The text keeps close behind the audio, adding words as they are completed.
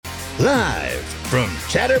Live from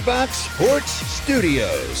Chatterbox Sports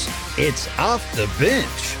Studios, it's Off the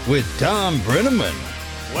Bench with Thom Brennaman.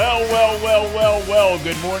 Well.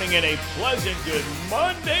 Good morning and a pleasant good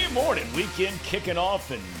Monday morning. Weekend kicking off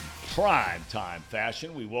in prime time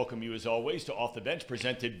fashion. We welcome you as always to Off the Bench,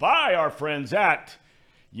 presented by our friends at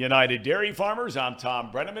United Dairy Farmers. I'm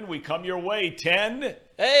Thom Brennaman. We come your way 10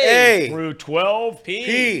 through 12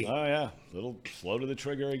 P. Oh, yeah. A little slow to the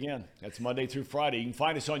trigger again. That's Monday through Friday. You can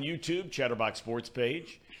find us on YouTube, Chatterbox Sports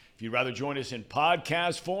page. If you'd rather join us in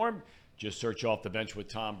podcast form, just search Off the Bench with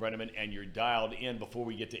Thom Brennaman, and you're dialed in before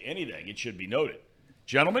we get to anything. It should be noted.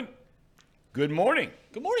 Gentlemen, good morning.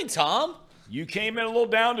 Good morning, Tom. You came in a little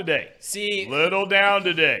down today. See, little down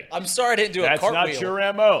today. I'm sorry I didn't do a cartwheel. That's not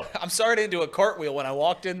your MO. I'm sorry I didn't do a cartwheel when I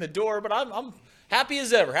walked in the door, but I'm happy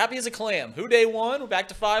as ever, happy as a clam. Who day one? We're back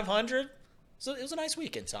to 500. So it was a nice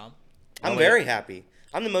weekend, Tom. I'm very happy.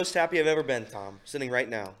 I'm the most happy I've ever been, Tom, sitting right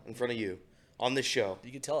now in front of you on this show.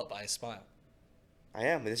 You can tell it by his smile. I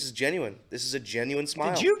am. This is genuine. This is a genuine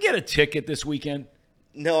smile. Did you get a ticket this weekend?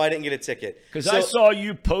 No, I didn't get a ticket. Because I saw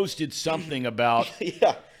you posted something about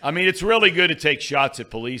yeah. I mean, it's really good to take shots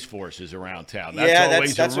at police forces around town. That's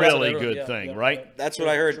always a really good thing, right? That's what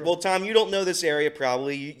I heard. Sure. Well, Tom, you don't know this area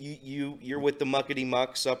probably. You're with the muckety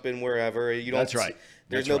mucks up in wherever. You don't. That's right.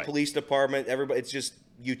 There's no police department. Everybody. It's just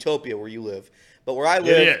utopia where you live. But where I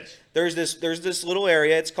live, there's this little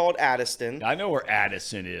area. It's called Addiston. I know where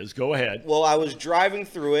Addison is. Go ahead. Well, I was driving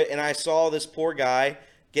through it, and I saw this poor guy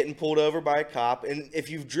getting pulled over by a cop. And if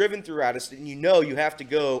you've driven through Addison, you know you have to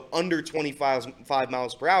go under 25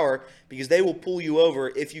 miles per hour because they will pull you over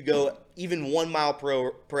if you go even 1 mile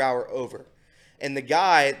per hour over. And the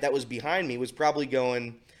guy that was behind me was probably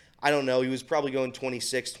going, I don't know, he was probably going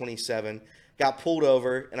 26, 27. Got pulled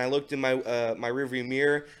over, and I looked in my rearview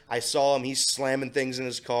mirror. I saw him. He's slamming things in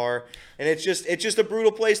his car, and it's just a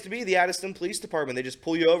brutal place to be. The Addison Police Department. They just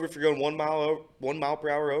pull you over if you're going 1 mile per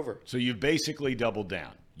hour over. So you basically doubled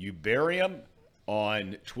down. You bury him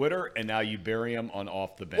on Twitter, and now you bury him on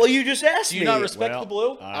Off the Bench. Well, you just asked me. Do you not respect the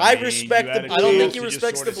blue? I respect the blue. I don't think he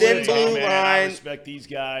respects the thin blue line. I respect these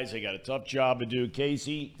guys. They got a tough job to do.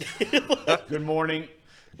 Casey, good morning.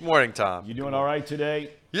 Good morning, Tom. You doing all right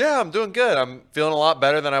today? Yeah, I'm doing good. I'm feeling a lot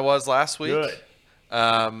better than I was last week. Good.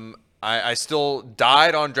 I still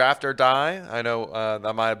died on Draft or Die. I know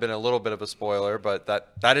that might have been a little bit of a spoiler, but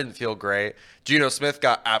that didn't feel great. Geno Smith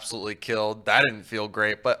got absolutely killed. That didn't feel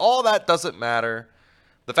great. But all that doesn't matter.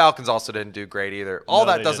 The Falcons also didn't do great either. All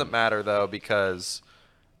that doesn't matter, though, because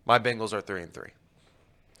my Bengals are 3-3.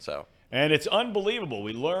 So. And it's unbelievable.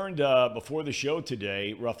 We learned before the show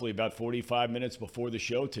today, roughly about 45 minutes before the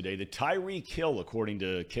show today, that Tyreek Hill, according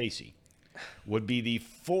to Casey, would be the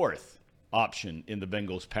fourth option in the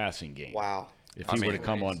Bengals passing game. Wow. If he were to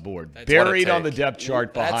come on board. That's Buried on the depth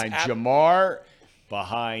chart behind That's Jamar,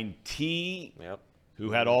 behind T, Yep.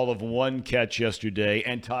 who had all of one catch yesterday,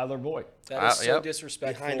 and Tyler Boyd. That is so Yep.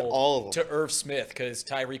 disrespectful Behind all of them. to Irv Smith because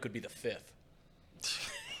Tyreek would be the fifth.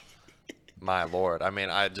 My Lord. I mean,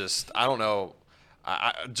 I don't know.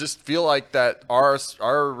 I just feel like that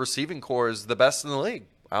our receiving core is the best in the league.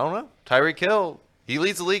 I don't know. Tyreek Hill, he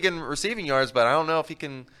leads the league in receiving yards, but I don't know if he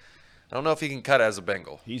can cut as a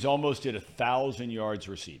Bengal He's almost at 1,000 yards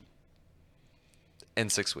receiving. in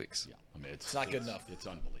 6 weeks. Yeah, I mean, It's not good enough. It's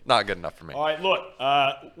unbelievable. Not good enough for me. All right, look,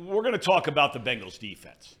 we're going to talk about the Bengals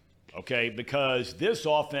defense, okay? Because this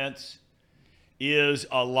offense is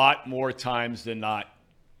a lot more times than not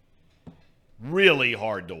really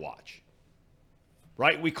hard to watch,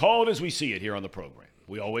 right? We call it as we see it here on the program.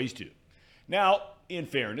 We always do. Now, in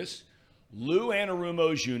fairness, Lou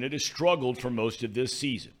Anarumo's unit has struggled for most of this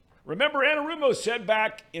season. Remember, Anarumo said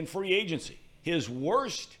back in free agency, his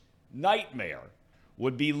worst nightmare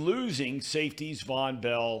would be losing safeties Von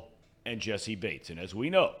Bell and Jesse Bates. And as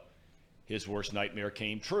we know, his worst nightmare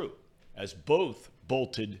came true, as both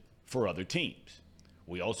bolted for other teams.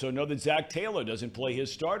 We also know that Zach Taylor doesn't play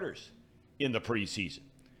his starters in the preseason.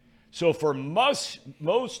 So for most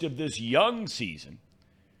of this young season,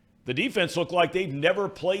 the defense looked like they've never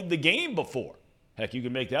played the game before. Heck, you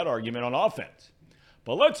can make that argument on offense.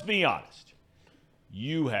 But let's be honest.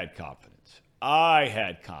 You had confidence. I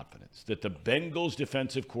had confidence that the Bengals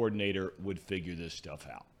defensive coordinator would figure this stuff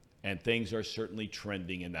out. And things are certainly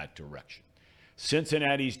trending in that direction.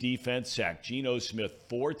 Cincinnati's defense sacked Geno Smith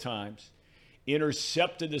 4 times,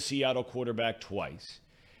 intercepted the Seattle quarterback twice,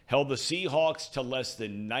 held the Seahawks to less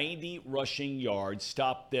than 90 rushing yards,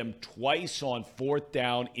 stopped them twice on 4th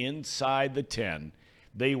down inside the 10.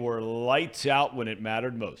 They were lights out when it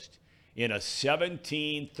mattered most in a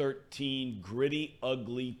 17-13 gritty,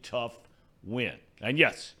 ugly, tough win. And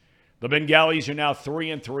yes, The Bengals are now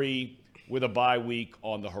 3-3 with a bye week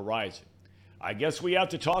on the horizon. I guess we have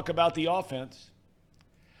to talk about the offense.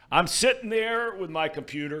 I'm sitting there with my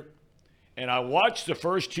computer, and I watched the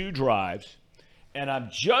first 2 drives, and I'm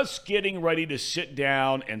just getting ready to sit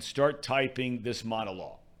down and start typing this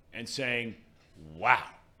monologue and saying, wow,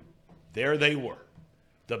 there they were.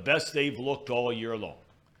 The best they've looked all year long.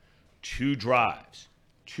 2 drives,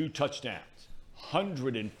 2 touchdowns,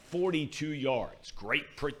 142 yards.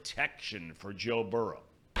 Great protection for Joe Burrow.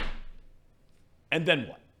 And then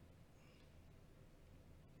what?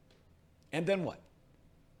 And then what?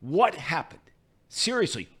 What happened?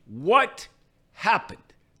 Seriously, what happened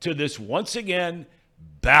to this once again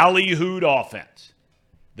ballyhooed offense?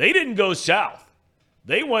 They didn't go south.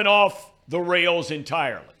 They went off the rails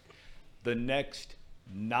entirely. The next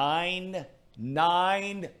nine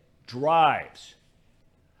drives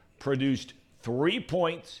produced 3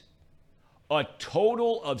 points, a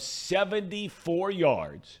total of 74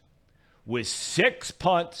 yards, with 6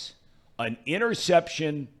 punts, an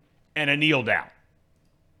interception, and a kneel down.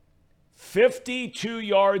 52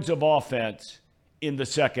 yards of offense in the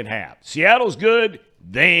second half. Seattle's good.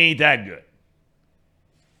 They ain't that good.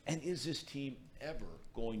 And is this team ever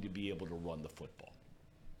going to be able to run the football?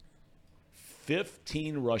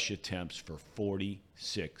 15 rush attempts for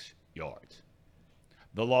 46 yards.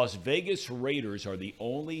 The Las Vegas Raiders are the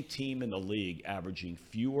only team in the league averaging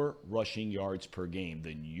fewer rushing yards per game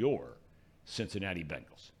than your Cincinnati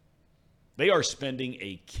Bengals. They are spending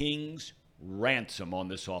a king's ransom on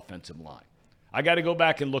this offensive line. I got to go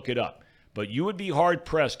back and look it up. But you would be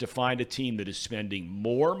hard-pressed to find a team that is spending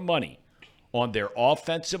more money on their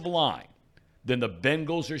offensive line than the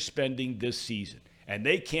Bengals are spending this season. And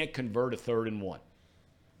they can't convert a 3rd and 1.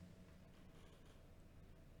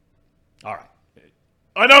 All right.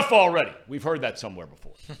 Enough already. We've heard that somewhere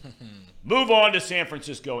before. Move on to San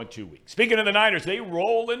Francisco in 2 weeks. Speaking of the Niners, they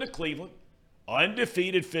roll into Cleveland,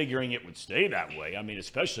 undefeated, figuring it would stay that way. I mean,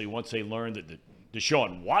 especially once they learned that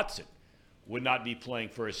Deshaun Watson would not be playing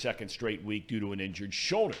for a second straight week due to an injured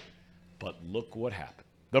shoulder. But look what happened.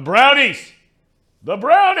 The Brownies!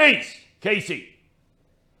 Casey.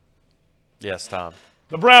 Yes, Tom.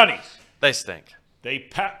 The Brownies. They stink. They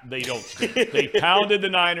don't stink. They pounded the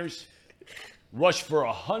Niners, rushed for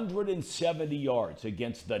 170 yards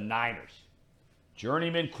against the Niners.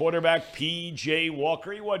 Journeyman quarterback P.J.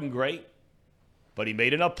 Walker, he wasn't great, but he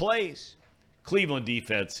made enough plays. Cleveland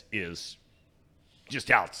defense is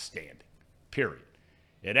just outstanding, period.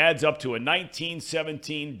 It adds up to a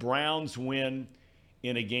 19-17 Browns win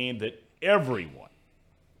in a game that everyone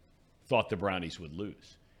thought the Brownies would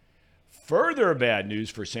lose. Further bad news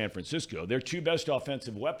for San Francisco, their 2 best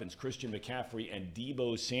offensive weapons, Christian McCaffrey and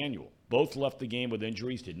Deebo Samuel, both left the game with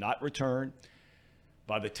injuries, did not return.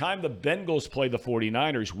 By the time the Bengals play the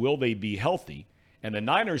 49ers, will they be healthy? And the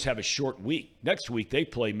Niners have a short week. Next week, they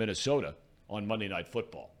play Minnesota on Monday Night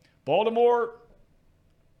Football. Baltimore,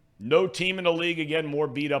 no team in the league, again, more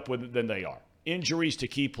beat up with it than they are. Injuries to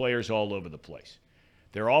key players all over the place.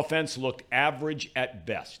 Their offense looked average at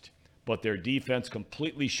best, but their defense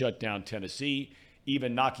completely shut down Tennessee,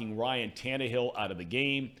 even knocking Ryan Tannehill out of the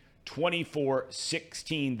game.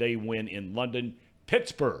 24-16 they win in London.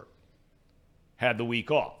 Pittsburgh had the week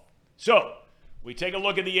off. So we take a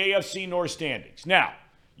look at the AFC North standings. Now,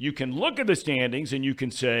 you can look at the standings and you can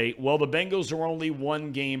say, well, the Bengals are only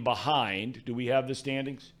 1 game behind. Do we have the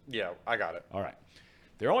standings? Yeah, I got it. All right.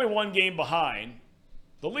 They're only 1 game behind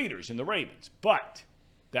the leaders in the Ravens. But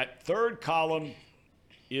that 3rd column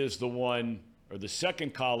is the one, or the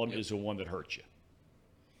 2nd column is the one that hurts you.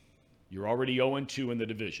 You're already 0-2 in the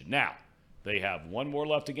division. Now, they have 1 more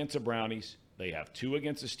left against the Brownies. They have 2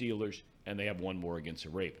 against the Steelers, and they have 1 more against the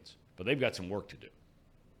Ravens. But they've got some work to do.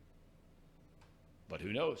 But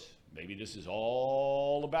who knows? Maybe this is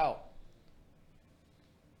all about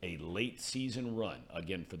a late season run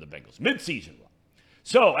again for the Bengals. Mid-season run.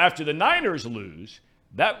 So after the Niners lose,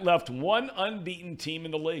 that left 1 unbeaten team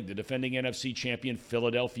in the league, the defending NFC champion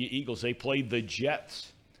Philadelphia Eagles. They played the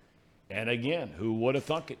Jets. And again, who would have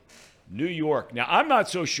thunk it? New York. Now, I'm not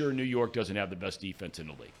so sure New York doesn't have the best defense in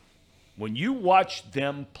the league. When you watch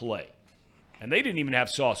them play, and they didn't even have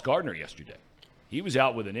Sauce Gardner yesterday. He was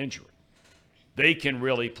out with an injury. They can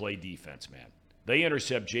really play defense, man. They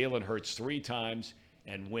intercept Jalen Hurts 3 times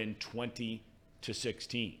and win 20-6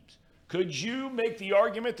 teams. Could you make the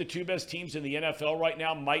argument the 2 best teams in the NFL right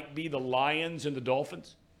now might be the Lions and the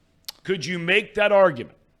Dolphins? Could you make that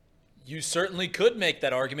argument? You certainly could make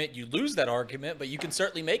that argument. You lose that argument, but you can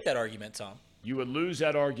certainly make that argument, Tom. You would lose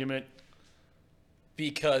that argument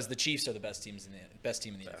because the Chiefs are the best team in the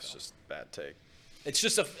NFL. That's just a bad take. It's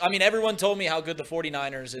just everyone told me how good the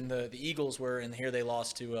 49ers and the Eagles were, and here they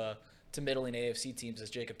lost to middling AFC teams, as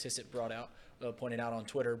Jacob Tissett pointed out on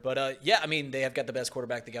Twitter. But they have got the best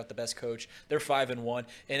quarterback, they got the best coach. They're 5-1,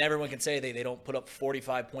 and everyone can say they don't put up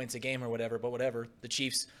 45 points a game or whatever, but whatever. The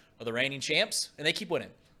Chiefs are the reigning champs, and they keep winning.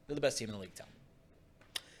 They're the best team in the league, Tom.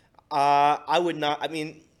 I would not. I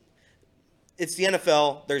mean, it's the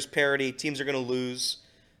NFL. There's parity. Teams are going to lose.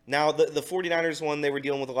 Now, the 49ers one, they were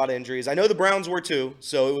dealing with a lot of injuries. I know the Browns were too,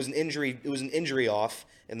 so it was an injury off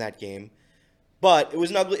in that game. But it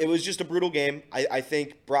was it was just a brutal game. I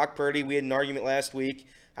think Brock Purdy, we had an argument last week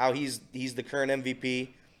how he's the current MVP,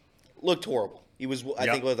 looked horrible. He was, I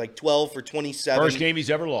think, like 12 for 27. First game he's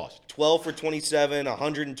ever lost. 12 for 27,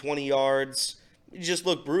 120 yards. He just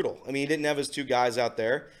looked brutal. I mean, he didn't have his two guys out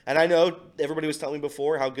there. And I know everybody was telling me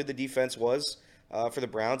before how good the defense was for the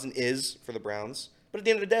Browns and is for the Browns. But at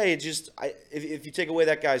the end of the day, it's just if you take away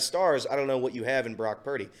that guy's stars, I don't know what you have in Brock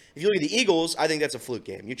Purdy. If you look at the Eagles, I think that's a fluke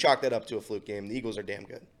game. You chalk that up to a fluke game. The Eagles are damn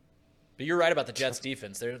good. But you're right about the Jets'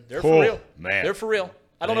 defense. They're for real. Man. They're for real.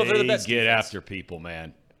 I don't know if they're the best They get defense. after people,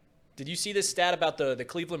 man. Did you see this stat about the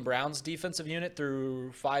Cleveland Browns defensive unit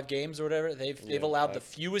through 5 games or whatever? They've allowed the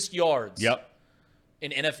fewest yards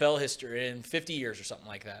in NFL history in 50 years or something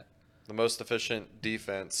like that. The most efficient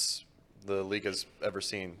defense the league has ever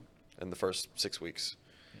seen in the first 6 weeks.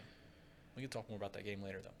 We can talk more about that game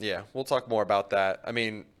later, though. Yeah, we'll talk more about that. I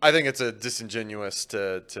mean, I think it's a disingenuous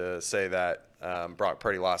to say that Brock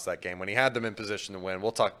Purdy lost that game when he had them in position to win.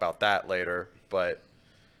 We'll talk about that later. But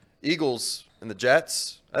Eagles and the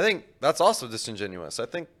Jets, I think that's also disingenuous. I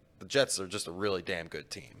think the Jets are just a really damn good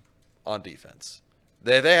team on defense.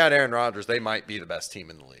 They had Aaron Rodgers. They might be the best team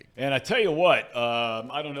in the league. And I tell you what,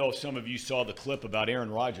 I don't know if some of you saw the clip about Aaron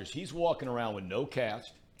Rodgers. He's walking around with no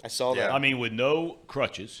cast. I saw that. I mean, with no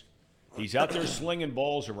crutches. He's out there slinging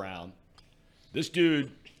balls around. This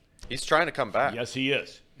dude. He's trying to come back. Yes, he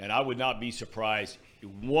is. And I would not be surprised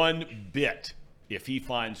one bit if he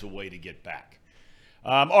finds a way to get back.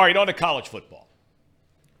 All right, on to college football.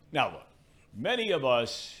 Now, look, many of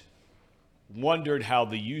us wondered how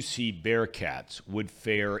the UC Bearcats would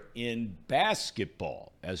fare in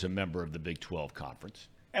basketball as a member of the Big 12 Conference.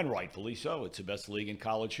 And rightfully so. It's the best league in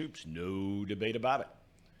college hoops. No debate about it.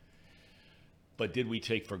 But did we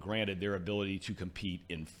take for granted their ability to compete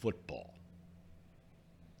in football?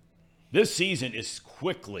 This season is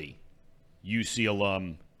quickly, UC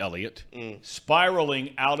alum Elliott,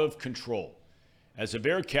 spiraling out of control as the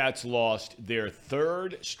Bearcats lost their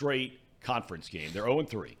 3rd straight conference game. They're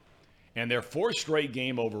 0-3. And their 4th straight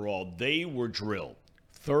game overall, they were drilled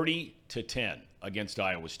 30-10 against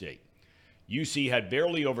Iowa State. UC had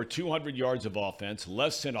barely over 200 yards of offense,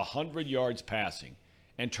 less than 100 yards passing,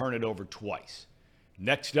 and turned it over twice.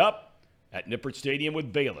 Next up, at Nippert Stadium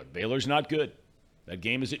with Baylor. Baylor's not good. That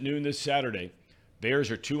game is at noon this Saturday. Bears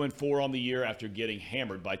are 2-4 on the year after getting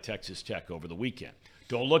hammered by Texas Tech over the weekend.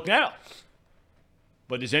 Don't look now.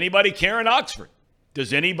 But does anybody care in Oxford?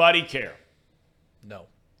 Does anybody care? No.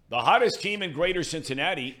 The hottest team in Greater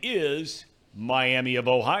Cincinnati is Miami of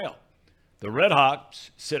Ohio. The Redhawks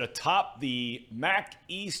sit atop the MAC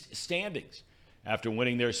East standings after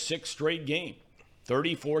winning their 6th straight game.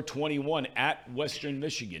 34-21 at Western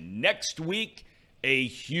Michigan. Next week, a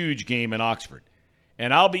huge game in Oxford.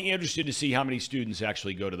 And I'll be interested to see how many students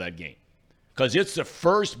actually go to that game. Because it's the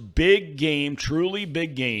first big game, truly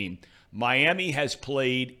big game, Miami has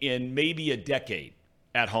played in maybe a decade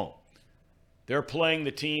at home. They're playing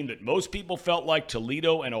the team that most people felt like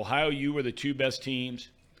Toledo and Ohio U were the 2 best teams.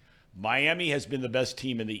 Miami has been the best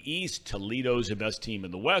team in the East. Toledo's the best team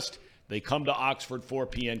in the West. They come to Oxford, 4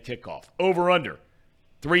 p.m. kickoff. Over-under.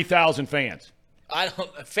 3,000 fans.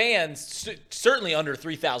 Fans, certainly under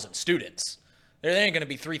 3,000 students. There ain't going to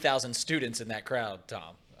be 3,000 students in that crowd,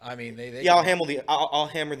 Tom. I mean, I'll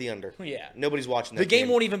hammer the under. Yeah. Nobody's watching that The game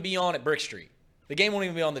won't even be on at Brick Street. The game won't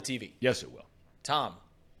even be on the TV. Yes, it will. Tom,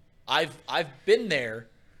 I've been there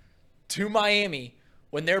to Miami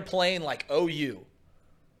when they're playing like OU,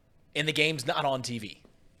 and the game's not on TV.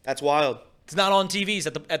 That's wild. It's not on TVs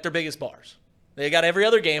at their biggest bars. They got every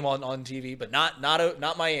other game on TV, but not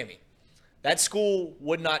Miami. That school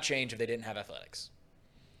would not change if they didn't have athletics.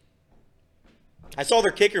 I saw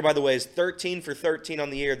their kicker, by the way, is 13 for 13 on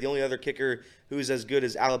the year. The only other kicker who's as good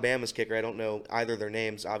as Alabama's kicker. I don't know either of their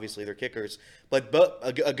names. Obviously, they're kickers. But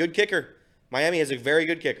a good kicker. Miami has a very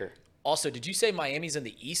good kicker. Also, did you say Miami's in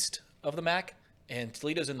the east of the MAC and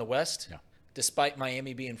Toledo's in the west? Yeah. Despite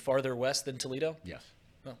Miami being farther west than Toledo? Yes.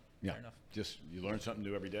 Oh, Yeah. fair enough. Just you learn something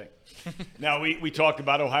new every day. Now, we talked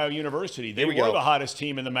about Ohio University. They Here we were go. the hottest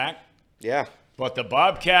team in the MAC, Yeah. but the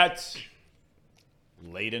Bobcats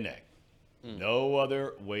laid an egg. No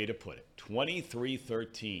other way to put it.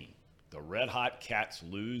 23-13. The Red Hot Cats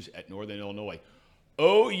lose at Northern Illinois.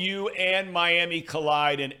 OU and Miami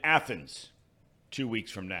collide in Athens 2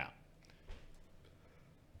 weeks from now.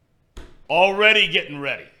 Already getting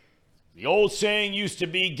ready. The old saying used to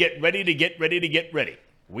be, get ready to get ready to get ready.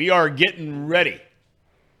 We are getting ready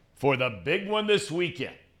for the big one this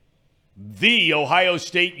weekend. The Ohio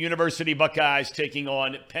State University Buckeyes taking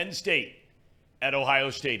on Penn State at Ohio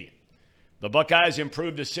Stadium. The Buckeyes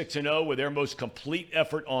improved to 6-0 with their most complete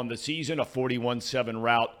effort on the season, a 41-7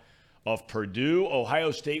 rout of Purdue. Ohio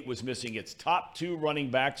State was missing its top 2 running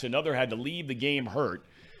backs. Another had to leave the game hurt,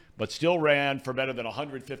 but still ran for better than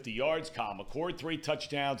 150 yards. Kyle McCord, 3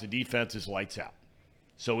 touchdowns. The defense is lights out.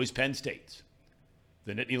 So is Penn State's.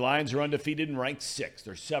 The Nittany Lions are undefeated and ranked 6th.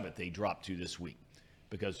 They're 7th. They dropped 2 this week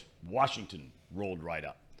because Washington rolled right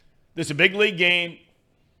up. This is a big league game,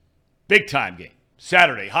 big-time game.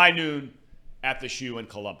 Saturday, high noon at the Shoe in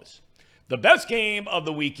Columbus. The best game of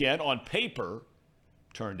the weekend on paper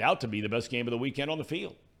turned out to be the best game of the weekend on the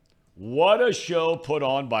field. What a show put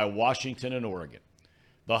on by Washington and Oregon.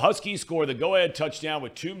 The Huskies score the go-ahead touchdown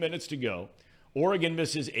with 2 minutes to go. Oregon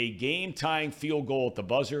misses a game-tying field goal at the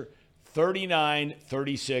buzzer.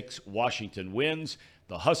 39-36, Washington wins.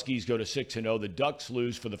 The Huskies go to 6-0. The Ducks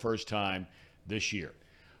lose for the first time this year.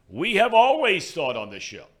 We have always thought on this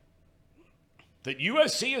show that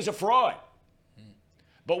USC is a fraud.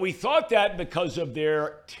 But we thought that because of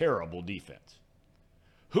their terrible defense.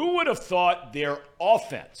 Who would have thought their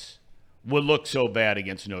offense would look so bad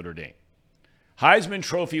against Notre Dame? Heisman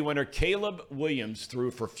Trophy winner Caleb Williams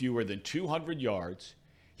threw for fewer than 200 yards.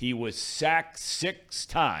 He was sacked 6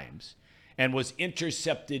 times and was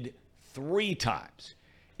intercepted 3 times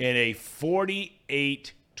in a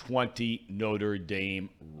 48-20 Notre Dame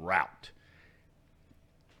rout.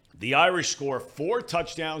 The Irish score 4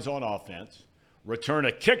 touchdowns on offense, return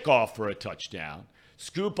a kickoff for a touchdown,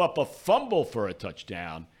 scoop up a fumble for a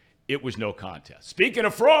touchdown. It was no contest. Speaking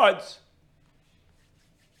of frauds,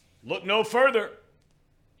 look no further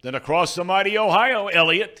than across the mighty Ohio,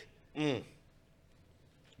 Elliott.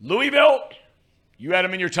 Louisville, you had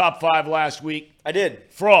them in your top 5 last week. I did.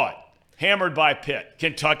 Fraud. Hammered by Pitt.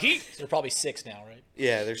 Kentucky? They're probably 6 now, right?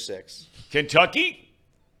 Yeah, they're 6. Kentucky?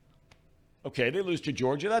 Okay, they lose to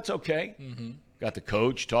Georgia. That's okay. Got the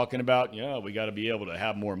coach talking about, we got to be able to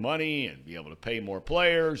have more money and be able to pay more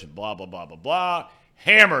players and blah, blah, blah, blah, blah.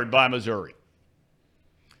 Hammered by Missouri.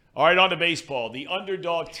 All right, on to baseball. The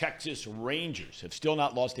underdog Texas Rangers have still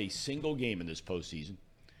not lost a single game in this postseason.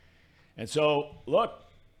 And so, look,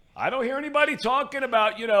 I don't hear anybody talking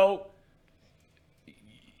about, you don't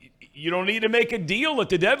need to make a deal at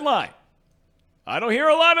the deadline. I don't hear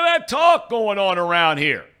a lot of that talk going on around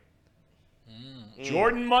here.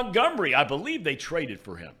 Jordan Montgomery, I believe they traded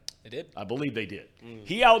for him. They did? I believe they did.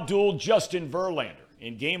 He outdueled Justin Verlander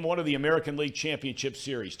in Game 1 of the American League Championship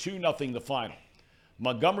Series, 2-0 the final.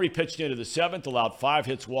 Montgomery pitched into the 7th, allowed 5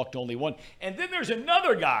 hits, walked only 1. And then there's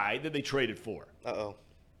another guy that they traded for. Uh-oh.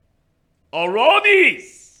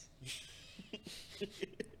 Aroldis!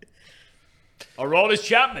 Aroldis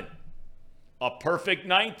Chapman. A perfect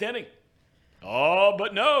 9th inning. Oh,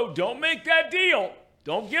 but no, don't make that deal.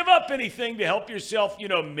 Don't give up anything to help yourself,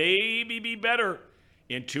 maybe be better.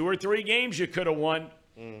 In 2 or 3 games you could have won.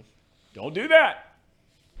 Don't do that.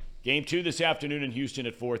 Game 2 this afternoon in Houston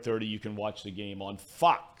at 4:30. You can watch the game on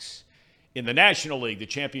Fox. In the National League, the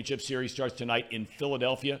championship series starts tonight in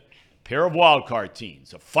Philadelphia. Pair of wildcard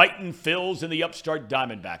teams, a fighting Phils and the upstart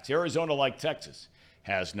Diamondbacks. Arizona, like Texas,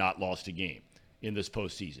 has not lost a game in this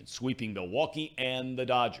postseason, sweeping Milwaukee and the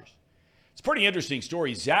Dodgers. It's a pretty interesting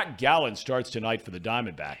story. Zach Gallen starts tonight for the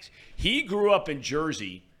Diamondbacks. He grew up in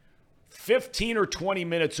Jersey, 15 or 20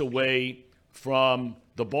 minutes away from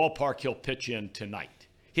the ballpark he'll pitch in tonight.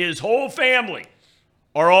 His whole family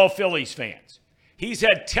are all Phillies fans. He's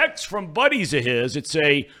had texts from buddies of his that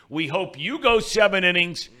say, we hope you go 7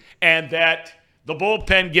 innings and that the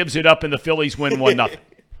bullpen gives it up and the Phillies win 1-0.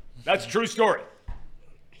 That's a true story.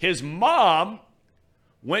 His mom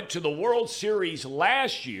went to the World Series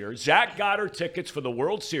last year. Zach got her tickets for the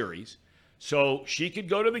World Series so she could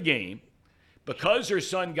go to the game. Because her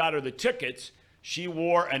son got her the tickets, she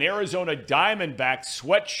wore an Arizona Diamondbacks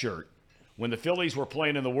sweatshirt when the Phillies were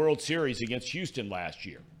playing in the World Series against Houston last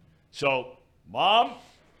year. So, Mom,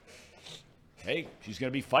 hey, she's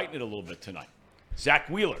going to be fighting it a little bit tonight. Zach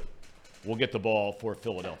Wheeler will get the ball for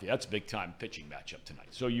Philadelphia. That's a big-time pitching matchup tonight.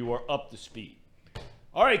 So you are up to speed.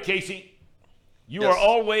 All right, Casey. You are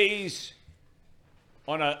always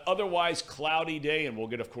on an otherwise cloudy day, and we'll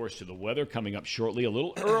get, of course, to the weather coming up shortly, a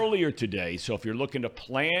little earlier today. So if you're looking to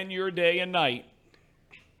plan your day and night,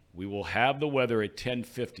 We will have the weather at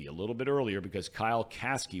 10:50, a little bit earlier, because Kyle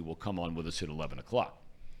Caskey will come on with us at 11 o'clock.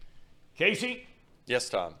 Casey? Yes,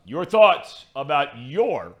 Tom. Your thoughts about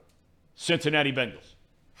your Cincinnati Bengals.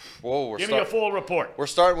 Whoa, Give me a full report. We're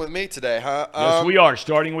starting with me today, huh? Yes, we are,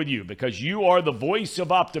 starting with you, because you are the voice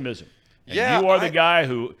of optimism. And Yeah, you are the guy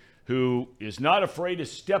who is not afraid to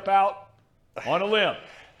step out on a limb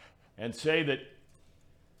and say that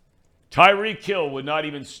Tyreek Hill would not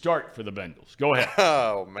even start for the Bengals. Go ahead.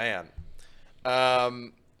 Oh, man.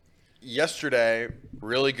 Yesterday,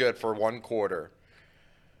 really good for one quarter.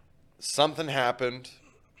 Something happened,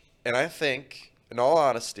 and I think, in all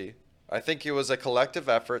honesty, I think it was a collective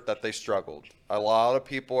effort that they struggled. A lot of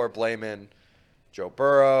people are blaming Joe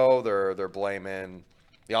Burrow. They're blaming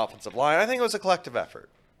the offensive line. I think it was a collective effort,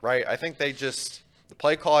 right? I think the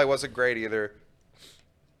play call wasn't great either.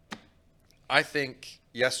 I think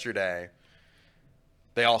yesterday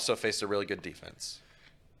they also faced a really good defense.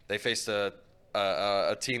 They faced a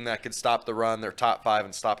team that could stop the run. They're top 5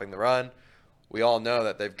 in stopping the run. We all know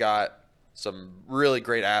that they've got some really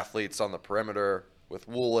great athletes on the perimeter with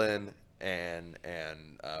Woolen and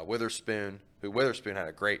Witherspoon, who Witherspoon had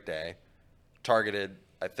a great day. Targeted,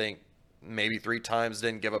 I think, maybe 3 times,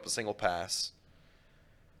 didn't give up a single pass.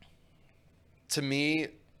 To me,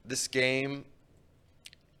 this game,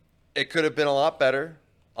 it could have been a lot better.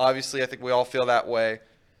 Obviously, I think we all feel that way.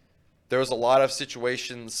 There was a lot of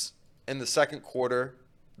situations in the second quarter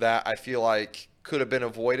that I feel like could have been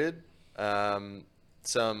avoided.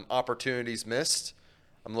 Some opportunities missed.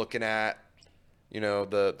 I'm looking at,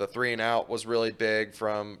 the 3 and out was really big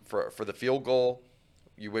for the field goal.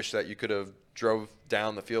 You wish that you could have drove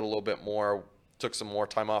down the field a little bit more, took some more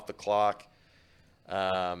time off the clock.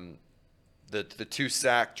 The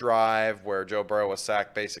 2-sack drive where Joe Burrow was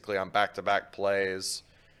sacked basically on back-to-back plays.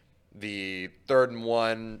 The 3rd and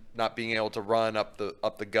 1 not being able to run up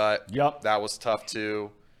the gut. Yep. That was tough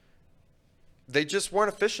too. They just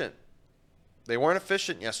weren't efficient. They weren't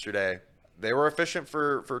efficient yesterday. They were efficient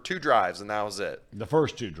for 2 drives, and that was it. The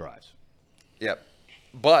first 2 drives. Yep.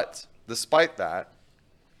 But despite that,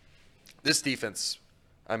 this defense,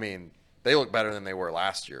 they look better than they were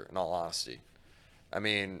last year, in all honesty.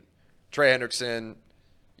 Trey Hendrickson,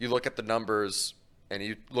 you look at the numbers, and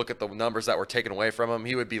you look at the numbers that were taken away from him,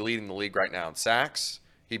 he would be leading the league right now in sacks.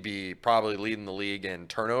 He'd be probably leading the league in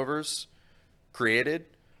turnovers created.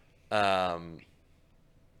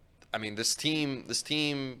 This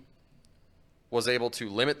team was able to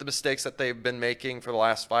limit the mistakes that they've been making for the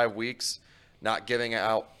last 5 weeks, not giving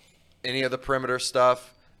out any of the perimeter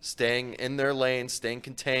stuff, staying in their lane, staying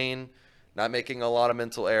contained, not making a lot of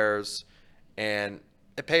mental errors, and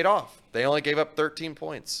it paid off. They only gave up 13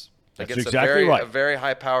 points against a very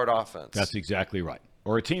high-powered offense. That's exactly right.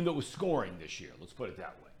 Or a team that was scoring this year. Let's put it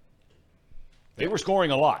that way. They were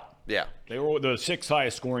scoring a lot. Yeah. They were the 6th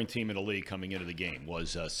highest scoring team in the league coming into the game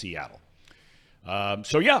was Seattle.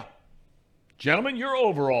 Gentlemen, your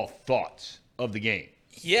overall thoughts of the game.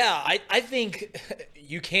 Yeah, I think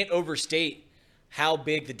you can't overstate how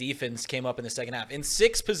big the defense came up in the second half. In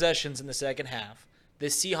 6 possessions in the second half, the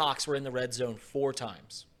Seahawks were in the red zone 4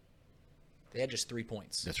 times. They had just 3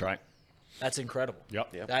 points. That's right. That's incredible.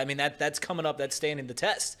 Yep. That's coming up. That's standing the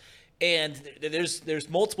test. And there's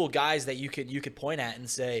multiple guys that you could point at and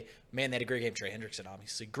say, man, they had a great game. Trey Hendrickson,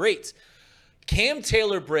 obviously, great. Cam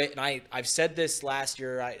Taylor-Britt, and I've said this last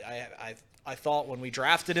year. I thought when we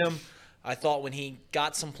drafted him, I thought when he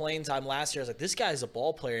got some playing time last year, I was like, this guy's a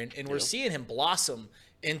ball player, and we're seeing him blossom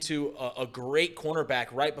into a great cornerback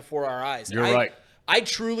right before our eyes. You're right. I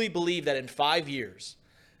truly believe that in 5 years,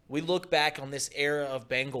 we look back on this era of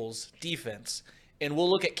Bengals defense, and we'll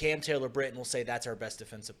look at Cam Taylor-Britt and we'll say that's our best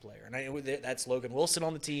defensive player. And that's Logan Wilson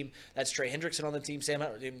on the team. That's Trey Hendrickson on the team.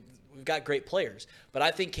 We've got great players. But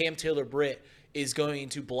I think Cam Taylor-Britt is going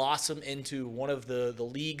to blossom into one of the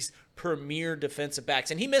league's premier defensive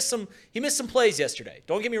backs. And he missed some plays yesterday.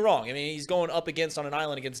 Don't get me wrong. He's going up against on an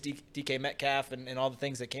island against DK Metcalf and all the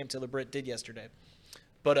things that Cam Taylor-Britt did yesterday.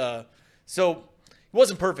 But so he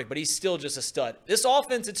wasn't perfect, but he's still just a stud. This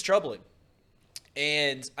offense, it's troubling.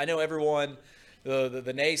 And I know everyone,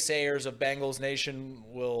 the naysayers of Bengals Nation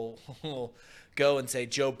will go and say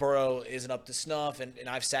Joe Burrow isn't up to snuff, and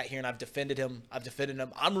I've sat here and I've defended him.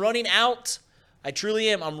 I'm running out. I truly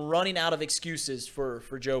am. I'm running out of excuses for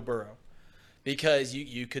Joe Burrow because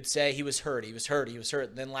you could say he was hurt.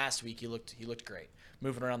 And then last week he looked great,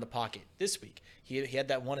 moving around the pocket. This week he had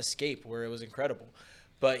that one escape where it was incredible,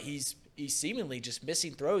 but he's seemingly just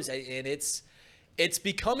missing throws, and it's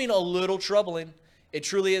becoming a little troubling. It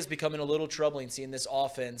truly is becoming a little troubling seeing this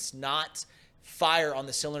offense not fire on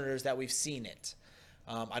the cylinders that we've seen it.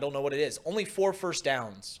 I don't know what it is. Only 4 first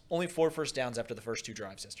downs. Only 4 first downs after the first 2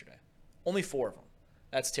 drives yesterday. Only 4 of them.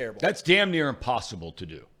 That's terrible. That's damn near impossible to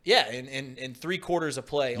do. Yeah, in 3 quarters of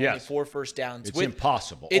play, only 4 first downs. It's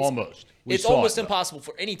impossible, almost. It's almost impossible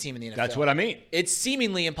for any team in the NFL. That's what I mean. It's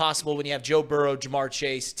seemingly impossible when you have Joe Burrow, Jamar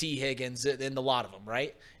Chase, T. Higgins, and the lot of them,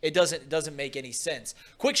 right? It doesn't make any sense.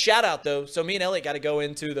 Quick shout out though. So me and Elliot got to go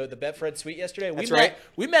into the Betfred suite yesterday. That's right.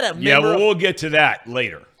 We met a member. Yeah, well, we'll get to that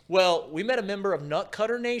later. Well, we met a member of Nut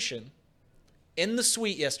Cutter Nation in the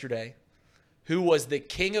suite yesterday, who was the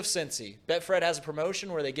king of Cincy. Betfred has a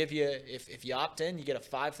promotion where they give you, if you opt in, you get a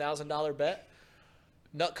 $5,000 bet.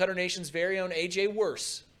 Nut Cutter Nation's very own AJ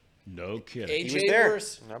Worse. No kidding. AJ was there.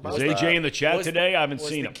 Worse. Was AJ in the chat today? I haven't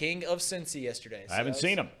seen him. Was the king of Cincy yesterday. I haven't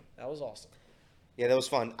seen him. That was awesome. Yeah, that was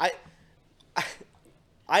fun.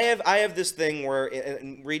 I have this thing where,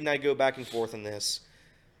 and Reed and I go back and forth on this.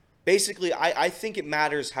 Basically, I think it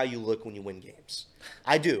matters how you look when you win games.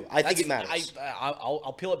 I do. I think it matters.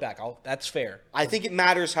 I'll peel it back. That's fair. I think it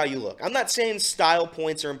matters how you look. I'm not saying style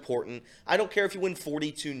points are important. I don't care if you win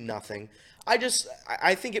 42-0.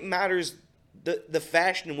 I think it matters the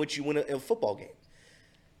fashion in which you win a football game.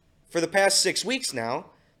 For the past 6 weeks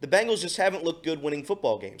now, the Bengals just haven't looked good winning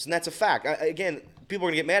football games, and that's a fact. Again, people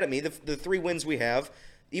are going to get mad at me. The 3 wins we have,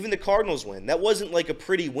 even the Cardinals win, that wasn't like a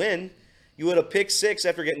pretty win. You had a pick 6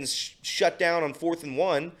 after getting shut down on 4th and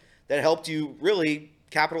 1 that helped you really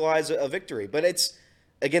capitalize a victory. But it's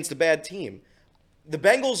against a bad team. The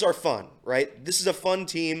Bengals are fun, right? This is a fun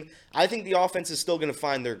team. I think the offense is still going to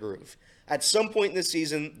find their groove. At some point in this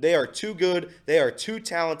season, they are too good. They are too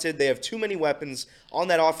talented. They have too many weapons on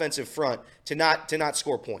that offensive front to not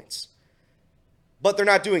score points. But they're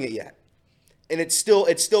not doing it yet. And it's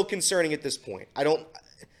still concerning at this point.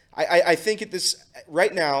 I think at this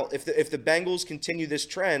right now, if the Bengals continue this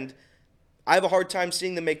trend, I have a hard time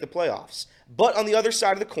seeing them make the playoffs. But on the other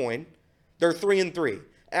side of the coin, they're 3-3.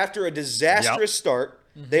 After a disastrous start,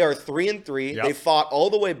 they are 3-3. Yep. They fought all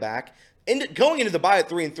the way back. And going into the bye at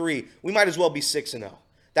 3-3, we might as well be 6-0.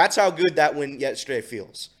 That's how good that win yesterday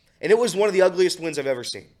feels. And it was one of the ugliest wins I've ever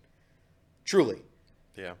seen. Truly.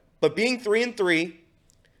 Yeah. But being 3-3,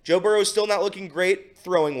 Joe Burrow is still not looking great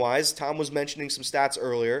throwing wise. Tom was mentioning some stats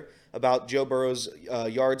earlier about Joe Burrow's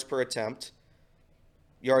yards per attempt,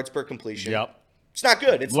 yards per completion. Yep. It's not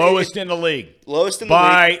good. It's lowest in the league. Lowest in the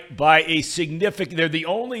league. By a significant – they're the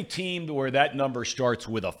only team where that number starts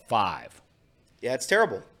with a 5. Yeah, it's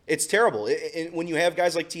terrible. It's terrible. When you have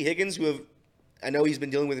guys like T. Higgins who have – I know he's been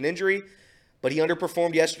dealing with an injury, but he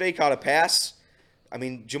underperformed yesterday, caught a pass. I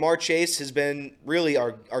mean, Jamar Chase has been really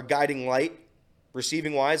our guiding light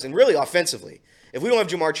receiving-wise and really offensively. If we don't have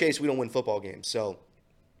Jamar Chase, we don't win football games. So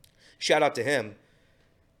shout out to him.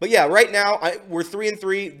 But, yeah, right now we're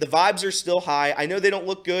 3-3. The vibes are still high. I know they don't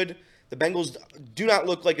look good. The Bengals do not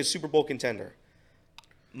look like a Super Bowl contender.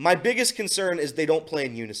 My biggest concern is they don't play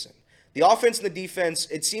in unison. The offense and the defense,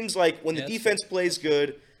 it seems like when the defense plays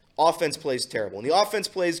good, offense plays terrible. When the offense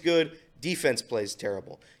plays good, defense plays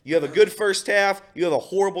terrible. You have a good first half. You have a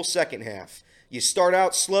horrible second half. You start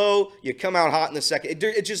out slow. You come out hot in the second.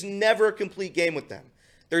 It's just never a complete game with them.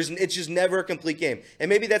 It's just never a complete game. And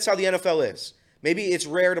maybe that's how the NFL is. Maybe it's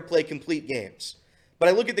rare to play complete games. But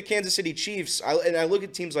I look at the Kansas City Chiefs, and I look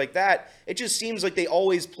at teams like that. It just seems like they're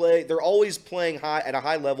always playing high at a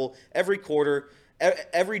high level every quarter,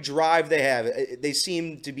 every drive they have. They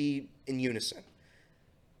seem to be in unison.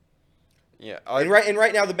 Yeah. And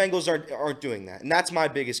right now the Bengals aren't doing that, and that's my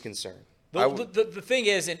biggest concern. The thing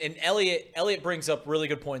is, and Elliot brings up really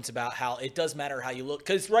good points about how it does matter how you look.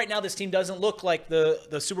 Because right now this team doesn't look like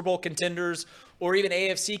the Super Bowl contenders or even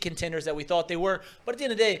AFC contenders that we thought they were. But at the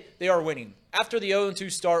end of the day, they are winning. After the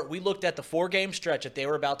 0-2 start, we looked at the 4-game stretch that they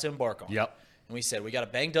were about to embark on. Yep. And we said, we got a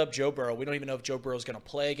banged up Joe Burrow. We don't even know if Joe Burrow is going to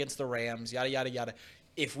play against the Rams, yada, yada, yada.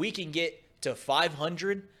 If we can get to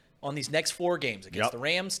 500 on these next 4 games against the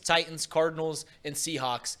Rams, Titans, Cardinals, and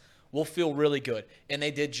Seahawks, we'll feel really good. And they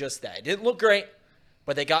did just that. It didn't look great,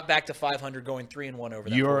 but they got back to 500 going 3-1 over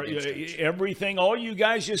that 4-game stretch. Everything all you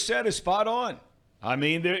guys just said is spot on. I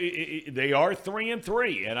mean, they are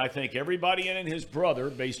 3-3, and I think everybody and his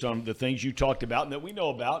brother, based on the things you talked about and that we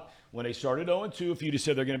know about, when they started 0-2, if you'd have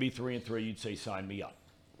said they're going to be 3-3, you'd say sign me up.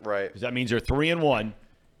 Right. Because that means they're 3-1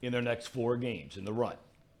 in their next 4 games in the run.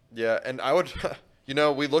 Yeah, and I would –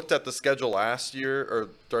 we looked at the schedule last year or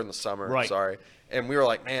during the summer, right. Sorry, and we were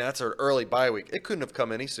like, man, that's an early bye week. It couldn't have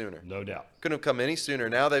come any sooner. No doubt. Couldn't have come any sooner.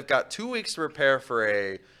 Now they've got 2 weeks to prepare for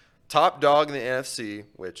a top dog in the NFC,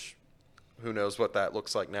 which who knows what that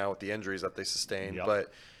looks like now with the injuries that they sustained. Yep.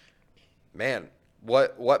 But, man,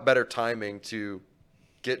 what better timing to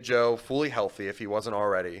get Joe fully healthy if he wasn't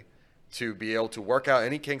already, to be able to work out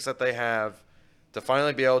any kinks that they have, to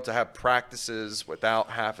finally be able to have practices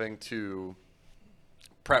without having to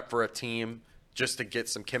prep for a team just to get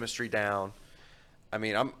some chemistry down. I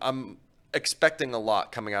mean, I'm expecting a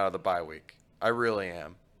lot coming out of the bye week. I really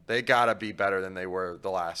am. They got to be better than they were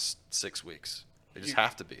the last 6 weeks. They just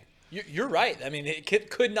have to be. You're right. I mean, it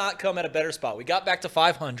could not come at a better spot. We got back to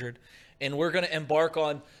 500, and we're going to embark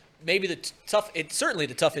on maybe it's certainly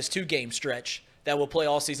the toughest 2-game stretch that we'll play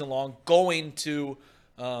all season long, going to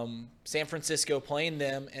San Francisco, playing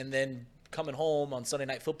them, and then coming home on Sunday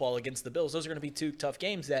Night Football against the Bills. Those are going to be 2 tough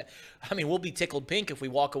games that, I mean, we'll be tickled pink if we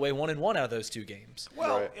walk away 1-1 out of those 2 games.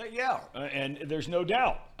 Well, yeah, and there's no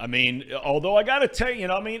doubt. I mean, although I got to tell you,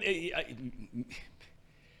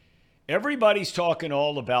 everybody's talking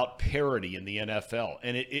all about parity in the NFL,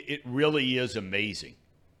 and it really is amazing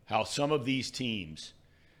how some of these teams,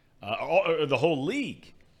 or the whole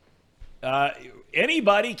league,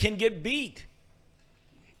 anybody can get beat.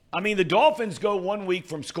 I mean, the Dolphins go 1 week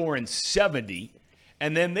from scoring 70,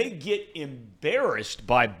 and then they get embarrassed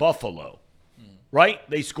by Buffalo, right?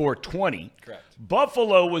 They score 20. Correct.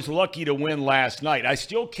 Buffalo was lucky to win last night. I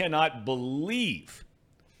still cannot believe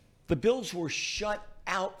the Bills were shut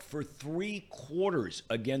out for 3 quarters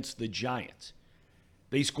against the Giants.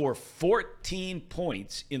 They score 14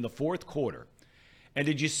 points in the fourth quarter. And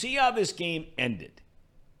did you see how this game ended?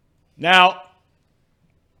 Now,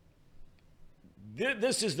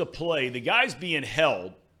 this is the play. The guy's being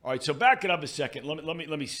held. All right, so back it up a second. Let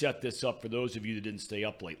me set this up for those of you that didn't stay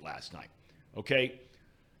up late last night. Okay?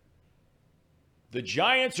 The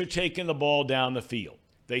Giants are taking the ball down the field.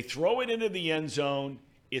 They throw it into the end zone.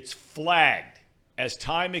 It's flagged as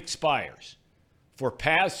time expires for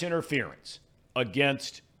pass interference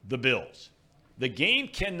against the Bills. The game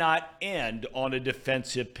cannot end on a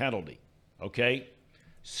defensive penalty. Okay?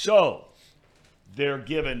 So, they're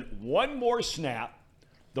given one more snap.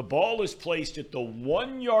 The ball is placed at the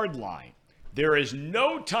 1-yard line. There is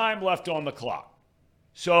no time left on the clock.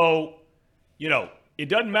 So, it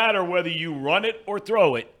doesn't matter whether you run it or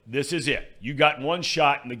throw it. This is it. You got one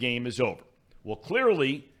shot and the game is over. Well,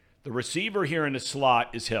 clearly, the receiver here in the slot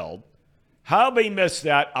is held. How they missed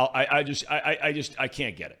that, I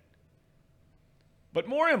can't get it. But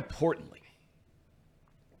more importantly,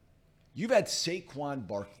 you've had Saquon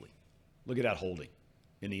Barkley. Look at that holding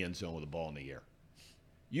in the end zone with the ball in the air.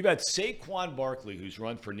 You've had Saquon Barkley, who's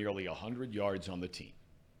run for nearly 100 yards on the team.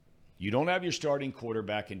 You don't have your starting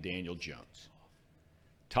quarterback in Daniel Jones.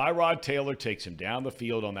 Tyrod Taylor takes him down the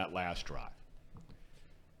field on that last drive.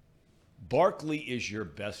 Barkley is your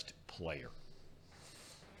best player.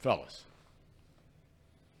 Fellas,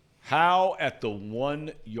 how at the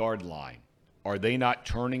 1-yard line are they not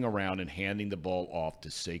turning around and handing the ball off to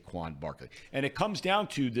Saquon Barkley? And it comes down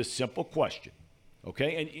to this simple question,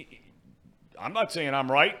 okay? And I'm not saying I'm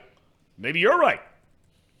right. Maybe you're right.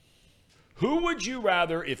 Who would you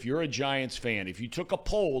rather, if you're a Giants fan, if you took a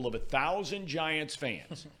poll of 1,000 Giants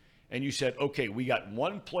fans and you said, okay, we got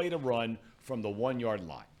one play to run from the 1-yard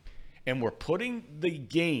line, and we're putting the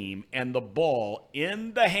game and the ball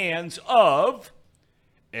in the hands of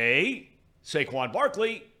A, Saquon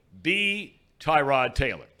Barkley, B, Tyrod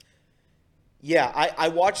Taylor. Yeah, I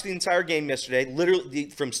watched the entire game yesterday, literally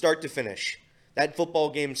from start to finish. That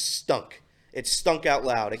football game stunk. It stunk out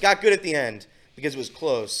loud. It got good at the end because it was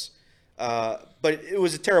close, but it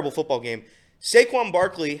was a terrible football game. Saquon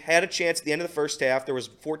Barkley had a chance at the end of the first half. There was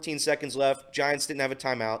 14 seconds left. Giants didn't have a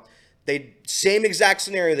timeout. Same exact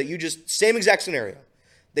scenario. They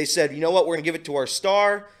said, you know what, we're going to give it to our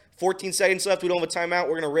star. 14 seconds left. We don't have a timeout.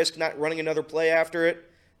 We're going to risk not running another play after it.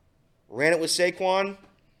 Ran it with Saquon.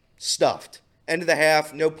 Stuffed. End of the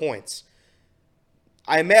half, no points.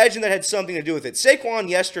 I imagine that had something to do with it. Saquon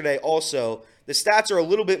yesterday also, the stats are a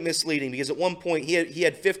little bit misleading because at one point he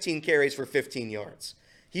had 15 carries for 15 yards.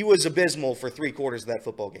 He was abysmal for 3 quarters of that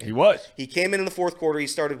football game. He was. He came in the fourth quarter. He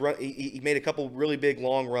started he made a couple really big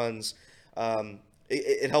long runs.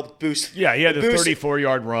 It helped boost. Yeah, he had the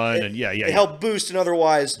 34-yard run, It helped boost an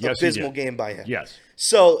otherwise abysmal game by him. Yes.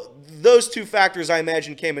 So those 2 factors, I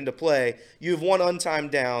imagine, came into play. You have one untimed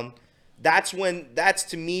down. That's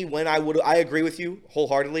to me when I agree with you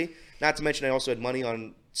wholeheartedly. Not to mention I also had money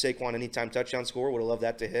on Saquon anytime touchdown score. Would have loved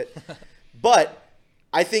that to hit. But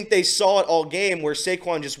I think they saw it all game where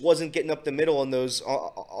Saquon just wasn't getting up the middle on those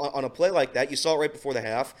on a play like that. You saw it right before the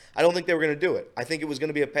half. I don't think they were going to do it. I think it was going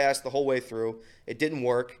to be a pass the whole way through. It didn't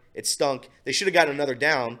work. It stunk. They should have gotten another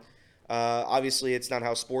down. Obviously, it's not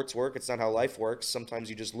how sports work. It's not how life works.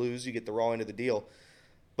 Sometimes you just lose. You get the raw end of the deal.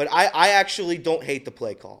 But I actually don't hate the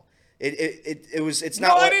play call. It's No,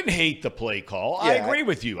 not. I didn't hate the play call. I agree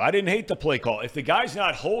with you. I didn't hate the play call. If the guy's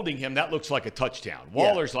not holding him, that looks like a touchdown.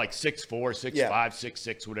 Waller's like 6'4", 6'5",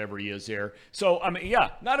 6'6", whatever he is there. So, I mean, yeah,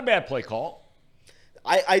 not a bad play call.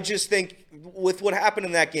 I just think with what happened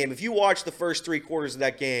in that game, if you watch the first 3 quarters of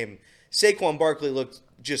that game, Saquon Barkley looked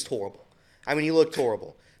just horrible. I mean, he looked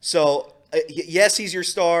horrible. So, yes, he's your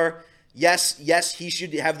star. Yes, he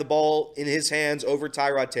should have the ball in his hands over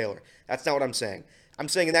Tyrod Taylor. That's not what I'm saying. I'm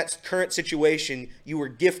saying in that current situation, you were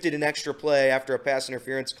gifted an extra play after a pass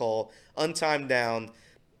interference call, untimed down.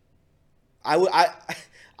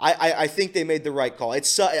 I think they made the right call. I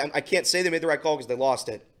can't say they made the right call because they lost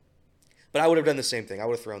it, but I would have done the same thing. I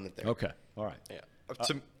would have thrown it there. Okay, all right. Yeah.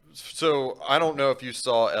 So I don't know if you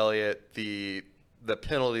saw, Elliot, the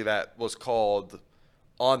penalty that was called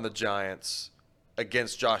on the Giants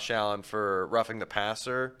against Josh Allen for roughing the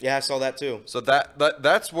passer. Yeah, I saw that too. So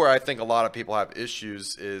that's where I think a lot of people have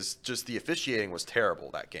issues, is just the officiating was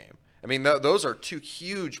terrible that game. I mean, those are 2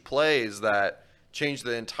 huge plays that changed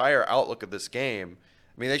the entire outlook of this game.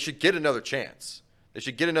 I mean, they should get another chance. They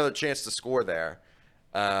should get another chance to score there.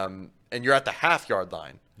 And you're at the half-yard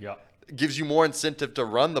line. Yeah. It gives you more incentive to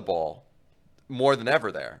run the ball more than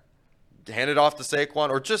ever there. Hand it off to Saquon,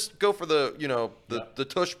 or just go for the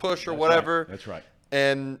tush push or whatever. Right. That's right.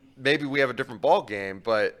 And maybe we have a different ball game.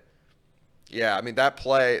 But yeah, I mean, that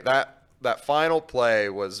play, that final play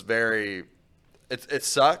was very. It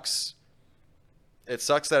sucks. It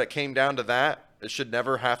sucks that it came down to that. It should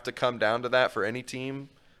never have to come down to that for any team,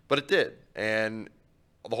 but it did, and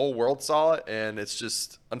the whole world saw it, and it's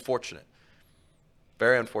just unfortunate.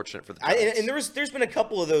 Very unfortunate for the Giants. And there's been a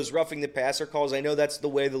couple of those roughing the passer calls. I know that's the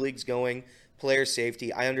way the league's going, player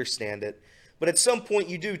safety. I understand it. But at some point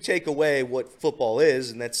you do take away what football is,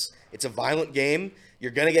 and it's a violent game. You're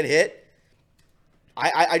going to get hit.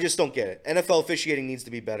 I just don't get it. NFL officiating needs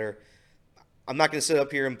to be better. I'm not going to sit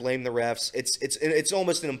up here and blame the refs. It's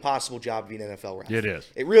almost an impossible job to be an NFL ref. It is.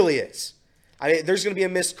 It really is. There's going to be a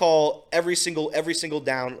missed call every single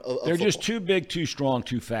down of They're football. just too big, too strong,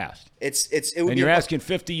 too fast. And you're asking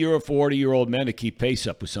 50-year-old, 40-year-old men to keep pace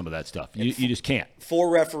up with some of that stuff. You just can't.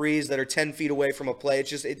 4 referees that are 10 feet away from a play.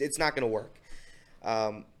 It's not going to work.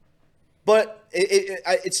 But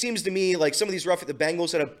it seems to me like some of these the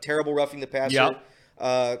Bengals had a terrible roughing the passer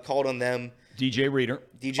called on them. DJ Reader.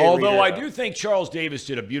 Although I do think Charles Davis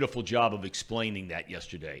did a beautiful job of explaining that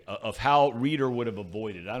yesterday, of how Reader would have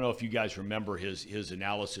avoided. I don't know if you guys remember his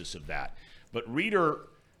analysis of that. But Reader,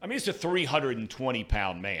 I mean, he's a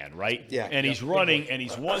 320-pound man, right? Yeah. And he's running, and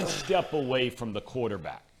he's one step away from the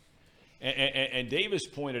quarterback. And Davis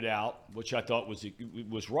pointed out, which I thought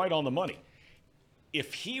was right on the money,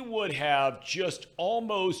 if he would have just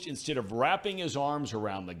almost, instead of wrapping his arms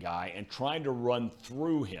around the guy and trying to run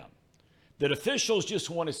through him, that officials just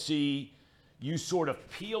want to see you sort of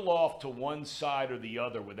peel off to one side or the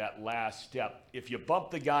other with that last step. If you bump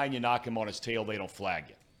the guy and you knock him on his tail, they don't flag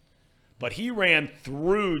you. But he ran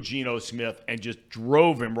through Geno Smith and just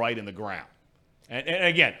drove him right in the ground. And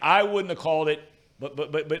again, I wouldn't have called it,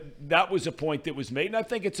 but that was a point that was made, and I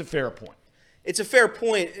think it's a fair point. It's a fair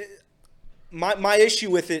point. My issue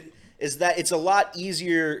with it is that it's a lot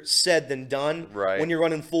easier said than done. Right. When you're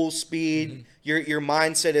running full speed. Mm-hmm. Your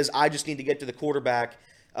mindset is, I just need to get to the quarterback.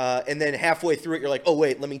 And then halfway through it, you're like, oh,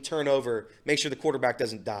 wait, let me turn over, make sure the quarterback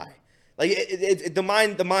doesn't die. Like the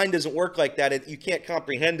mind doesn't work like that. You can't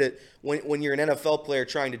comprehend it when you're an NFL player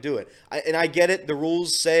trying to do it. I get it. The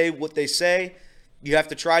rules say what they say. You have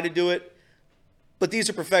to try to do it. But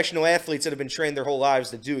these are professional athletes that have been trained their whole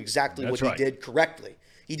lives to do exactly what he did correctly.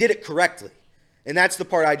 He did it correctly. And that's the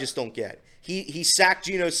part I just don't get. He sacked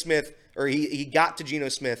Geno Smith, or he got to Geno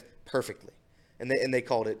Smith perfectly. And they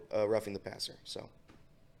called it roughing the passer. So,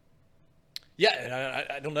 yeah, and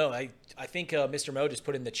I don't know. I think Mr. Mo just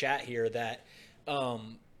put in the chat here that,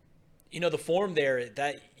 the form there,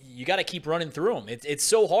 that you got to keep running through them. It's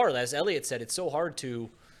so hard, as Elliot said. It's so hard to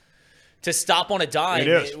stop on a dime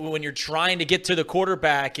when you're trying to get to the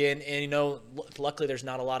quarterback. And luckily there's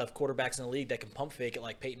not a lot of quarterbacks in the league that can pump fake it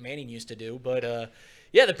like Peyton Manning used to do. But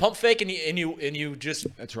yeah, the pump fake and you just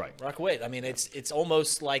that's right. Rock away. I mean, it's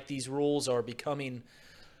almost like these rules are becoming,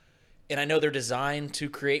 and I know they're designed to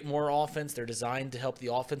create more offense. They're designed to help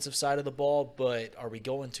the offensive side of the ball, but are we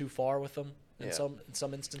going too far with them in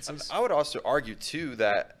some instances? I would also argue too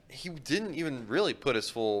that he didn't even really put his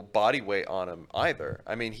full body weight on him either.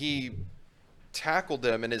 I mean, he tackled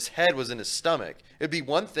him and his head was in his stomach. It'd be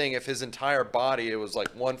one thing if his entire body, it was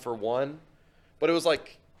like 1-for-1, but it was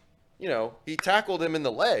like, he tackled him in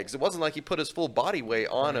the legs. It wasn't like he put his full body weight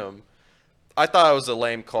on him. I thought it was a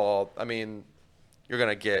lame call. I mean, you're going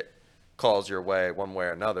to get calls your way one way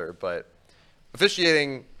or another. But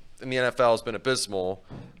officiating in the NFL has been abysmal.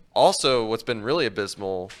 Also, what's been really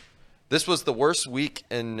abysmal, this was the worst week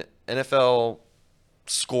in NFL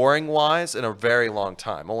scoring-wise in a very long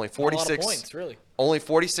time. Only 46 a lot of points, really. Only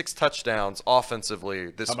 46 touchdowns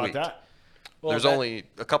offensively this How about week. that? Well, There's only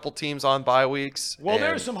a couple teams on bye weeks. Well, and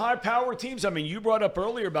there's some high-power teams. I mean, you brought up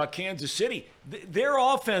earlier about Kansas City. Their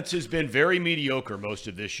offense has been very mediocre most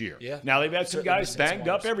of this year. Yeah. Now, they've had some Certainly guys missing banged some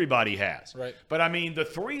up. arms. Everybody has. Right. But, I mean, the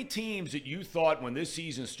three teams that you thought when this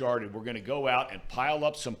season started were going to go out and pile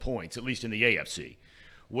up some points, at least in the AFC,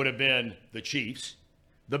 would have been the Chiefs,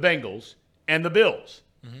 the Bengals, and the Bills.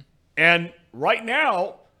 Mm-hmm. And right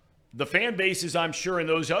now, the fan bases, I'm sure, in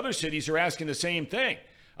those other cities are asking the same thing.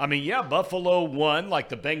 I mean, yeah, Buffalo won like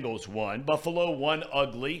the Bengals won. Buffalo won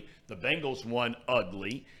ugly. The Bengals won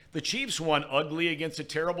ugly. The Chiefs won ugly against a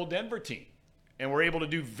terrible Denver team and were able to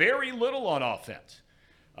do very little on offense.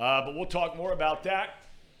 But we'll talk more about that.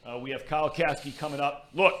 We have Kyle Kasky coming up.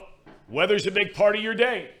 Look, weather's a big part of your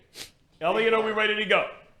day. Elliot, are we ready to go?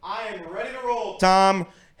 I am ready to roll, Tom.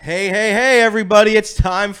 Hey, everybody. It's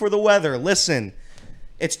time for the weather. Listen,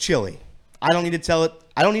 it's chilly. I don't need to tell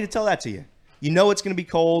that to you. You know it's going to be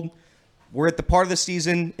cold. We're at the part of the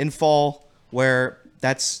season in fall where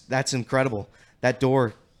that's incredible. That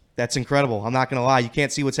door, that's incredible. I'm not going to lie. You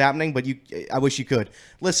can't see what's happening, but I wish you could.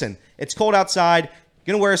 Listen, it's cold outside.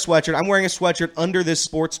 Going to wear a sweatshirt. I'm wearing a sweatshirt under this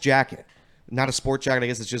sports jacket. Not a sport jacket. I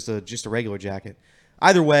guess it's just a regular jacket.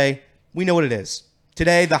 Either way, we know what it is.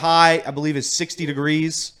 Today, the high, I believe, is 60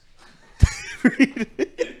 degrees. The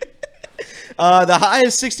high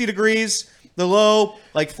is 60 degrees. The low,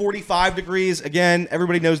 like 45 degrees. Again,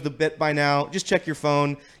 everybody knows the bit by now. Just check your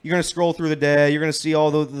phone. You're going to scroll through the day. You're going to see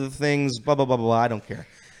all the things, blah, blah, blah, blah, blah. I don't care.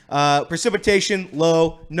 Precipitation,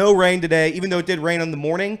 low. No rain today. Even though it did rain in the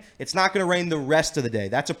morning, it's not going to rain the rest of the day.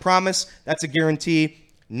 That's a promise. That's a guarantee.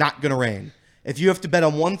 Not going to rain. If you have to bet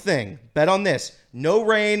on one thing, bet on this. No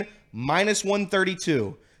rain, minus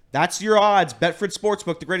 132. That's your odds. Betfred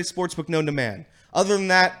Sportsbook, the greatest sportsbook known to man. Other than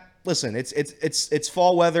that, listen, it's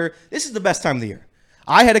fall weather. This is the best time of the year.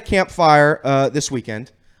 I had a campfire this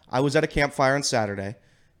weekend. I was at a campfire on Saturday.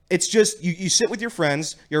 It's just, you sit with your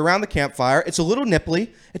friends. You're around the campfire. It's a little nipply.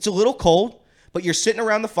 It's a little cold, but you're sitting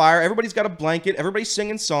around the fire. Everybody's got a blanket. Everybody's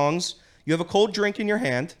singing songs. You have a cold drink in your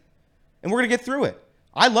hand, and we're going to get through it.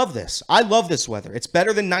 I love this. I love this weather. It's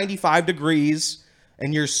better than 95 degrees,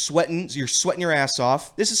 and you're sweating your ass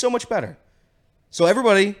off. This is so much better. So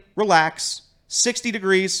everybody, relax. 60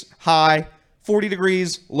 degrees high, 40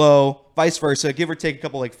 degrees low, vice versa. Give or take a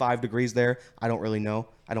couple, like 5 degrees there. I don't really know.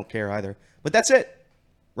 I don't care either. But that's it.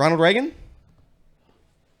 Ronald Reagan?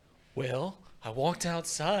 Well, I walked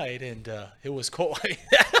outside and it was cold.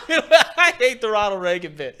 I hate the Ronald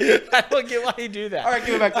Reagan bit. I don't get why you do that. All right,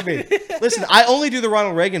 give it back to me. Listen, I only do the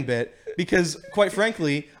Ronald Reagan bit because, quite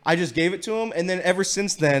frankly, I just gave it to him, and then ever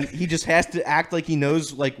since then, he just has to act like he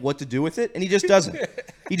knows like what to do with it, and he just doesn't.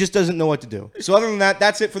 He just doesn't know what to do. So other than that,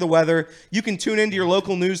 that's it for the weather. You can tune into your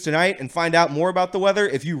local news tonight and find out more about the weather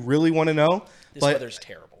if you really want to know. This weather's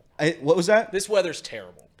terrible. What was that? This weather's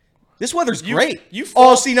terrible. This weather's great.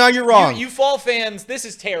 Fall, see, now you're wrong. You fall fans, this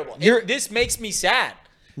is terrible. This makes me sad.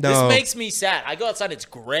 No. This makes me sad. I go outside, it's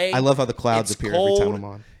gray. I love how the clouds appear cold, every time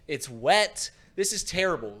I'm on. It's wet. This is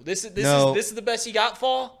terrible. This is the best you got,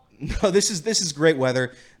 fall? No, this is great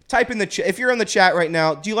weather. Type in the chat if you're on the chat right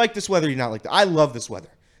now. Do you like this weather? Or do you not like that? I love this weather.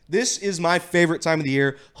 This is my favorite time of the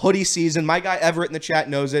year. Hoodie season. My guy Everett in the chat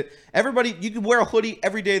knows it. Everybody, you can wear a hoodie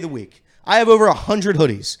every day of the week. I have over 100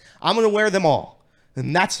 hoodies. I'm gonna wear them all,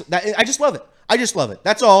 and that's that. I just love it. I just love it.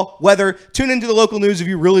 That's all. Weather. Tune into the local news if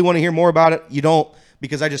you really want to hear more about it. You don't,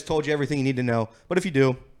 because I just told you everything you need to know. But if you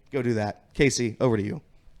do, go do that. Casey, over to you.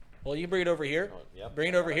 Well, you can bring it over here. Bring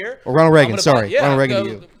it over here. Or Ronald Reagan. Sorry, Ronald Reagan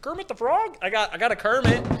to you. Kermit the Frog. I got a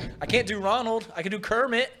Kermit. I can't do Ronald. I can do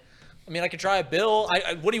Kermit. I mean, I could try a Bill.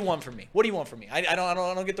 What do you want from me? What do you want from me? I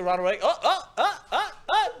don't get the Ronald Reagan.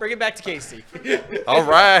 Bring it back to Casey. All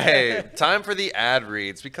right, time for the ad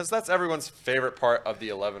reads, because that's everyone's favorite part of the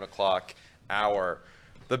 11 o'clock hour.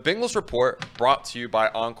 The Bengals Report, brought to you by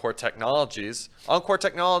Encore Technologies. Encore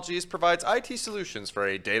Technologies provides IT solutions for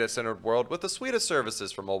a data-centered world with a suite of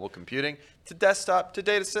services from mobile computing to desktop to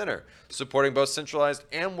data center, supporting both centralized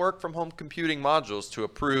and work-from-home computing modules to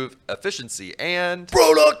improve efficiency and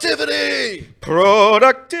productivity.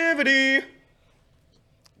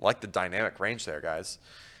 Like the dynamic range there, guys.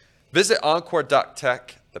 Visit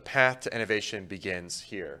encore.tech. The path to innovation begins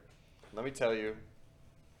here. Let me tell you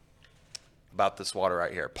about this water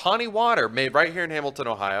right here. Pawnee Water, made right here in Hamilton,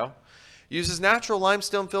 Ohio, uses natural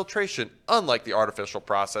limestone filtration, unlike the artificial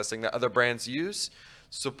processing that other brands use.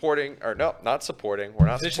 not supporting. We're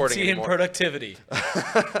not supporting Efficiency and anymore. productivity.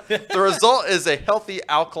 The result is a healthy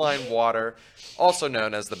alkaline water, also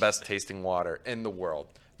known as the best tasting water in the world.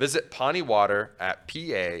 Visit Pawnee Water at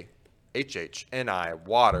PAHHNI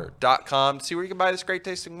water.com to see where you can buy this great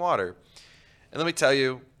tasting water. And let me tell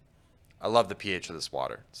you, I love the pH of this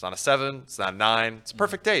water. It's not a 7. It's not a 9. It's a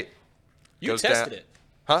perfect 8. You tested it.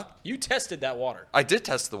 Huh? You tested that water. I did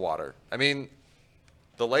test the water. I mean,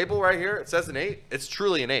 the label right here, it says an 8. It's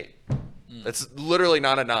truly an 8. It's literally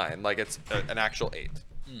not a 9. Like, it's an actual 8.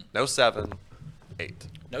 No 7, 8.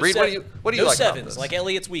 No Reed, seven, what do you no like about sevens, this? like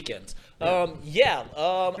Elliot's weekends. I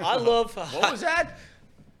love. What was that?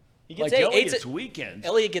 He gets Like 8s. Elliot's weekends.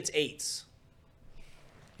 Elliot gets 8s.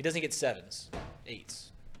 He doesn't get 7s. 8s.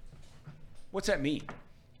 What's that mean?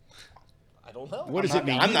 I don't know. What does it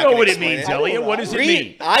mean? I'm You not know gonna what it explain means, it. Elliot. What does it Reed,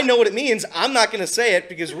 mean? I know what it means. I'm not going to say it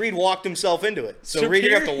because Reed walked himself into it. So Reed,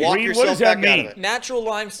 you have to walk Reed, what yourself does that back out mean? of it. Natural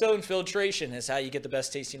limestone filtration is how you get the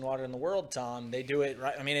best tasting water in the world, Tom. They do it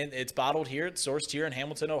right. I mean, it's bottled here. It's sourced here in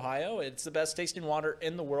Hamilton, Ohio. It's the best tasting water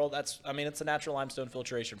in the world. It's a natural limestone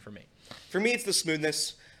filtration for me. For me, it's the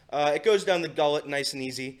smoothness. It goes down the gullet nice and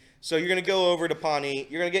easy. So you're going to go over to Pawnee.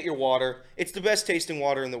 You're going to get your water. It's the best tasting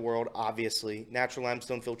water in the world, obviously. Natural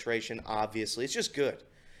limestone filtration, obviously. It's just good.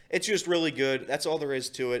 It's just really good. That's all there is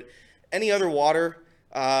to it. Any other water,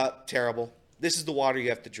 terrible. This is the water you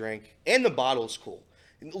have to drink. And the bottle's cool.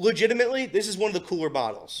 Legitimately, this is one of the cooler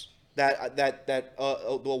bottles that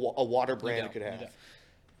a water brand could have.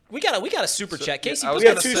 We got a super chat. Casey, I was put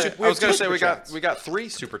gonna that- say, we I was have gonna two say super we chats. got 3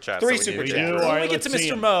 super chats. Three that we super need to chats. get All through. right, When we get let's to see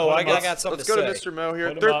Mr. him. Mo, Put I him got up. something Let's to go to say. Mr. Mo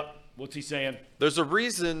here. Put him up. What's he saying? There's a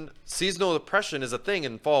reason seasonal depression is a thing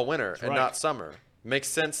in fall, winter, and right. not summer. Makes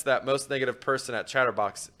sense that most negative person at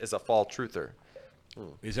Chatterbox is a fall truther.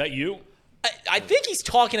 Is that you? I think he's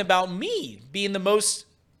talking about me being the most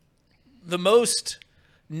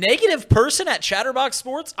negative person at Chatterbox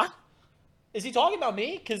Sports. Is he talking about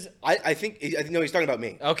me? Because I think no, he's talking about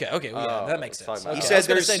me. okay, well, yeah, that makes talking sense. about Okay. He said I was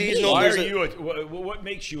gonna there's say me. seasonal- Why there's are a- you? What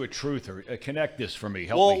makes you a truther? Connect this for me.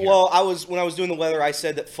 Help me here. Well, when I was doing the weather, I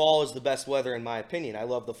said that fall is the best weather in my opinion. I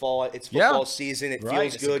love the fall. It's football season. It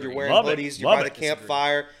Right. feels good. You're wearing Love it. hoodies. You're Love by it. the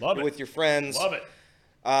campfire. Love You're it. with your friends. Love it.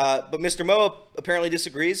 But Mr. Mo apparently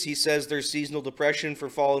disagrees. He says there's seasonal depression for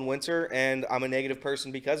fall and winter, and I'm a negative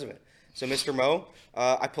person because of it. So, Mr. Mo,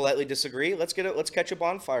 I politely disagree. Let's catch a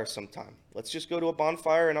bonfire sometime. Let's just go to a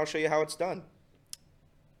bonfire, and I'll show you how it's done.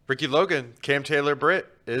 Ricky Logan, Cam Taylor Britt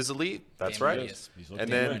is elite. That's Damn right. right he is. He's looking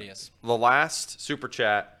And Damn then right he is. the last super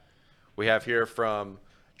chat we have here from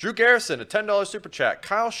Drew Garrison, a $10 super chat.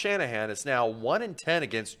 Kyle Shanahan is now 1-10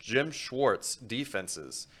 against Jim Schwartz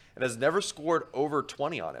defenses and has never scored over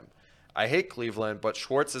 20 on him. I hate Cleveland, but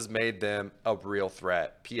Schwartz has made them a real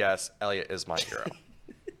threat. P.S. Elliott is my hero.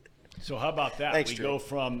 So how about that? Thanks, We Drew. go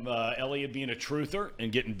from Elliot being a truther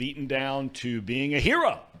and getting beaten down to being a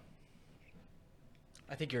hero.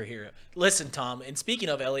 I think you're a hero. Listen, Tom, and speaking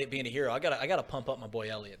of Elliott being a hero, I gotta pump up my boy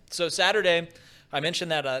Elliott. So Saturday, I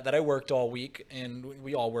mentioned that I worked all week, and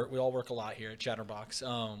we all work a lot here at Chatterbox.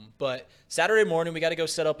 But Saturday morning, we got to go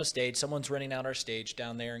set up a stage. Someone's renting out our stage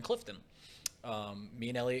down there in Clifton. Me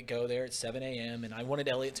and Elliott go there at 7 a.m., and I wanted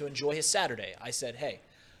Elliott to enjoy his Saturday. I said, hey,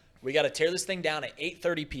 we got to tear this thing down at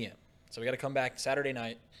 8:30 p.m. So we got to come back Saturday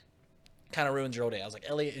night. Kind of ruins your whole day. I was like,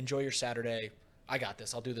 Elliott, enjoy your Saturday. I got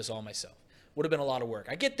this. I'll do this all myself. Would have been a lot of work.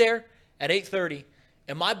 I get there at 8:30,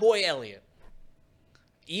 and my boy Elliott,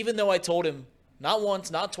 even though I told him not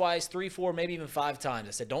once, not twice, 3, 4, maybe even 5 times,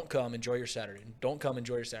 I said, don't come, enjoy your Saturday. Don't come,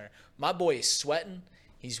 enjoy your Saturday. My boy is sweating.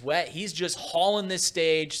 He's wet. He's just hauling this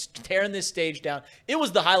stage, tearing this stage down. It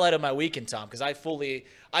was the highlight of my weekend, Tom, because I fully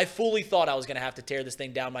thought I was going to have to tear this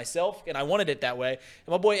thing down myself, and I wanted it that way. And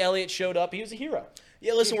my boy Elliott showed up. He was a hero.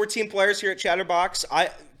 Yeah, listen, we're team players here at Chatterbox.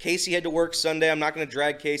 Casey had to work Sunday. I'm not going to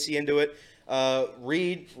drag Casey into it.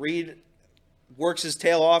 Reed works his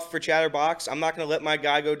tail off for Chatterbox. I'm not going to let my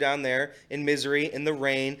guy go down there in misery, in the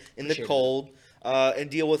rain, in the cold, and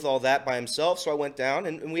deal with all that by himself. So I went down,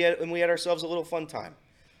 and we had ourselves a little fun time.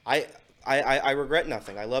 I regret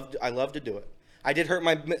nothing. I love to do it. I did hurt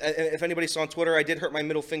my. If anybody saw on Twitter, I did hurt my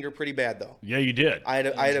middle finger pretty bad though. Yeah, you did.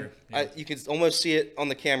 You could almost see it on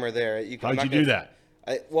the camera there. How'd you do that?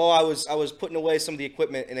 I was putting away some of the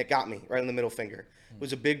equipment, and it got me right in the middle finger. It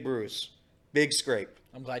was a big bruise, big scrape.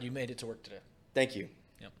 I'm glad you made it to work today. Thank you.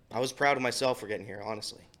 Yep. I was proud of myself for getting here,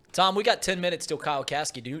 honestly. Tom, we got 10 minutes till Kyle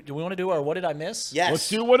Caskey. Do we want to do our What Did I Miss? Yes. Let's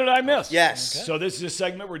do What Did I Miss? Yes. So this is a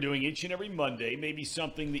segment we're doing each and every Monday. Maybe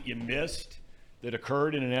something that you missed that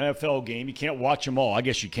occurred in an NFL game. You can't watch them all. I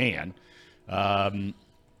guess you can. All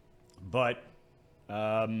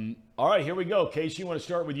right, here we go. Casey, you want to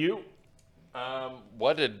start with you?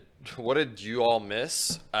 What did you all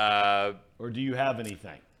miss? Or do you have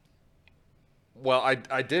anything? Well,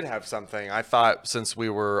 I did have something. I thought since we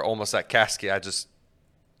were almost at Kasky, I just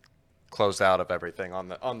closed out of everything on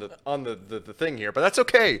the thing here, but that's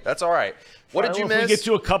okay. That's all right. What did you miss? If we get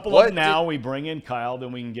to a couple of them now, we bring in Kyle,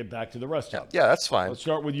 then we can get back to the rest of them. Yeah, that's fine. Let's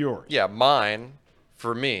start with yours. Yeah, mine,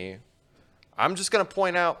 for me, I'm just going to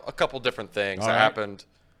point out a couple different things that right. happened.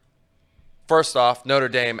 First off, Notre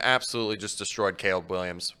Dame absolutely just destroyed Caleb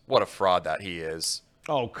Williams. What a fraud that he is.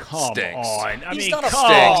 Oh, come Stinks. on. I He's mean, not a come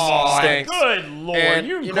fraud. on. Stinks. Good Lord. And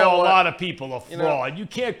You can you know call a what? lot of people a fraud. You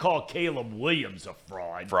can't call Caleb Williams a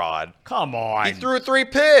fraud. Fraud. Come on. He threw 3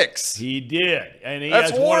 picks. He did. And he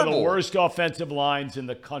That's has one of the horrible. worst offensive lines in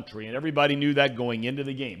the country. And everybody knew that going into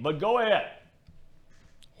the game. But go ahead.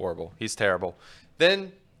 Horrible. He's terrible.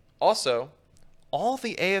 Then, also, all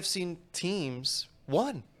the AFC teams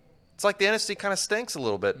won. It's like the NFC kind of stinks a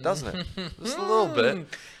little bit, doesn't it? Just a little bit.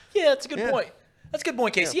 Yeah, that's a good point. That's a good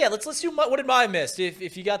point, Casey. Yeah, let's do what did I miss?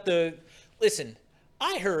 If you got the listen,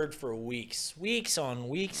 I heard for weeks on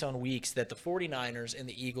weeks that the 49ers and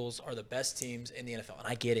the Eagles are the best teams in the NFL. And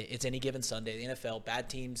I get it. It's any given Sunday. The NFL, bad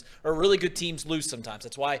teams or really good teams lose sometimes.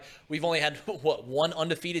 That's why we've only had one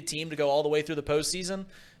undefeated team to go all the way through the postseason,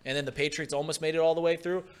 and then the Patriots almost made it all the way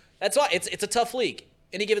through. That's why it's a tough league.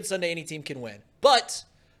 Any given Sunday, any team can win. But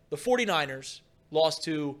the 49ers lost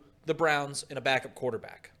to the Browns and a backup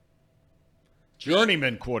quarterback.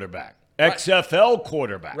 Journeyman quarterback. XFL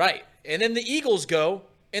quarterback. Right. And then the Eagles go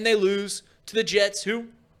and they lose to the Jets, who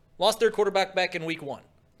lost their quarterback back in week 1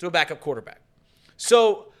 to a backup quarterback.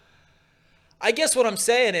 So I guess what I'm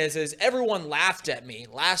saying is everyone laughed at me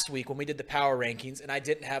last week when we did the power rankings and I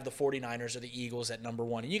didn't have the 49ers or the Eagles at number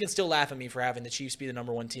 1. And you can still laugh at me for having the Chiefs be the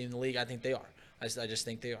number 1 team in the league. I think they are. I just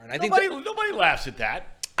think they are. And I think nobody laughs at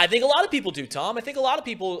that. I think a lot of people do, Tom. I think a lot of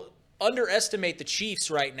people underestimate the Chiefs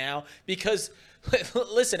right now because –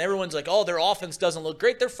 listen, everyone's like, oh, their offense doesn't look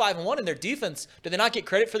great. They're 5-1 in their defense. Do they not get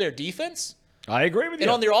credit for their defense? I agree with you.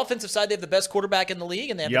 And on their offensive side, they have the best quarterback in the league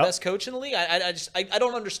and they have the best coach in the league. I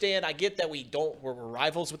don't understand. I get that we're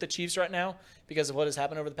rivals with the Chiefs right now because of what has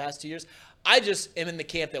happened over the past 2 years. I just am in the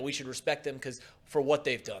camp that we should respect them because for what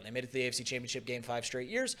they've done. They made it to the AFC Championship game 5 straight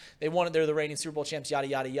years. They won it. They're the reigning Super Bowl champs, yada,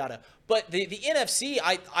 yada, yada. But the NFC,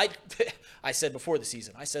 I said before the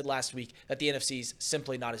season, I said last week that the NFC is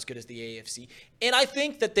simply not as good as the AFC. And I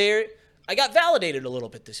think that I got validated a little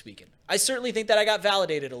bit this weekend. I certainly think that I got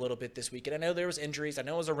validated a little bit this weekend. I know there was injuries. I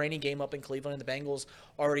know it was a rainy game up in Cleveland, and the Bengals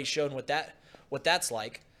already shown what that's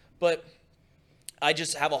like. But I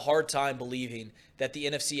just have a hard time believing that the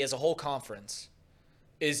NFC as a whole conference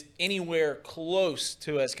is anywhere close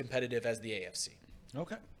to as competitive as the AFC.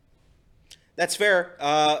 Okay. That's fair.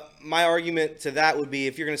 My argument to that would be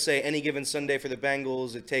if you're going to say any given Sunday for the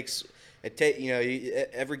Bengals,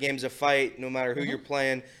 every game's a fight, no matter who you're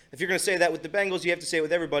playing. If you're going to say that with the Bengals, you have to say it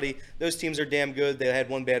with everybody. Those teams are damn good. They had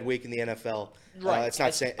one bad week in the NFL. Right. It's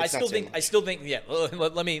not saying. I still think. Yeah.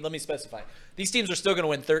 Let me specify. These teams are still going to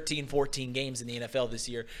win 13, 14 games in the NFL this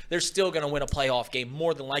year. They're still going to win a playoff game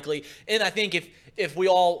more than likely. And I think if we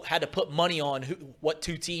all had to put money on what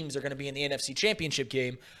 2 teams are going to be in the NFC Championship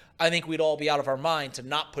game, I think we'd all be out of our mind to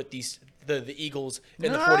not put the Eagles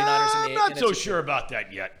and the 49ers in the I'm not so sure about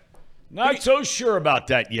that yet. Not so sure about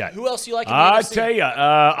that yet. Who else you like in the I NFC? tell you,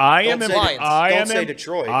 I am Don't say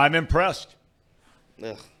Detroit. I'm impressed.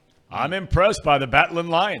 Ugh, I'm impressed by the Battling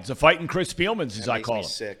Lions, the fighting Chris Spielmans, as that I makes call me them.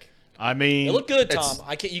 sick. I mean, They look good, Tom.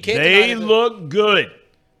 You can't they deny that. look good.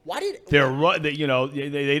 Why did They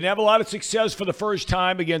didn't have a lot of success for the first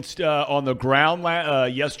time against on the ground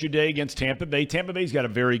yesterday against Tampa Bay. Tampa Bay's got a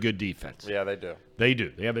very good defense. Yeah, they do. They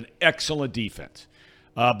do. They have an excellent defense.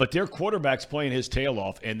 But their quarterback's playing his tail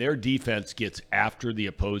off, and their defense gets after the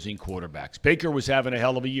opposing quarterbacks. Baker was having a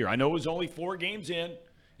hell of a year. I know it was only 4 games in,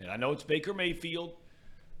 and I know it's Baker Mayfield,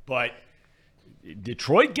 but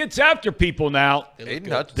Detroit gets after people now. They've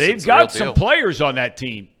got some players on that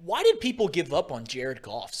team. Why did people give up on Jared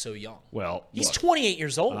Goff so young? Well, he's look, 28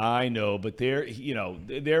 years old. I know, but there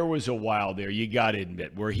was a while there, you got to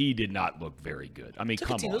admit, where he did not look very good. I mean, Took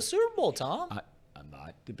come a team on. to the Super Bowl, Tom. I'm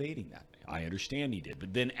not debating that. I understand he did.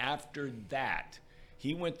 But then after that,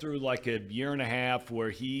 he went through like a year and a half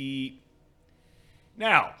where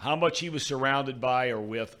now, how much he was surrounded by or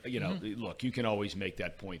with, look, you can always make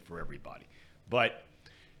that point for everybody. But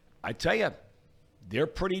I tell you, they're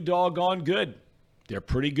pretty doggone good. They're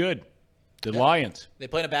pretty good. The Lions. They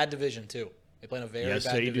play in a bad division, too. They play in a very bad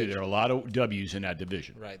division. Yes, they do. There are a lot of W's in that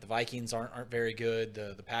division. Right. The Vikings aren't very good.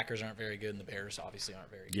 The Packers aren't very good. And the Bears obviously aren't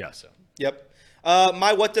very good. Yes. So. Yep.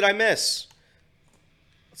 My what did I miss?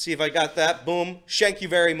 see if I got that. Boom. Shank you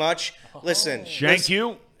very much. Listen. Shank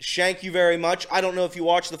you very much. I don't know if you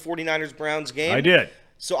watched the 49ers-Browns game. I did.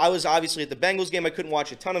 So I was obviously at the Bengals game. I couldn't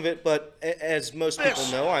watch a ton of it, but as most people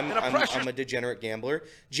know, I'm a degenerate gambler.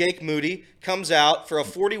 Jake Moody comes out for a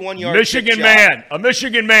 41-yard Michigan man. A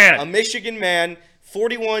Michigan man.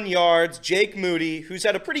 41 yards. Jake Moody, who's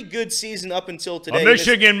had a pretty good season up until today. A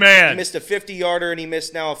Michigan man. He missed a 50-yarder, and he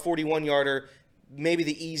missed now a 41-yarder. Maybe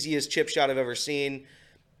the easiest chip shot I've ever seen.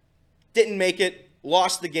 Didn't make it.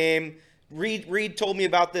 Lost the game. Reed told me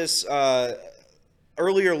about this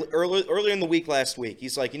earlier in the week last week.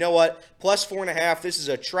 He's like, you know what? Plus 4.5. This is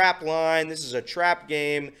a trap line. This is a trap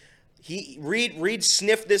game. Reed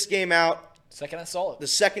sniffed this game out. Second I saw it. The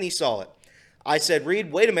second he saw it. I said,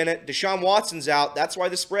 Reed, wait a minute. Deshaun Watson's out. That's why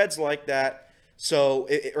the spread's like that. So,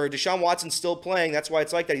 or Deshaun Watson's still playing. That's why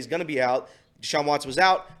it's like that. He's going to be out. Deshaun Watson was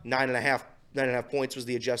out. 9.5 points was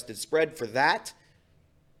the adjusted spread for that.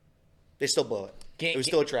 They still blow it. It was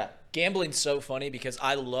still a trap. Gambling's so funny because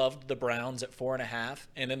I loved the Browns at 4.5,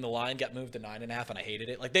 and then the line got moved to 9.5, and I hated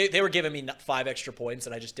it. Like they were giving me 5 extra points,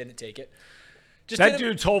 and I just didn't take it. That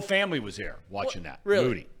dude's whole family was there watching that. Really?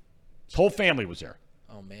 Moody. His whole family was there.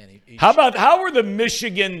 Oh man. How are the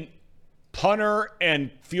Michigan punter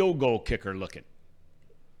and field goal kicker looking?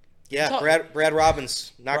 Yeah, Brad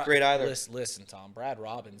Robbins, not great either. Listen, Tom. Brad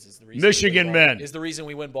Robbins is the reason. Michigan men is the reason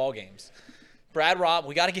we win ball games.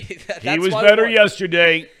 we got to get that. He was better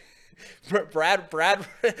yesterday. Brad,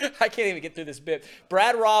 I can't even get through this bit.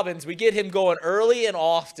 Brad Robbins, we get him going early and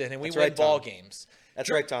often, and we win ball games. That's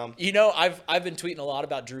right, Tom. You know, I've been tweeting a lot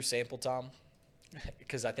about Drew Sample, Tom,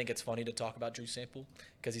 because I think it's funny to talk about Drew Sample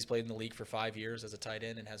because he's played in the league for 5 years as a tight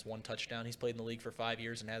end and has 1 touchdown. He's played in the league for 5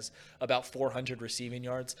 years and has about 400 receiving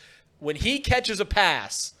yards. When he catches a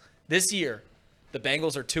pass this year, the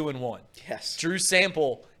Bengals are 2-1. Yes. Drew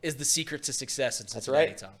Sample is the secret to success in Cincinnati,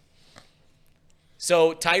 That's right. Tom.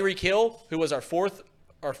 So Tyreek Hill, who was our fourth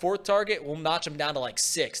target, we'll notch him down to like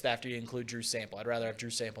 6th after you include Drew Sample. I'd rather have Drew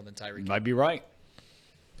Sample than Tyreek Hill. Might be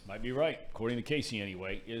right. According to Casey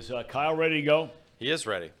anyway. Is Kyle ready to go? He is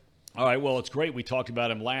ready. All right, well, it's great. We talked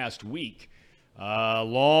about him last week.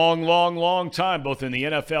 Long time, both in the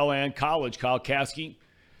NFL and college. Kyle Kasky,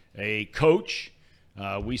 a coach.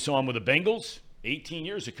 We saw him with the Bengals. 18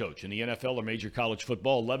 years a coach in the NFL or major college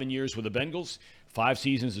football. 11 years with the Bengals. 5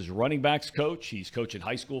 seasons as running backs coach. He's coaching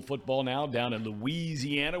high school football now down in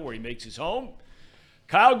Louisiana where he makes his home.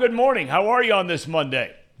 Kyle, good morning. How are you on this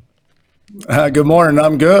Monday? Good morning.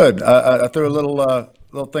 I'm good. I threw a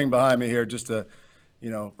little thing behind me here just to,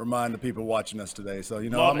 remind the people watching us today. So,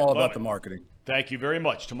 I'm all about the marketing. Thank you very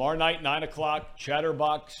much. Tomorrow night, 9 o'clock,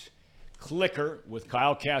 Chatterbox Clicker with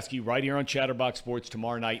Kyle Kasky right here on Chatterbox Sports.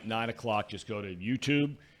 Tomorrow night, 9 o'clock. Just go to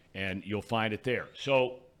YouTube and you'll find it there.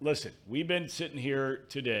 So, listen, we've been sitting here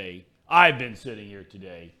today. I've been sitting here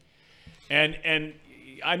today. And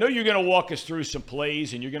I know you're going to walk us through some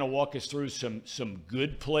plays and you're going to walk us through some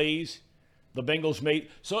good plays the Bengals made.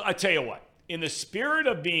 So I tell you what, in the spirit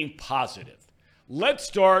of being positive, let's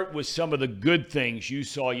start with some of the good things you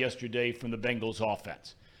saw yesterday from the Bengals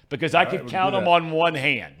offense. Because I could count them on one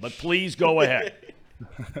hand. But please go ahead.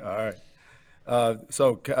 All right.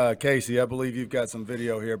 So, Casey, I believe you've got some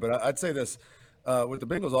video here. But I'd say this. With the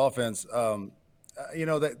Bengals offense,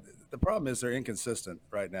 that the problem is they're inconsistent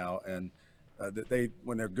right now. And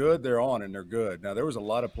when they're good, they're on and they're good. Now, there was a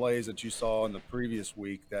lot of plays that you saw in the previous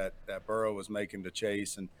week that Burrow was making to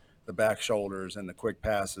Chase and the back shoulders and the quick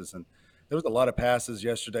passes. And there was a lot of passes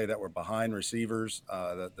yesterday that were behind receivers.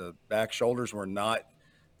 The back shoulders were not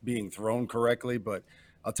being thrown correctly. But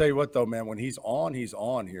I'll tell you what, though, man, when he's on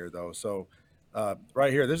here, though. So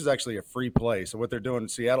right here, this is actually a free play. So what they're doing,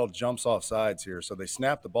 Seattle jumps off sides here. So they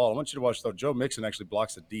snap the ball. I want you to watch, though. Joe Mixon actually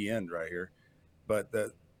blocks the D end right here. But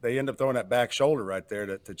they end up throwing that back shoulder right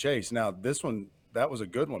there to Chase. Now, this one, that was a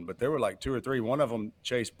good one, but there were like 2 or 3. One of them,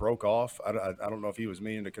 Chase broke off. I don't know if he was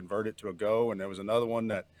meaning to convert it to a go. And there was another one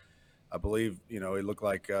that I believe, it looked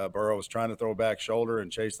like Burrow was trying to throw a back shoulder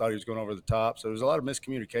and Chase thought he was going over the top. So there was a lot of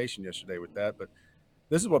miscommunication yesterday with that. But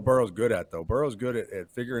this is what Burrow's good at, though. Burrow's good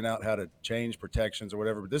at figuring out how to change protections or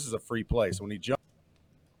whatever. But this is a free play. So when he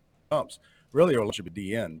jumps, really it should be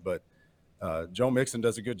DN. But Joe Mixon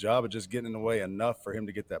does a good job of just getting in the way enough for him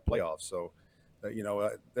to get that playoff. So,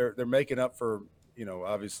 they're making up for,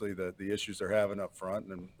 obviously the issues they're having up front.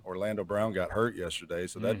 And Orlando Brown got hurt yesterday,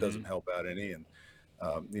 so that doesn't help out any. And,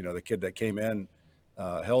 the kid that came in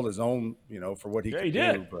held his own, for what he could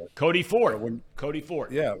do. But Cody Ford. Cody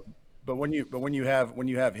Ford. Yeah. But when you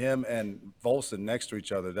have him and Volson next to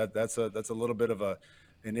each other, that's a little bit of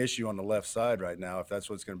an issue on the left side right now, if that's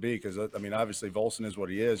what it's going to be. Because, obviously Volson is what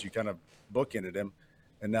he is. You kind of bookended him.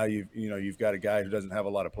 and now you've got a guy who doesn't have a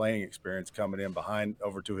lot of playing experience coming in behind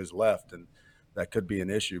over to his left, and that could be an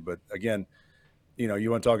issue. But again,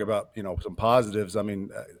 you want to talk about some positives. I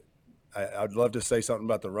mean, I'd love to say something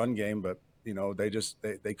about the run game, but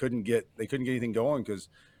they couldn't get anything going because,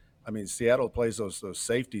 I mean, Seattle plays those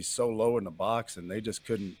safeties so low in the box, and they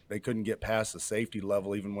couldn't get past the safety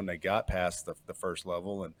level even when they got past the first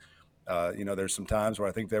level. And there's some times where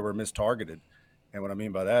I think they were mistargeted, and what I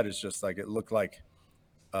mean by that is just like it looked like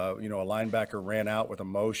a linebacker ran out with a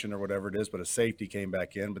motion or whatever it is, but a safety came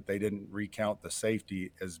back in, but they didn't recount the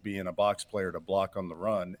safety as being a box player to block on the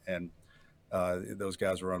run, and those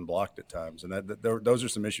guys were unblocked at times, and those are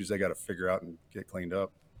some issues they got to figure out and get cleaned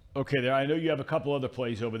up. Okay, there. I know you have a couple other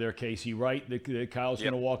plays over there, Casey, right? That Kyle's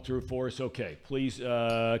going to walk through for us. Okay, please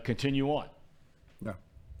continue on. Yeah.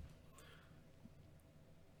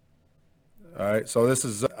 All right, so this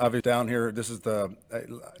is obviously down here. This is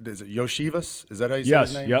is it Yoshivas? Is that how you say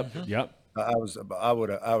his name? Yep.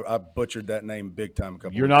 I butchered that name big time.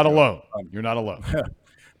 You're not alone. You're not alone.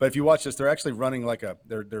 But if you watch this, they're actually running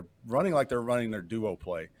they're running like they're running their duo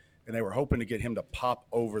play, and they were hoping to get him to pop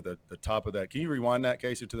over the top of that. Can you rewind that,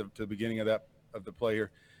 Casey, to the beginning of the play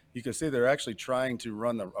here? You can see they're actually trying to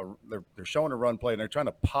run they're showing a run play, and they're trying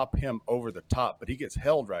to pop him over the top, but he gets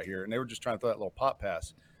held right here, and they were just trying to throw that little pop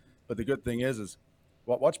pass. But the good thing is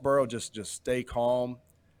watch Burrow just stay calm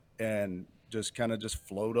and just kind of just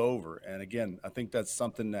float over. And again, I think that's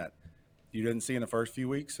something that you didn't see in the first few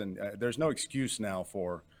weeks, and there's no excuse now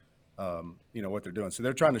for what they're doing. So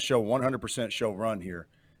they're trying to show 100% show run here,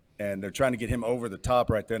 and they're trying to get him over the top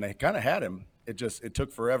right there. And they kind of had him. It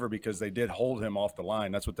took forever because they did hold him off the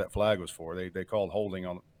line. That's what that flag was for. They called holding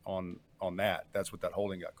on that. That's what that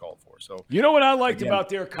holding got called for. So you know what I liked about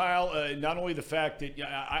there, Kyle? Not only the fact that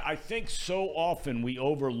I think so often we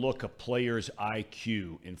overlook a player's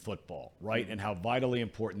IQ in football, right? And how vitally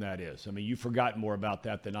important that is. I mean, you've forgotten more about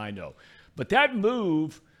that than I know. But that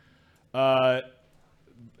move help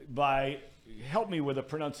me with a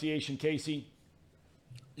pronunciation, Casey.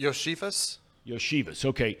 Yoshivas? Yoshivas.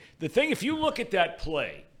 Okay. The thing, if you look at that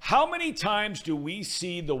play, how many times do we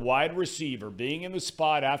see the wide receiver being in the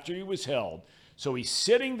spot after he was held? So he's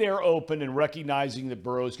sitting there open and recognizing that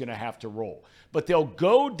Burrow's going to have to roll. But they'll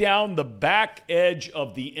go down the back edge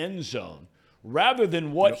of the end zone rather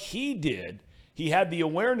than what he did. He had the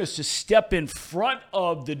awareness to step in front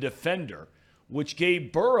of the defender, which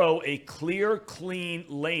gave Burrow a clear, clean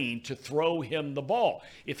lane to throw him the ball.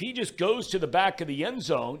 If he just goes to the back of the end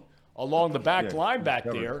zone along the back line back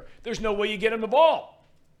there, there's no way you get him the ball.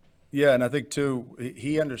 Yeah, and I think, too,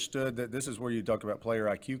 he understood that this is where you talk about player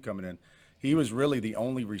IQ coming in. He was really the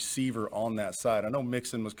only receiver on that side. I know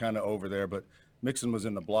Mixon was kind of over there, but Mixon was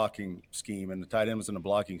in the blocking scheme, and the tight end was in the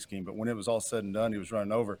blocking scheme. But when it was all said and done, he was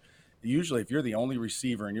running over. Usually, if you're the only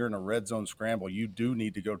receiver and you're in a red zone scramble, you do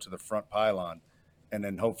need to go to the front pylon, and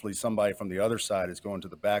then hopefully somebody from the other side is going to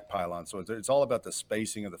the back pylon. So it's all about the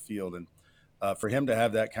spacing of the field. And for him to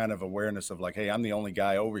have that kind of awareness of like, hey, I'm the only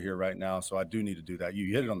guy over here right now, so I do need to do that.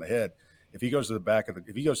 You hit it on the head. If he goes to the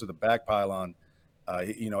back pylon,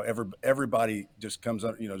 everybody just comes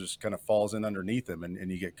up, just kind of falls in underneath him,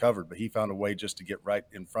 and you get covered. But he found a way just to get right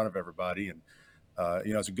in front of everybody, and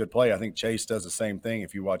it's a good play. I think Chase does the same thing.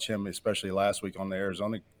 If you watch him, especially last week on the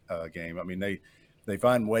Arizona game, I mean they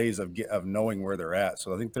find ways of knowing where they're at.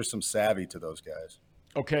 So I think there's some savvy to those guys.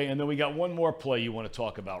 Okay, and then we got one more play you want to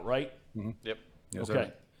talk about, right? Mm-hmm. Yep. Yes, okay.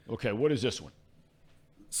 Sir. Okay, what is this one?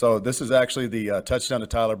 So this is actually the touchdown to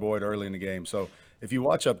Tyler Boyd early in the game. So if you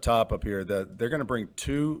watch up top up here, they're going to bring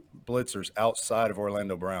two blitzers outside of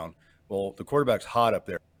Orlando Brown. Well, the quarterback's hot up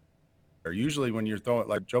there. Usually when you're throwing,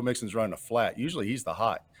 like Joe Mixon's running a flat, usually he's the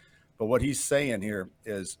hot. But what he's saying here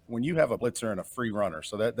is when you have a blitzer and a free runner,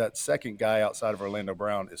 so that second guy outside of Orlando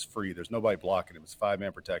Brown is free. There's nobody blocking him. It's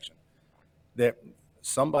 5-man protection. That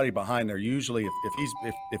somebody behind there, usually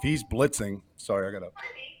if he's blitzing, sorry, I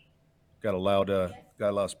got a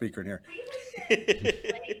loud speaker in here.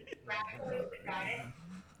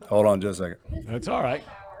 Hold on just a second. That's all right.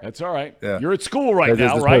 Yeah. You're at school right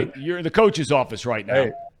now, right? You're in the coach's office right now.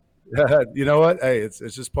 Hey, you know what? Hey, it's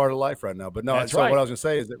just part of life right now. But no, that's so right. what I was gonna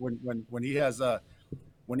say is that when he has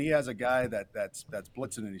a guy that's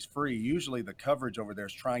blitzing and he's free, usually the coverage over there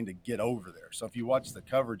is trying to get over there. So if you watch the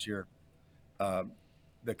coverage here,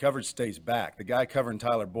 the coverage stays back. The guy covering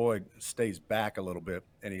Tyler Boyd stays back a little bit,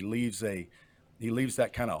 and he leaves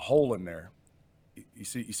that kind of hole in there. You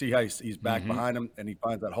see how he's back behind him, and he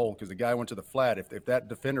finds that hole because the guy went to the flat. If that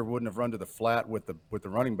defender wouldn't have run to the flat with the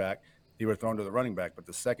running back, he would have thrown to the running back. But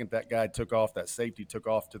the second that guy took off, that safety took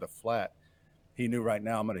off to the flat, he knew right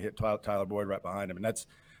now I'm going to hit Tyler Boyd right behind him.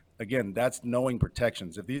 And again, that's knowing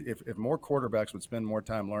protections. If more quarterbacks would spend more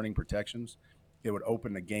time learning protections, it would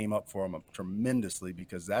open the game up for them tremendously,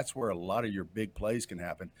 because that's where a lot of your big plays can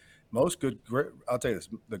happen. I'll tell you this,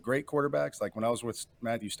 the great quarterbacks, like when I was with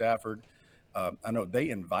Matthew Stafford, I know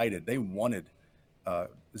they wanted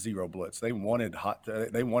zero blitz. They wanted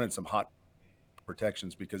some hot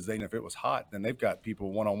protections, because if it was hot, then they've got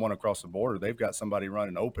people one-on-one across the border. They've got somebody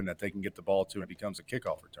running open that they can get the ball to, and it becomes a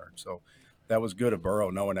kickoff return. So that was good of Burrow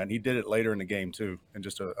knowing that. And he did it later in the game too, in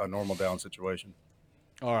just a normal down situation.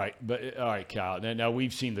 All right, Kyle. Now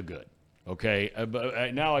we've seen the good. Okay,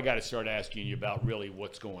 but now I got to start asking you about really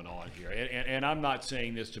what's going on here. And I'm not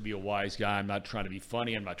saying this to be a wise guy. I'm not trying to be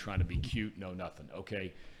funny. I'm not trying to be cute. No, nothing.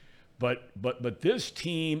 Okay, but this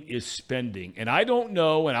team is spending, and I don't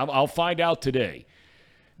know, and I'll find out today.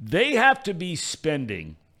 They have to be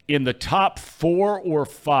spending in the top 4 or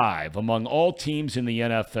 5 among all teams in the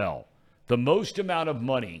NFL the most amount of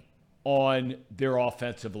money on their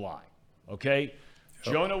offensive line. Okay,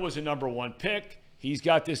 Jonah was a number 1 pick. He's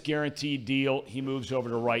got this guaranteed deal. He moves over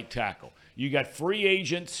to right tackle. You got free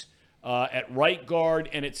agents at right guard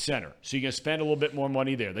and at center. So you're going to spend a little bit more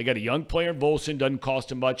money there. They got a young player in Volson, doesn't cost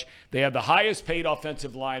them much. They have the highest paid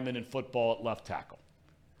offensive lineman in football at left tackle.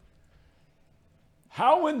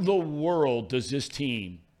 How in the world does this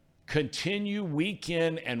team continue week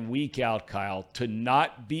in and week out, Kyle, to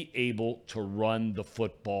not be able to run the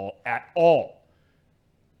football at all?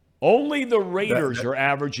 Only the Raiders are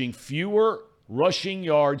averaging fewer rushing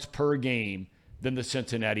yards per game than the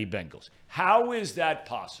Cincinnati Bengals. How is that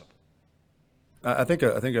possible? I think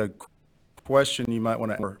a question you might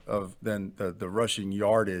want to of then the rushing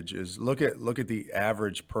yardage is look at the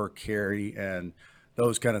average per carry and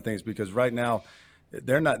those kind of things, because right now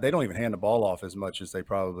they don't even hand the ball off as much as they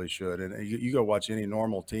probably should. And you go watch any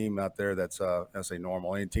normal team out there that's I say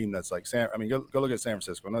normal, any team that's like go look at San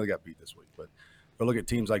Francisco. I know they got beat this week, but go look at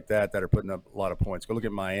teams like that are putting up a lot of points. Go look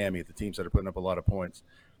at Miami, the teams that are putting up a lot of points.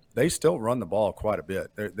 They still run the ball quite a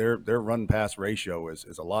bit. Their run-pass ratio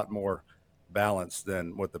is a lot more balanced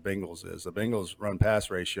than what the Bengals is. The Bengals'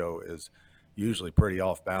 run-pass ratio is usually pretty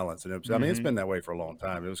off balance. And it's been that way for a long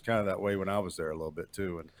time. It was kind of that way when I was there a little bit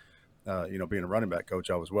too. And, being a running back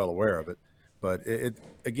coach, I was well aware of it. But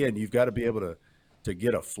again, you've got to be able to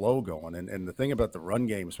get a flow going. And the thing about the run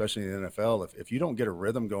game, especially in the NFL, if you don't get a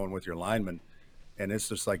rhythm going with your linemen, and it's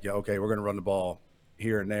just like, okay, we're going to run the ball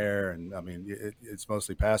here and there, and I mean, it's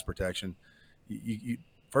mostly pass protection. You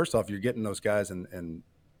first off, you're getting those guys, and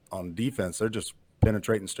on defense, they're just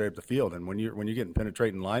penetrating straight up the field. And when you're getting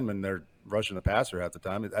penetrating linemen, they're rushing the passer half the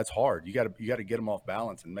time. That's hard. You got to get them off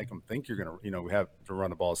balance and make them think you're going to, have to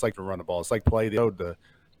run the ball. It's like to run the ball. It's like play the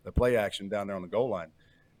play action down there on the goal line.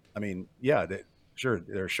 I mean, yeah,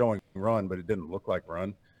 they're showing run, but it didn't look like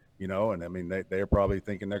run. And I mean, they're probably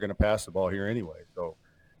thinking they're going to pass the ball here anyway. So,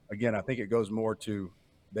 again, I think it goes more to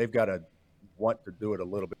they've got to want to do it a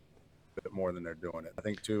little bit more than they're doing it. I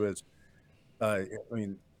think, too, is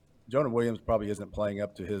Jonah Williams probably isn't playing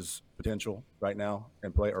up to his potential right now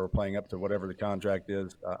and playing up to whatever the contract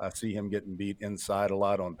is. I see him getting beat inside a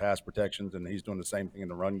lot on pass protections, and he's doing the same thing in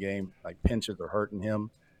the run game. Like, pinches are hurting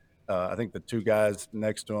him. I think the two guys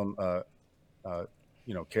next to him,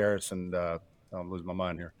 Karras and I'm losing my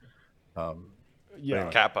mind here.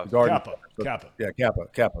 Kappa. Kappa. Yeah,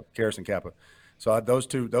 Kappa. Karras and Kappa. So those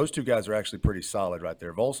two guys are actually pretty solid right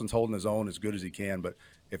there. Volson's holding his own as good as he can, but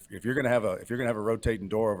if you're gonna have a rotating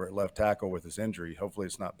door over at left tackle with this injury, hopefully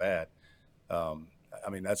it's not bad.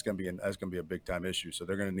 That's gonna be a big time issue. So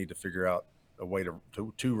they're gonna need to figure out a way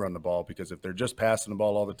to run the ball, because if they're just passing the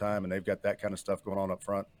ball all the time and they've got that kind of stuff going on up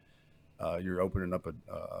front, you're opening up a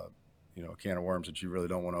can of worms that you really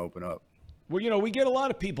don't want to open up. Well, we get a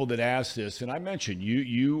lot of people that ask this, and I mentioned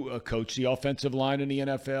you coach the offensive line in the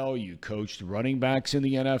NFL. You coached running backs in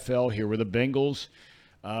the NFL. Here were the Bengals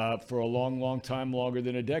for a long, long time, longer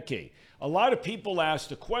than a decade. A lot of people ask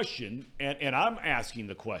the question, and I'm asking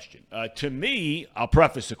the question. To me, I'll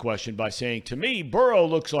preface the question by saying, to me,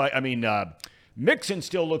 Mixon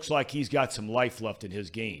still looks like he's got some life left in his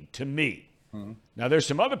game, to me. Mm-hmm. Now, there's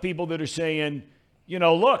some other people that are saying,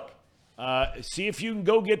 look, see if you can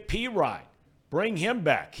go get P-Ride. Bring him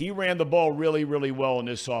back. He ran the ball really, really well in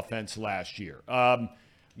this offense last year.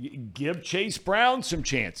 Give Chase Brown some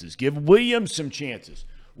chances. Give Williams some chances.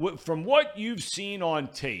 From what you've seen on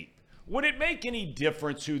tape, would it make any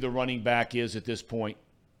difference who the running back is at this point?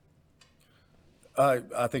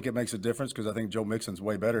 I think it makes a difference, because I think Joe Mixon's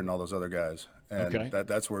way better than all those other guys, and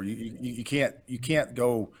that's where you can't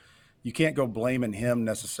go blaming him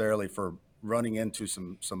necessarily for running into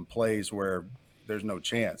some plays where there's no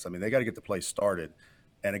chance. I mean, they got to get the play started.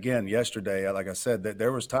 And again, yesterday, like I said, that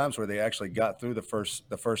there was times where they actually got through the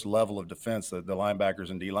first level of defense, the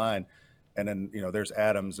linebackers and D line, and then there's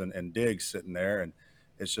Adams and Diggs sitting there, and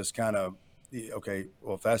it's just kind of okay.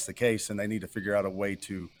 Well, if that's the case, then they need to figure out a way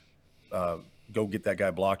to go get that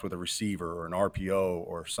guy blocked with a receiver or an RPO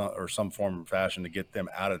or some form of fashion to get them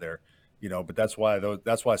out of there. But that's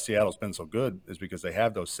why Seattle's been so good, is because they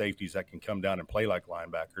have those safeties that can come down and play like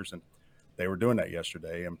linebackers, and they were doing that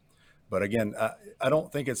yesterday. But again, I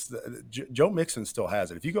don't think it's Joe Mixon still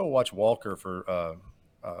has it. If you go watch Walker for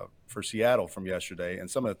Seattle from yesterday and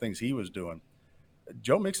some of the things he was doing,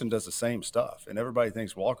 Joe Mixon does the same stuff, and everybody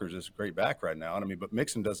thinks Walker's this great back right now. But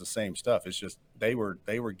Mixon does the same stuff. It's just they were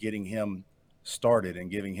getting him started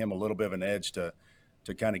and giving him a little bit of an edge to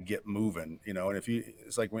kind of get moving, And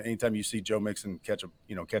it's like anytime you see Joe Mixon catch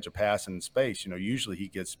a pass in space, usually he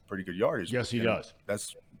gets pretty good yardage. Yes, he does.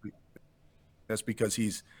 That's because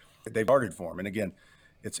they've guarded for him. And again,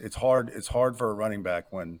 it's hard for a running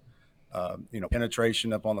back when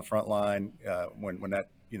penetration up on the front line, when that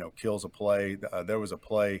kills a play. There was a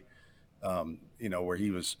play where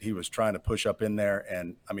he was trying to push up in there,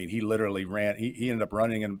 and he literally ran. He ended up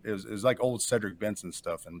running, and it was like old Cedric Benson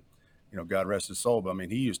stuff, and God rest his soul, but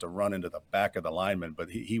he used to run into the back of the lineman, but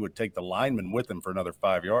he would take the lineman with him for another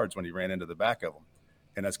 5 yards when he ran into the back of him.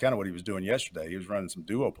 And that's kind of what he was doing yesterday. He was running some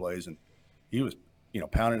duo plays, and he was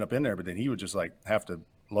pounding up in there, but then he would just like have to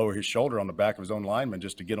lower his shoulder on the back of his own lineman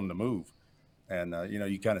just to get him to move. And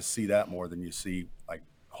you kind of see that more than you see like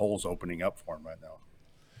holes opening up for him right now.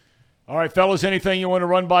 All right, fellas, anything you want to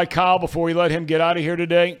run by Kyle before we let him get out of here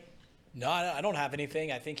today? No, I don't have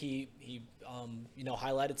anything. I think he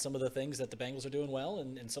highlighted some of the things that the Bengals are doing well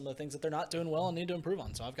and some of the things that they're not doing well and need to improve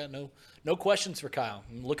on. So I've got no questions for Kyle.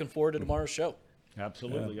 I'm looking forward to tomorrow's show.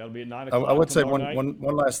 Absolutely. That'll be at 9 o'clock. I would say one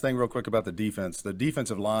last thing real quick about the defense. The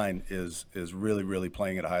defensive line is really, really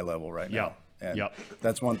playing at a high level right now. And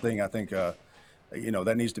that's one thing I think,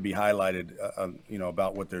 that needs to be highlighted,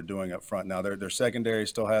 about what they're doing up front. Now, their secondary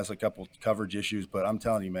still has a couple coverage issues, but I'm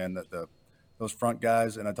telling you, man, that those front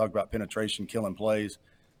guys, and I talk about penetration, killing plays.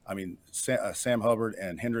 Sam Hubbard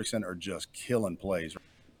and Hendrickson are just killing plays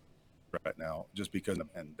right now just because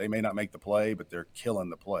 – and they may not make the play, but they're killing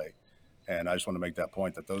the play. And I just want to make that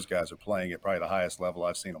point that those guys are playing at probably the highest level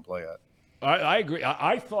I've seen them play at. I agree.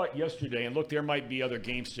 I thought yesterday, and look, there might be other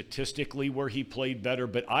games statistically where he played better,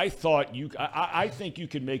 but I think you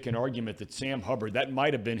could make an argument that Sam Hubbard, that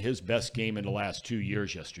might have been his best game in the last 2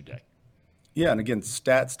 years yesterday. Yeah, and again,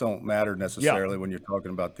 stats don't matter necessarily when you're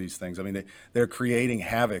talking about these things. They're creating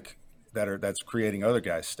havoc that's creating other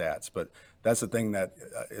guys' stats, but that's the thing that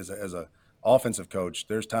as a offensive coach,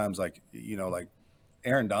 there's times like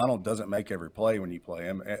Aaron Donald doesn't make every play when you play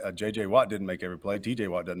him. J.J. Watt didn't make every play. T.J.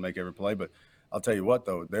 Watt doesn't make every play. But I'll tell you what,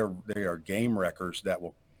 though, they are game wreckers that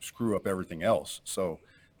will screw up everything else. So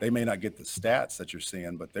they may not get the stats that you're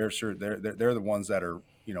seeing, but they're the ones that are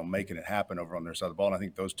making it happen over on their side of the ball. And I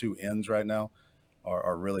think those two ends right now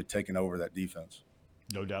are really taking over that defense.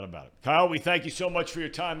 No doubt about it. Kyle, we thank you so much for your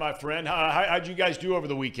time, my friend. How'd you guys do over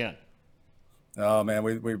the weekend? Oh, man,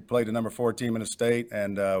 we played the number 4 team in the state,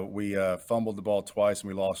 and we fumbled the ball twice, and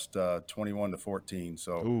we lost 21-14.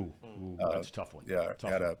 So, that's a tough one. Yeah,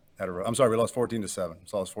 I'm sorry, we lost 14-7.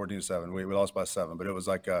 So lost 14-7. We lost by 7, but it was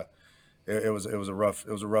like it was a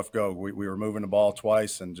rough go. We were moving the ball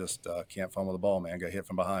twice and just can't fumble the ball, man. Got hit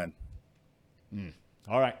from behind.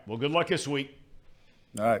 All right. Well, good luck this week.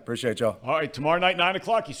 All right, appreciate y'all. All right, tomorrow night, 9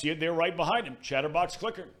 o'clock. You see it there right behind him. Chatterbox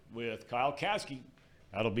Clicker with Kyle Caskey.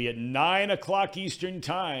 That'll be at 9 o'clock Eastern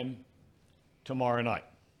Time tomorrow night.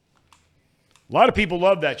 A lot of people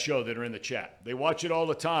love that show that are in the chat. They watch it all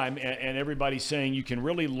the time, and everybody's saying you can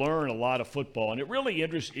really learn a lot of football. And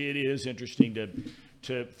it is interesting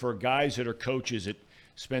for guys that are coaches that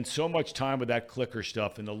spend so much time with that clicker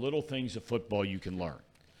stuff and the little things of football you can learn.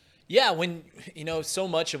 Yeah, when, so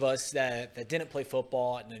much of us that didn't play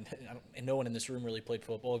football, and no one in this room really played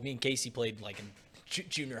football. Me and Casey played like in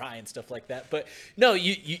junior high and stuff like that. But no,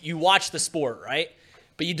 you watch the sport, right?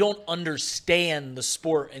 But you don't understand the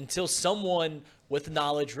sport until someone with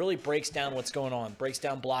knowledge really breaks down what's going on, breaks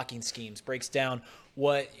down blocking schemes, breaks down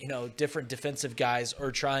what, different defensive guys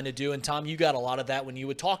are trying to do. And Tom, you got a lot of that when you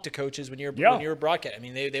would talk to coaches when you were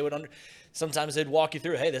broadcasting. They would sometimes they'd walk you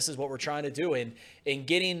through, hey, this is what we're trying to do. And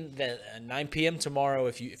getting the 9 p.m. tomorrow,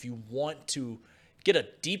 if you want to get a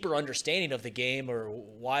deeper understanding of the game or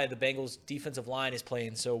why the Bengals defensive line is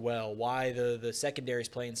playing so well, why the secondary is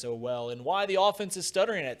playing so well, and why the offense is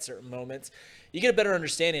stuttering at certain moments, you get a better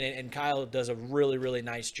understanding. And Kyle does a really, really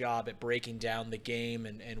nice job at breaking down the game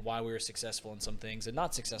and why we were successful in some things and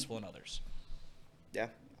not successful in others. Yeah,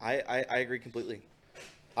 I agree completely.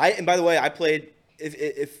 And by the way, I played.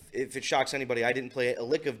 If it shocks anybody, I didn't play a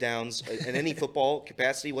lick of downs in any football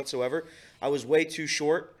capacity whatsoever. I was way too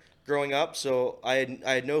short growing up, so I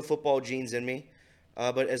had no football genes in me.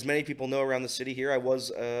 But as many people know around the city here, I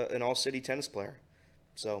was an all-city tennis player.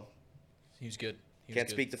 So He was good. can't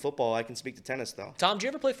speak to football. I can speak to tennis though. Tom, did you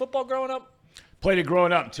ever play football growing up? Played it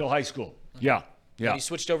growing up until high school. Yeah. And you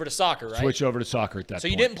switched over to soccer, right? Switched over to soccer at that point. So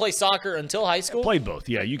you didn't play soccer until high school? Played both.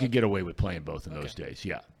 Yeah, you could get away with playing both in those days.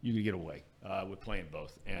 Yeah, you could get away with playing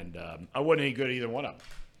both. And I wasn't any good at either one of them.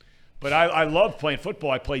 But I loved playing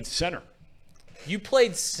football. I played center. You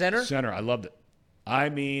played center? Center. I loved it. I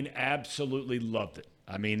mean, absolutely loved it.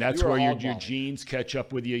 I mean, that's You were where a your hog baller. genes catch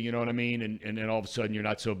up with you, you know what I mean? And then all of a sudden you're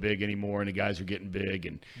not so big anymore and the guys are getting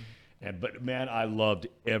big. But, man, I loved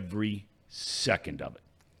every second of it.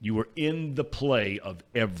 You were in the play of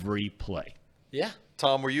every play. Yeah.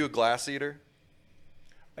 Tom, were you a glass eater?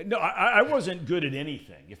 No, I wasn't good at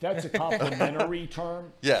anything. If that's a complimentary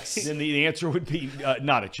term, Yes. then the answer would be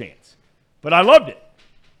not a chance. But I loved it.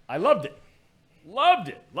 I loved it. Loved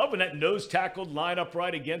it. Loved when that nose tackled line up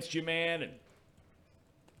right against you, man. And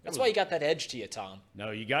That's why you got that edge to you, Tom. no,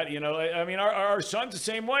 you got, I mean, our son's the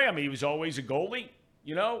same way. I mean, he was always a goalie,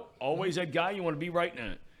 always that guy. You want to be right in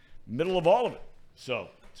the middle of all of it. So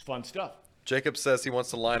it's fun stuff. Jacob says he wants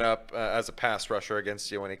to line up as a pass rusher against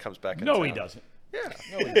you when he comes back in No, town. he doesn't. Yeah.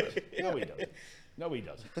 No, he doesn't. No, he doesn't. No, he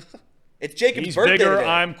doesn't. It's Jacob's He's birthday bigger. today.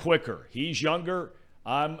 I'm quicker. He's younger.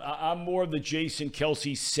 I'm more of the Jason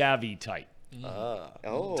Kelsey savvy type.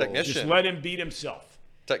 Oh. Technician. Just let him beat himself.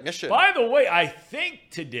 Technician. By the way, I think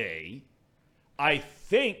today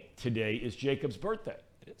is Jacob's birthday.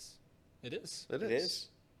 It is. It is. It It is. is.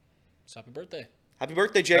 It's happy birthday. Happy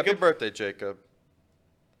birthday, Jacob. Happy birthday, Jacob.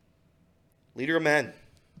 Leader of men.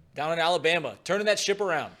 Down in Alabama, turning that ship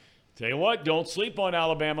around. Tell you what, don't sleep on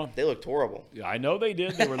Alabama. They looked horrible. Yeah, I know they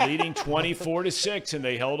did. They were leading 24-6, and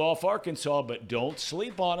they held off Arkansas. But don't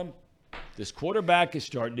sleep on them. This quarterback is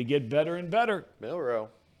starting to get better and better. Milrow.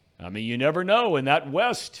 I mean, you never know. In that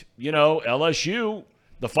West, LSU,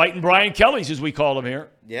 the fighting Brian Kellys, as we call them here.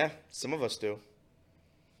 Yeah, some of us do.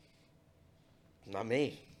 Not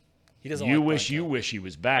me. He doesn't You like wish Brian you wish he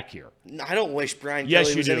was back here. No, I don't wish Brian Yes,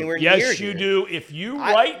 Kelly you was do. anywhere near Yes, you here. do. If you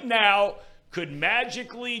right now could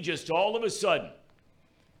magically just all of a sudden,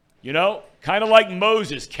 kind of like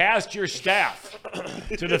Moses, cast your staff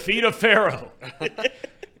to the feet of Pharaoh,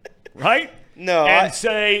 right? No, And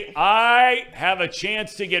say, I have a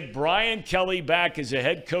chance to get Brian Kelly back as a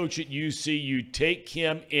head coach at UC. You take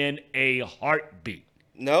him in a heartbeat.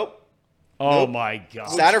 Nope. Oh, Nope. my God.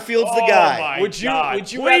 Satterfield's the Oh, guy. my Would you- God.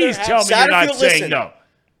 would you rather Please have tell me you're not Satterfield- saying listen. no.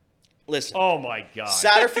 Listen. Oh, my God.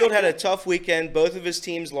 Satterfield had a tough weekend. Both of his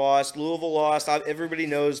teams lost. Louisville lost. Everybody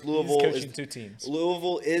knows Louisville coaching is two teams.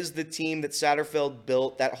 Louisville is the team that Satterfield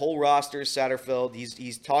built. That whole roster is Satterfield.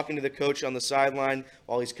 He's talking to the coach on the sideline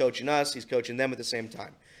while he's coaching us. He's coaching them at the same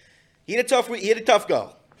time. He had a tough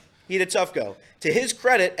go. To his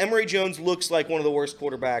credit, Emory Jones looks like one of the worst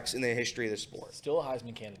quarterbacks in the history of the sport. Still a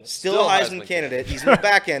Heisman candidate. Still a Heisman candidate. He's in the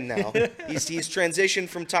back end now. He's transitioned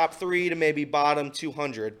from top 3 to maybe bottom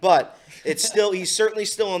 200, but he's certainly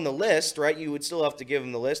still on the list, right? You would still have to give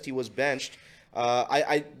him the list. He was benched.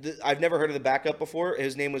 I've never heard of the backup before.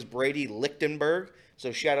 His name was Brady Lichtenberg.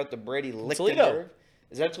 So shout out to Brady Lichtenberg. Toledo.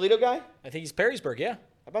 Is that a Toledo guy? I think he's Perrysburg, yeah. How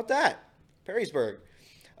about that? Perrysburg.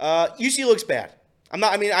 UC looks bad. I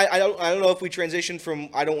don't know if we transitioned from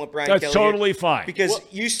I don't want Brian Kelly. That's totally fine. Because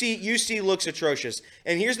UC looks atrocious.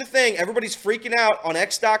 And here's the thing. Everybody's freaking out on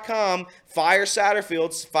X.com. Fire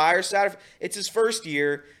Satterfield. It's his first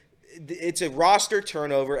year. It's a roster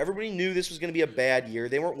turnover. Everybody knew this was going to be a bad year.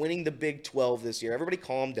 They weren't winning the Big 12 this year. Everybody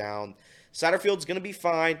calm down. Satterfield's going to be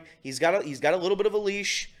fine. He's got a little bit of a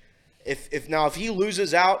leash. If he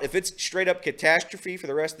loses out, if it's straight up catastrophe for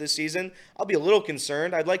the rest of the season, I'll be a little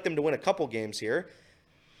concerned. I'd like them to win a couple games here.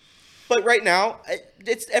 But right now,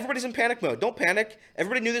 everybody's in panic mode. Don't panic.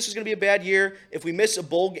 Everybody knew this was going to be a bad year. If we miss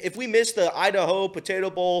the Idaho Potato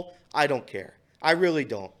Bowl, I don't care. I really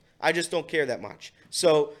don't. I just don't care that much.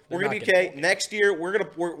 So we're going to be okay. Next year,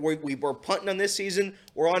 we're punting on this season.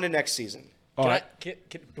 We're on to next season.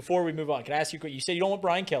 Before we move on, can I ask you a question? You said you don't want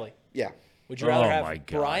Brian Kelly. Yeah. Would you rather my have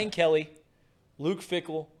God. Brian Kelly, Luke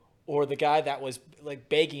Fickell, or the guy that was like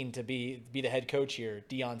begging to be the head coach here,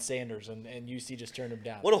 Deion Sanders, and UC just turned him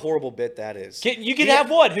down? What a horrible bit that is. You can have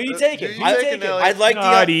one. Who you taking? who you Who you taking, taking? Elliot? I'd like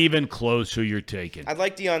Not Deion. even close who you're taking. I'd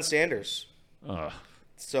like Deion Sanders.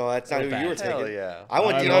 So that's not who you were Hell taking. yeah. I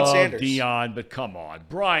want I Deion love Sanders. Deion, but come on,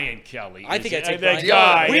 Brian Kelly. I think I'd take that Brian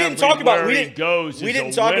guy. Kelly. We didn't talk about everywhere we he didn't goes we is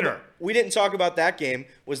didn't a talk winner. about we didn't talk about that game.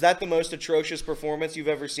 Was that the most atrocious performance you've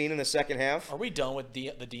ever seen in the second half? Are we done with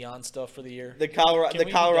the Deion stuff for the year? The Can we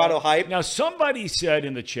be Colorado done? hype. Now, somebody said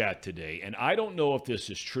in the chat today, and I don't know if this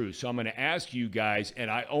is true, so I'm going to ask you guys, and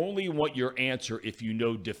I only want your answer if you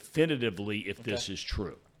know definitively if this is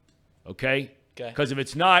true. Okay? Okay. Because if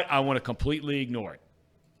it's not, I want to completely ignore it.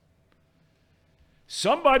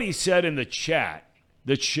 Somebody said in the chat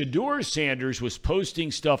that Shedeur Sanders was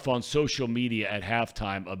posting stuff on social media at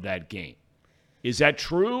halftime of that game. Is that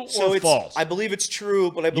true or false? I believe it's true,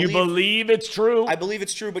 but I believe You believe it's true? I believe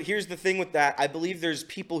it's true, but here's the thing with that. I believe there's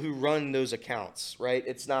people who run those accounts, right?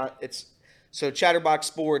 So Chatterbox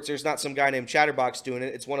Sports, there's not some guy named Chatterbox doing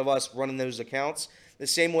it. It's one of us running those accounts. The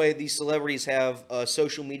same way these celebrities have a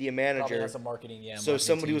social media manager. Probably has a marketing, So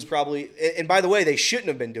somebody was probably, and by the way, they shouldn't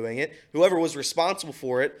have been doing it. Whoever was responsible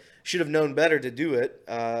for it should have known better to do it.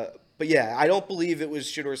 But yeah, I don't believe it was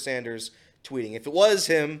Shedeur Sanders tweeting. If it was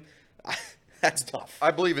him, that's tough. I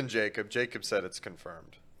believe in Jacob. Jacob said it's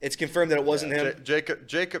confirmed. It's confirmed that it wasn't him.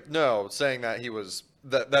 Jacob, no, saying that he was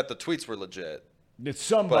that the tweets were legit. It's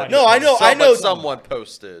somebody. No, I know. But someone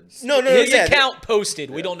posted. No, His account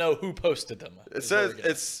posted. We don't know who posted them. It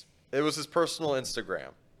says it was his personal Instagram.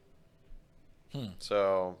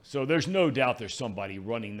 So there's no doubt there's somebody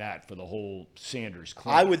running that for the whole Sanders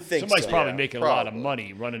claim. I would think somebody's so. probably Yeah, making a lot of probably.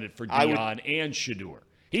 money running it for Deion and Shedeur.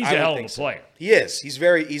 He's a I would hell of a think so. player. He is. He's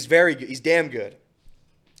very good. He's damn good.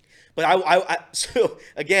 But so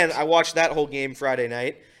again, I watched that whole game Friday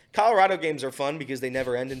night. Colorado games are fun because they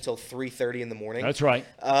never end until 3:30 in the morning. That's right.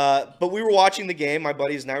 But we were watching the game. My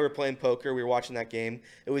buddies and I were playing poker. We were watching that game.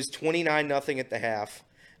 It was 29-0 at the half,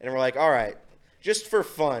 and we're like, all right, just for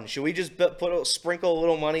fun, should we just sprinkle a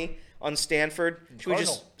little money on Stanford? Should we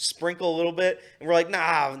just sprinkle a little bit? And we're like,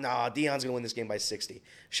 nah, Deion's gonna win this game by 60.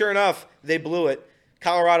 Sure enough, they blew it.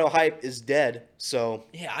 Colorado hype is dead. So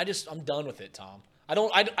Yeah, I'm done with it, Tom.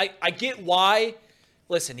 I get why.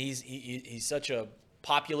 Listen, he's such a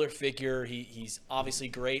popular figure. He's obviously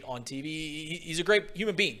great on TV. He's a great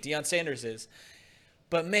human being. Deion Sanders is.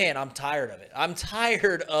 But man, I'm tired of it. I'm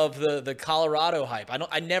tired of the Colorado hype.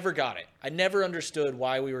 I never got it. I never understood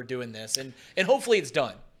why we were doing this. And hopefully it's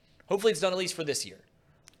done. Hopefully it's done at least for this year.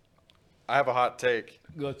 I have a hot take.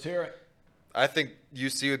 Let's hear it. I think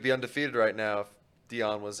UC would be undefeated right now if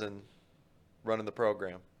Deion was running the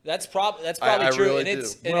program. That's probably I true. really and do.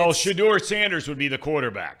 Shedeur Sanders would be the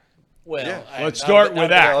quarterback. Well, Yeah. Let's start with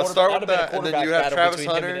that. Let's start with that, and then you have Travis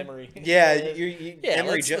Hunter.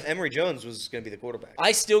 Emory Jones was going to be the quarterback.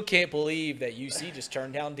 I still can't believe that UC just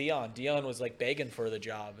turned down Deion. Deion was like begging for the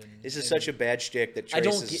job. This is such a bad shtick that I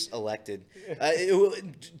don't Trace is elected.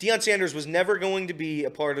 Deion Sanders was never going to be a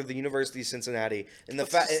part of the University of Cincinnati, and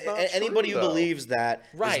just not anybody true, who though. believes that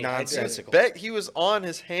Right, is nonsensical. He was on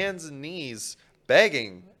his hands and knees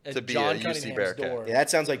begging At to be John a UC Cunningham's Bearcat. door. Yeah, that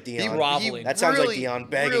sounds like Deion. groveling. That sounds like Deion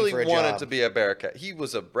begging really for a wanted job. to be a Bearcat. He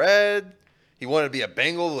was a bred. He wanted to be a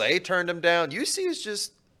Bengal. They turned him down. UC is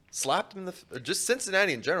just slapped him in the. Just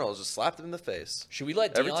Cincinnati in general has just slapped him in the face. Should we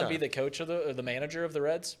let Every Deion be time. the coach of or the manager of the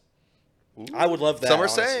Reds? I would love that. Some are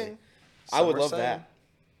honestly. saying. I would Some are love saying. that.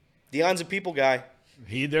 Deion's a people guy.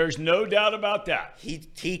 There's no doubt about that.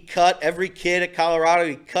 He cut every kid at Colorado.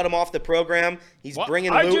 He cut him off the program. He's Well,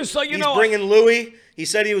 bringing I Louis. just let you he's know- bringing Louis. He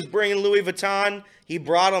said he was bringing Louis Vuitton. He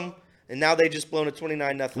brought him, and now they just blown a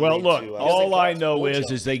 29-0 Well, lead. look, to, all I know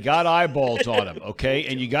is they got eyeballs on him, okay?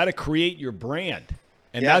 And you got to create your brand.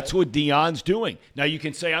 And Yeah. that's what Deion's doing. Now, you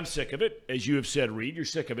can say, I'm sick of it. As you have said, Reed, you're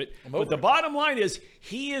sick of it. But the bottom line is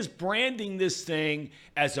he is branding this thing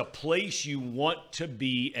as a place you want to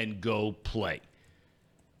be and go play.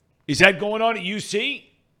 Is that going on at UC?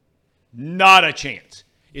 Not a chance.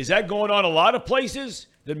 Is that going on a lot of places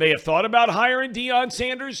that may have thought about hiring Deion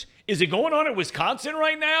Sanders? Is it going on at Wisconsin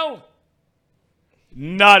right now?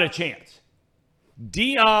 Not a chance.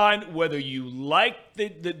 Deion, whether you like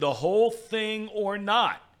the whole thing or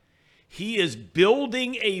not, he is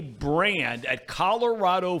building a brand at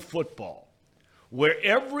Colorado football where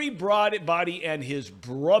everybody and his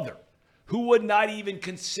brother, who would not even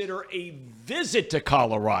consider a visit to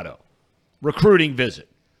Colorado, recruiting visit,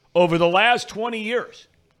 over the last 20 years,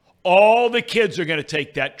 all the kids are going to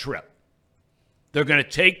take that trip. They're going to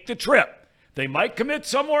take the trip. They might commit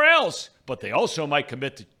somewhere else, but they also might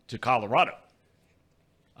commit to Colorado.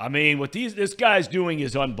 I mean, what this guy's doing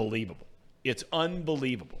is unbelievable. It's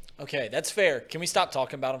unbelievable. Okay, that's fair. Can we stop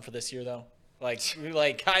talking about him for this year, though?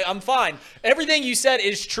 I'm fine. Everything you said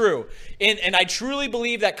is true. And I truly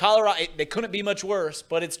believe that Colorado, it couldn't be much worse,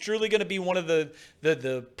 but it's truly going to be one of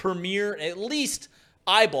the premier, at least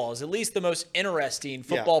eyeballs, at least the most interesting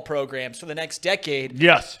football programs for the next decade.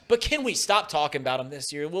 Yes. But can we stop talking about them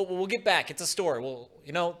this year? We'll get back. It's a story.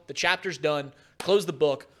 The chapter's done. Close the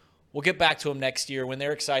book. We'll get back to them next year when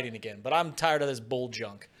they're exciting again. But I'm tired of this bull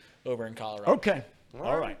junk over in Colorado. Okay.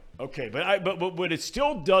 All right. Okay. But it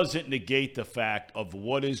still doesn't negate the fact of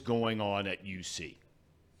what is going on at UC.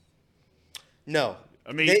 No.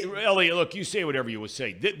 I mean, Elliot, look, you say whatever you would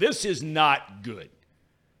say. This is not good.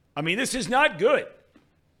 I mean, this is not good.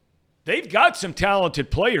 They've got some talented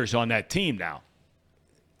players on that team now.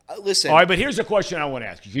 Listen. All right, but here's a question I want to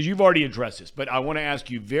ask you, because you've already addressed this, but I want to ask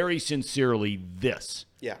you very sincerely this.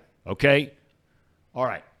 Yeah. Okay? All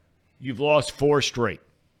right. You've lost 4 straight.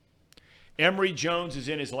 Emory Jones is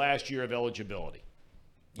in his last year of eligibility.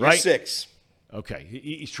 Right? Year 6. Okay.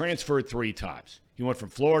 He's transferred 3 times. He went from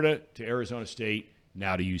Florida to Arizona State,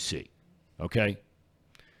 now to UC. Okay?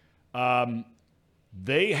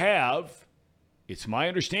 They have, it's my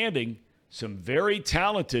understanding, some very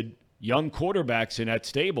talented young quarterbacks in that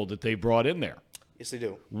stable that they brought in there. Yes, they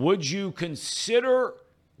do. Would you consider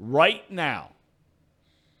right now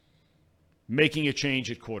making a change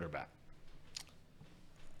at quarterback?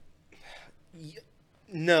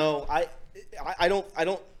 No, I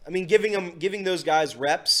don't. I mean, giving those guys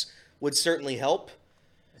reps would certainly help.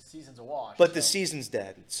 The season's a wash. But the season's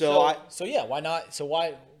dead. So yeah, why not? So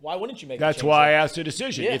why wouldn't you make? That's a change why I there? asked the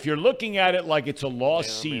decision. Yeah. If you're looking at it like it's a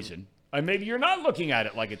lost season, and maybe you're not looking at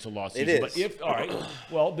it like it's a lost season. It But is. all right,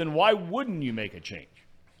 well then why wouldn't you make a change?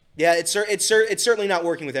 Yeah, it's certainly not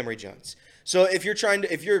working with Emory Jones. So if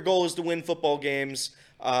your goal is to win football games,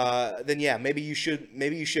 then yeah, maybe you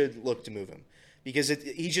should look to move him, because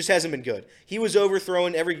he just hasn't been good. He was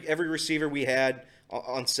overthrowing every receiver we had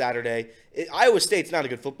on Saturday. Iowa State's not a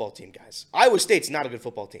good football team, guys. Iowa State's not a good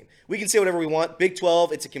football team. We can say whatever we want. Big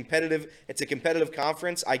 12, it's a competitive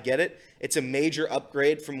conference. I get it. It's a major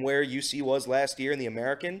upgrade from where UC was last year in the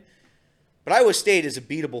American. But Iowa State is a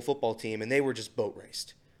beatable football team, and they were just boat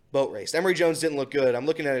raced. Emory Jones didn't look good. I'm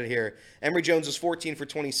looking at it here. Emory Jones was 14 for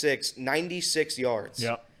 26, 96 yards.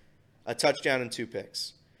 Yep. A touchdown and 2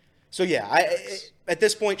 picks. So yeah, at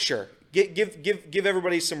this point, sure. Give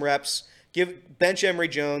everybody some reps. Bench Emory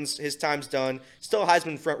Jones. His time's done. Still a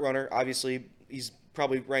Heisman front runner. Obviously, he's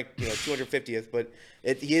probably ranked 250th, but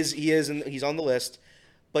he's on the list.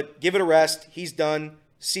 But give it a rest. He's done.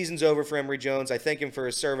 Season's over for Emory Jones. I thank him for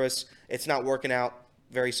his service. It's not working out.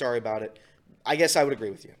 Very sorry about it. I guess I would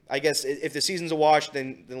agree with you. I guess if the season's a wash,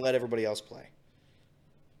 then let everybody else play.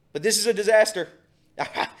 But this is a disaster.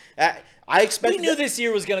 I expect. We knew this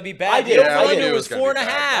year was going to be bad. I did. I knew knew it was 4.5.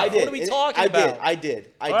 I did. What are we talking about? I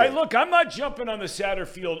did. All right, look, I'm not jumping on the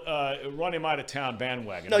Satterfield run him out of town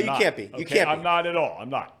bandwagon. No, I'm you not. can't be. You Okay? can't be. I'm not at all. I'm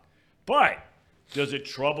not. But does it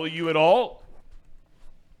trouble you at all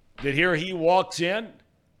that here he walks in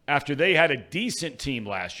after they had a decent team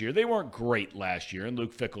last year? They weren't great last year in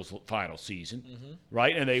Luke Fickell's final season,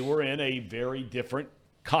 right? And they were in a very different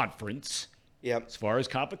conference as far as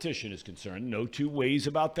competition is concerned. No two ways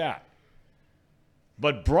about that.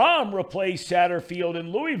 But Brom replaced Satterfield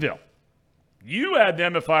in Louisville. You had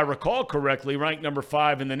them, if I recall correctly, ranked number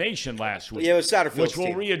 5 in the nation last week. Yeah, it was Satterfield's which we'll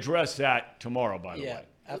team. readdress that tomorrow, by the Yeah. way.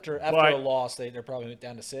 After But- a loss, they're probably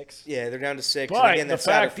down to 6. Yeah, they're down to 6. But and again, the that's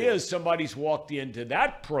fact Satterfield. is, somebody's walked into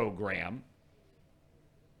that program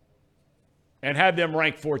and had them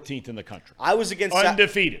ranked 14th in the country. I was against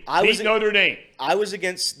Undefeated. Beat Notre Dame. I was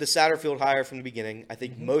against the Satterfield hire from the beginning. I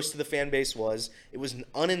think most of the fan base was. It was an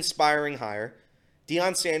uninspiring hire.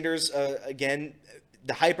 Deion Sanders, again,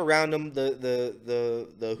 the hype around him,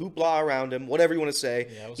 the hoopla around him, whatever you want to say.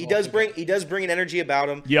 Yeah, he does bring an energy about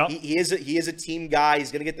him. Yeah. He is a team guy. He's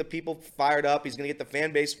going to get the people fired up. He's going to get the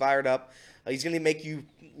fan base fired up. He's going to make you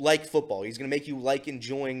like football. He's going to make you like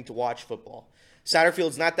enjoying to watch football.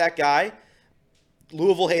 Satterfield's not that guy.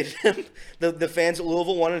 Louisville hated him. The fans at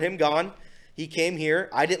Louisville wanted him gone. He came here.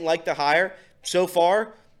 I didn't like the hire. So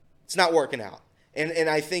far, it's not working out. And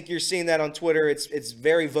I think you're seeing that on Twitter. It's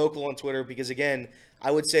very vocal on Twitter because, again,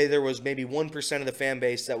 I would say there was maybe 1% of the fan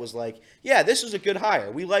base that was like, yeah, this was a good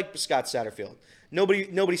hire. We like Scott Satterfield.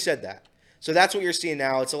 Nobody said that. So that's what you're seeing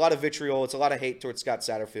now. It's a lot of vitriol. It's a lot of hate towards Scott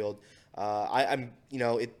Satterfield.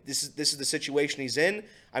 This is the situation he's in.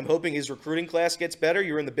 I'm hoping his recruiting class gets better.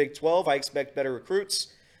 You're in the Big 12. I expect better recruits.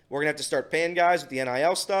 We're going to have to start paying guys with the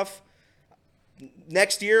NIL stuff.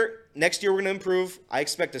 Next year we're going to improve. I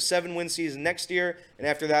expect a 7-win season next year, and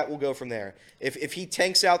after that we'll go from there. If he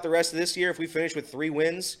tanks out the rest of this year, if we finish with 3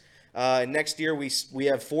 wins, next year we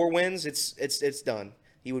have 4 wins, it's done.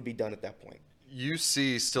 He would be done at that point.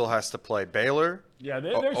 UC still has to play Baylor, Yeah,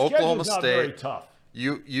 their Oklahoma schedule's not very State, tough.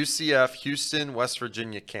 UCF, Houston, West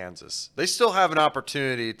Virginia, Kansas. They still have an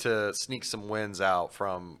opportunity to sneak some wins out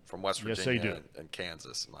from West Yes, Virginia they do. and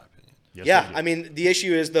Kansas, in my opinion. Yes, Yeah, they do. I mean, the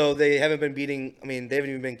issue is, though, they haven't been beating – I mean, they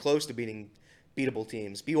haven't even been close to beating beatable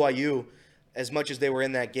teams. BYU, as much as they were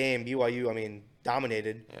in that game, BYU, I mean,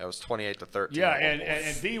 dominated. Yeah, it was 28-13. Yeah, and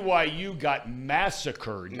BYU got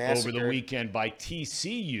massacred over the weekend by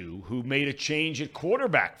TCU, who made a change at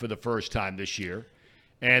quarterback for the first time this year,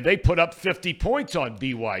 and they put up 50 points on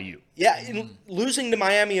BYU. Yeah, and losing to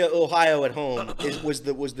Miami, Ohio at home was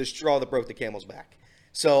the straw that broke the camel's back.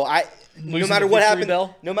 So no matter what happened,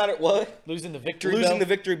 no matter what, Losing the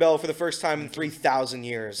victory bell for the first time in 3,000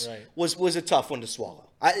 years was a tough one to swallow.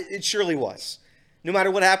 It surely was. No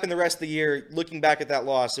matter what happened the rest of the year, looking back at that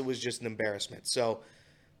loss, it was just an embarrassment. So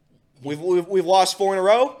we've lost 4 in a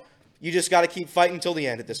row. You just got to keep fighting until the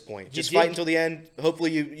end at this point. Just fight until the end.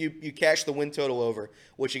 Hopefully you cash the win total over,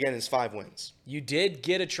 which again is 5 wins. You did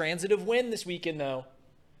get a transitive win this weekend, though.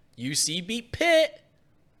 UC beat Pitt.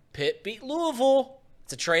 Pitt beat Louisville.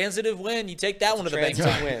 It's a transitive win. You take that one to the bank.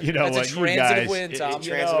 Win. You know That's what, a transitive win, Tom.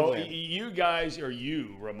 You guys or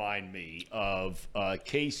you remind me of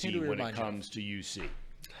Casey when it comes to UC.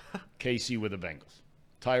 Casey with the Bengals.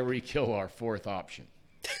 Tyreek Hill, our fourth option.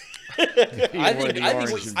 I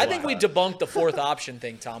think we debunked the fourth option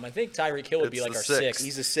thing, Tom. I think Tyreek Hill would be like our sixth.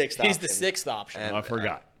 He's the sixth option. He's the sixth option. And I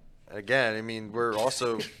forgot. Again, I mean, we're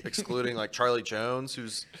also excluding like Charlie Jones,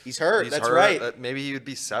 who's hurt. That's right. Maybe he would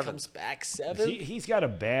be 7. Comes back 7. He's got a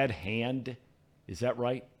bad hand. Is that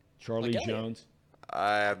right, Charlie Jones?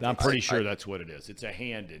 I'm pretty sure that's what it is. It's a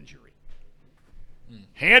hand injury.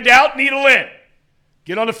 Hand out, needle in.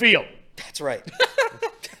 Get on the field. That's right.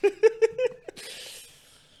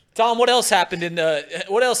 Tom, what else happened in the NFL?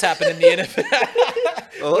 What else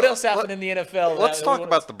happened in the NFL? Let's talk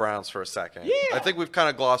about the Browns for a second. Yeah. I think we've kind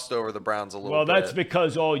of glossed over the Browns a little bit. Well, that's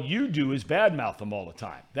because all you do is badmouth them all the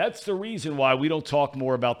time. That's the reason why we don't talk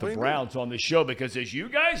more about the Browns on this show, because as you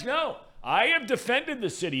guys know, I have defended the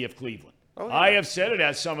city of Cleveland. Oh, yeah. I have said it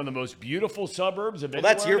as some of the most beautiful suburbs of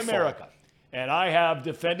anywhere in America. Fault. And I have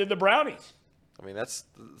defended the Brownies. I mean, that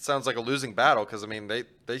sounds like a losing battle because, I mean,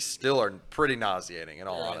 they still are pretty nauseating, in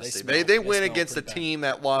all honesty. They win against a team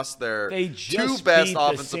that lost their 2 best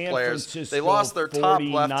offensive players. They lost their top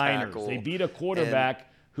left tackle. They beat a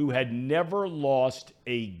quarterback who had never lost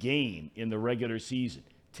a game in the regular season.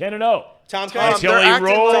 10-0. Until he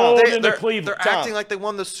rolled into Cleveland. They're acting like they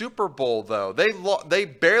won the Super Bowl, though. They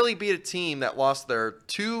barely beat a team that lost their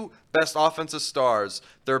 2 best offensive stars,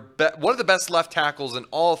 one of the best left tackles in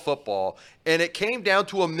all of football, and it came down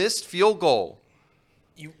to a missed field goal.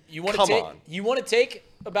 You want to take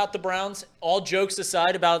about the Browns, all jokes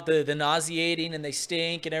aside about the nauseating and they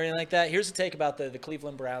stink and everything like that. Here's a take about the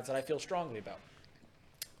Cleveland Browns that I feel strongly about.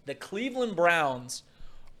 The Cleveland Browns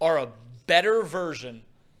are a better version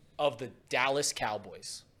of the Dallas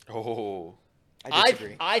Cowboys. Oh, I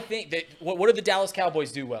disagree. I think that what do the Dallas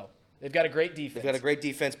Cowboys do well? They've got a great defense. They've got a great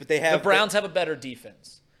defense, but the Browns have a better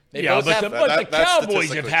defense. But the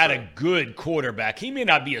Cowboys have had a good quarterback. He may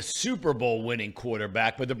not be a Super Bowl winning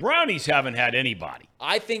quarterback, but the Brownies haven't had anybody.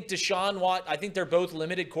 I think I think they're both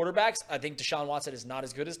limited quarterbacks. I think Deshaun Watson is not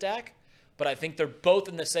as good as Dak, but I think they're both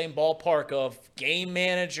in the same ballpark of game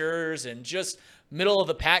managers and just middle of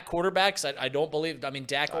the pack quarterbacks. I don't believe. I mean,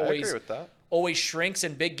 Dak always shrinks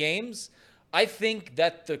in big games. I think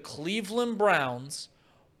that the Cleveland Browns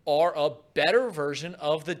are a better version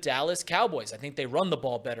of the Dallas Cowboys. I think they run the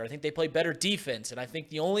ball better. I think they play better defense. And I think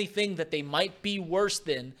the only thing that they might be worse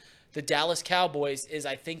than the Dallas Cowboys is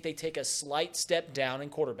I think they take a slight step down in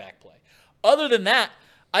quarterback play. Other than that,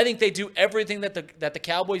 I think they do everything that the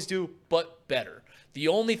Cowboys do, but better. The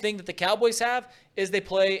only thing that the Cowboys have is they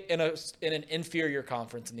play in an inferior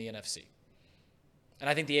conference in the NFC. And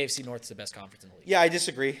I think the AFC North is the best conference in the league. Yeah, I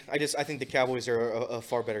disagree. I think the Cowboys are a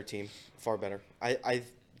far better team. Far better.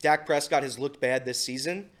 Dak Prescott has looked bad this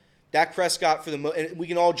season. Dak Prescott, and we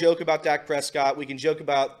can all joke about Dak Prescott. We can joke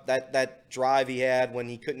about that drive he had when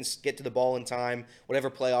he couldn't get to the ball in time, whatever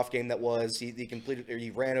playoff game that was. He completed, or he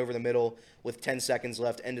ran over the middle with 10 seconds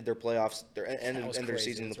left, ended their playoffs, ended their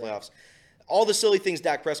season in the playoffs. Right. All the silly things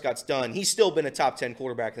Dak Prescott's done, he's still been a top 10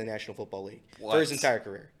 quarterback in the National Football League for his entire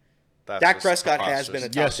career. Dak Prescott has been a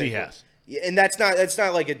top 10. Yes, he has. And that's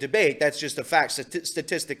not like a debate. That's just a fact.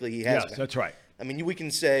 Statistically, he has been. Yes, that's right. I mean, we can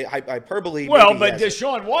say hyperbole. Well, but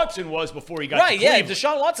Deshaun Watson was before he got to Cleveland. Right, yeah.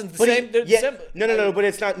 Deshaun Watson's the same. No, but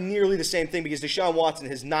it's not nearly the same thing because Deshaun Watson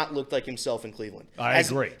has not looked like himself in Cleveland. I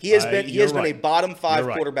agree. He has been a bottom 5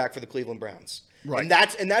 quarterback for the Cleveland Browns. Right.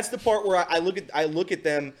 And that's the part where I look at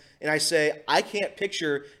them and I say, I can't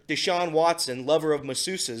picture Deshaun Watson, lover of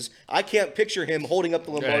masseuses. I can't picture him holding up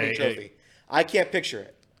the Lombardi Trophy. I can't picture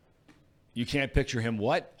it. You can't picture him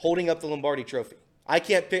what? Holding up the Lombardi Trophy. I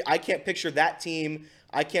can't picture that team.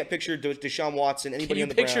 I can't picture Deshaun Watson, anybody on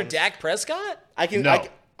the Browns. Can you picture Dak Prescott? I can. No.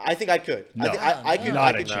 I think I could. No. I could.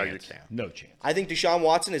 Not I a could. chance. No chance. I think Deshaun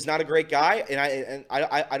Watson is not a great guy, and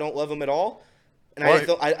I don't love him at all. And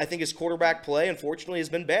I think his quarterback play, unfortunately, has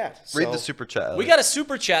been bad. Read the super chat. Elliot. We got a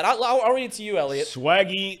super chat. I'll read it to you, Elliot.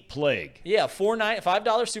 Swaggy Plague. Yeah,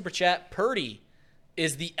 $5 super chat. Purdy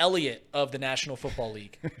is the Elliot of the National Football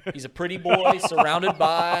League. He's a pretty boy surrounded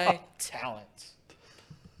by talent.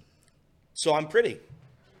 So I'm pretty.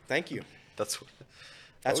 Thank you. That's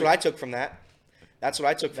what I took from that. That's what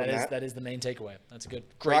I took from that. That is the main takeaway. That's a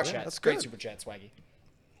great chat. That's great good. super chat, Swaggy.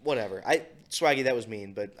 Whatever. Swaggy, that was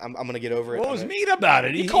mean, but I'm gonna get over it. What was mean about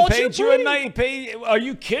it? He called paid you you a pretty. night. Are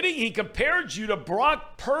you kidding? He compared you to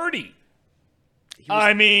Brock Purdy.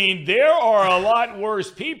 I mean, there are a lot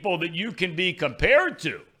worse people that you can be compared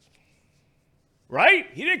to. Right?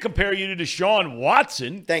 He didn't compare you to Deshaun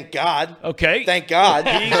Watson. Thank God. Okay. Thank God.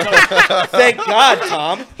 Thank God,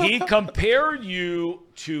 Tom. He compared you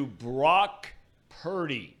to Brock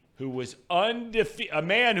Purdy, who was undefeated, a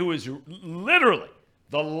man who was literally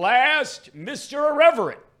the last Mr.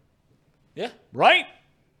 Irreverent. Yeah. Right?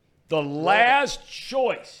 The last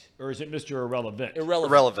choice. Or is it Mr. Irrelevant?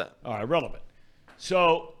 Irrelevant. All right, relevant.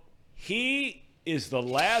 So he is the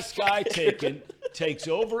last guy taken, takes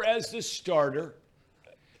over as the starter,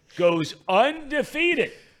 goes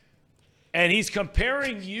undefeated, and he's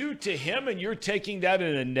comparing you to him, and you're taking that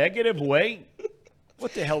in a negative way?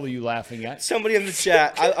 What the hell are you laughing at? Somebody in the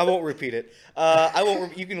chat, I won't repeat it. I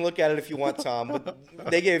won't. You can look at it if you want, Tom.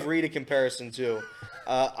 But they gave Reed a comparison too.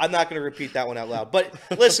 I'm not going to repeat that one out loud. But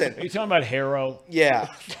listen. Are you talking about Harrow?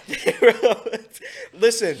 Yeah.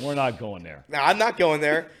 Listen. We're not going there. No, I'm not going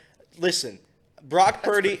there. Listen, Brock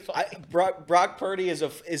Purdy. Brock Purdy is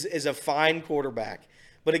a fine quarterback.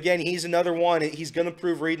 But again, he's another one. He's going to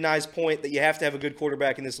prove Reed and I's point that you have to have a good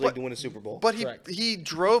quarterback in this league to win a Super Bowl. But he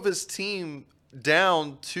drove his team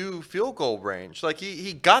down to field goal range. Like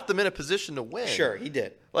he got them in a position to win. Sure, he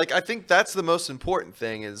did. Like I think that's the most important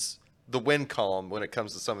thing is the win column when it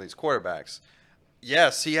comes to some of these quarterbacks.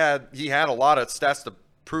 Yes, he had a lot of stats to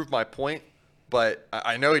prove my point, but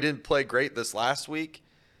I know he didn't play great this last week.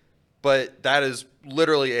 But that is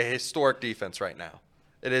literally a historic defense right now.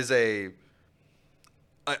 It is a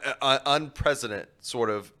unprecedented sort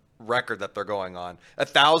of record that they're going on.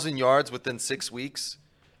 1,000 yards within 6 weeks.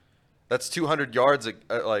 That's 200 yards,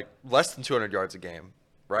 like less than 200 yards a game,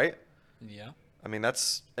 right? Yeah. I mean,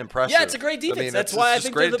 that's impressive. Yeah, it's a great defense. I mean, that's why I just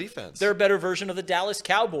think great defense. They're a better version of the Dallas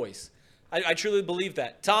Cowboys. I truly believe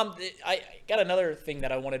that. Tom, I got another thing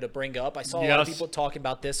that I wanted to bring up. I saw a lot of people talking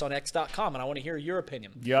about this on X.com, and I want to hear your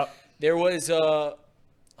opinion. Yep. There was a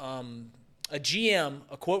GM,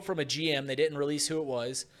 a quote from a GM, they didn't release who it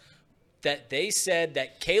was, that they said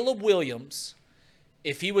that Caleb Williams,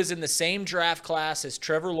 if he was in the same draft class as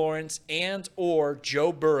Trevor Lawrence and or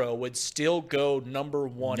Joe Burrow, would still go number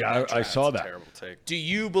one. Yeah, in that I draft. saw that. Terrible take. Do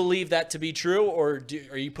you believe that to be true, or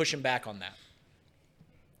are you pushing back on that?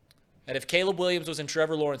 That if Caleb Williams was in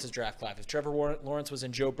Trevor Lawrence's draft class, if Trevor Lawrence was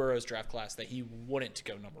in Joe Burrow's draft class, that he wouldn't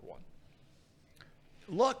go number one?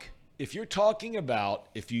 Look, if you're talking about,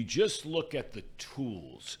 if you just look at the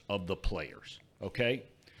tools of the players, okay?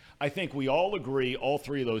 I think we all agree all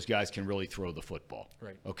three of those guys can really throw the football.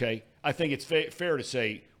 Right. Okay? I think it's fair to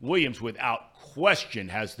say Williams, without question,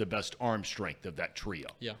 has the best arm strength of that trio.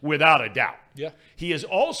 Yeah. Without a doubt. Yeah. He is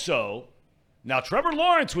also, now Trevor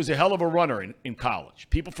Lawrence was a hell of a runner in college.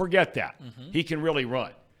 People forget that. Mm-hmm. He can really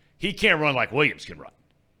run. He can't run like Williams can run.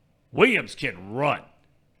 Williams can run.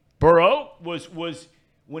 Burrow was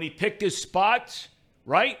when he picked his spots,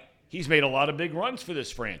 right? He's made a lot of big runs for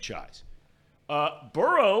this franchise.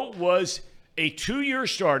 Burrow was a 2-year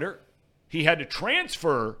starter. He had to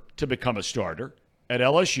transfer to become a starter at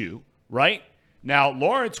LSU, right? Now,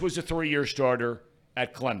 Lawrence was a 3-year starter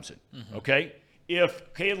at Clemson, okay?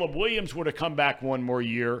 If Caleb Williams were to come back one more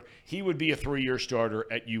year, he would be a 3-year starter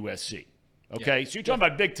at USC, okay? Yeah. So you're talking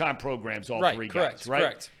about big-time programs, all three guys,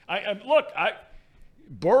 right? Correct.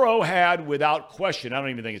 Burrow had, without question, I don't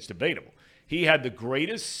even think it's debatable, he had the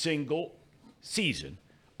greatest single season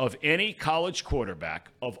of any college quarterback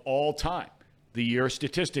of all time, the year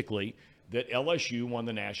statistically that LSU won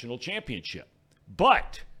the national championship.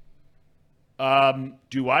 But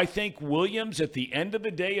do I think Williams, at the end of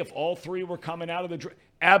the day, if all three were coming out of the draft,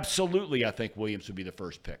 absolutely I think Williams would be the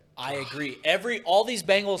first pick. I agree. All these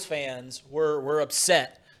Bengals fans were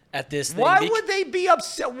upset at this thing. Why would they be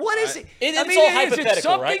upset? What is it? It's I mean, all is it hypothetical,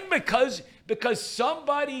 something right? because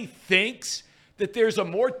somebody thinks that there's a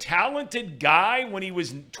more talented guy when he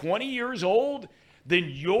was 20 years old than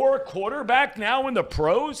your quarterback now in the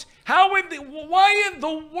pros? Why in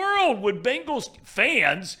the world would Bengals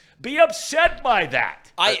fans be upset by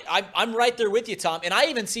that? I'm right there with you, Tom. And I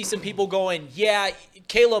even see some people going, yeah,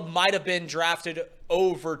 Caleb might have been drafted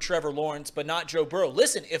over Trevor Lawrence, but not Joe Burrow.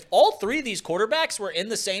 Listen, if all three of these quarterbacks were in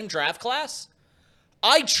the same draft class,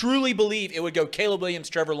 I truly believe it would go Caleb Williams,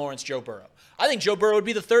 Trevor Lawrence, Joe Burrow. I think Joe Burrow would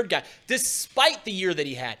be the third guy, despite the year that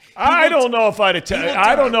he had. I don't know if I'd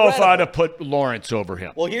have put Lawrence over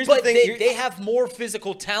him. Well, here's But the thing. they have more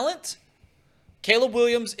physical talent. Caleb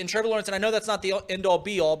Williams and Trevor Lawrence, and I know that's not the end-all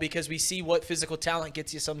be-all because we see what physical talent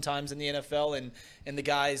gets you sometimes in the NFL, and the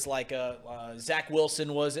guys like Zach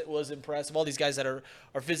Wilson was impressive. All these guys that are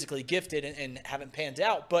physically gifted and haven't panned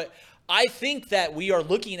out. But I think that we are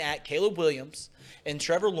looking at Caleb Williams and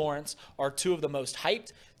Trevor Lawrence are two of the most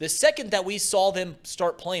hyped. The second that we saw them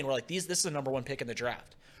start playing, we're like, this is the number one pick in the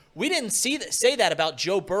draft. We didn't say that about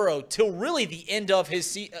Joe Burrow till really the end of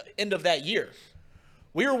end of that year.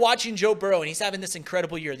 We were watching Joe Burrow, and he's having this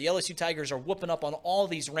incredible year. The LSU Tigers are whooping up on all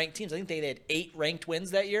these ranked teams. I think they had 8 ranked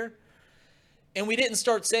wins that year. And we didn't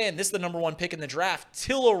start saying this is the number one pick in the draft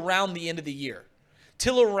till around the end of the year,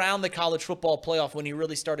 till around the college football playoff when he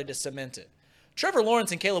really started to cement it. Trevor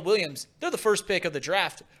Lawrence and Caleb Williams, they're the first pick of the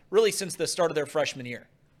draft really since the start of their freshman year.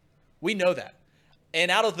 We know that.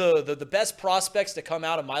 And out of the best prospects to come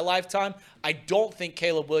out of my lifetime, I don't think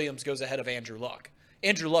Caleb Williams goes ahead of Andrew Luck.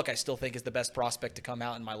 Andrew Luck, I still think, is the best prospect to come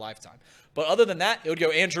out in my lifetime. But other than that, it would go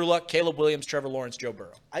Andrew Luck, Caleb Williams, Trevor Lawrence, Joe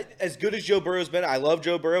Burrow. As good as Joe Burrow's been, I love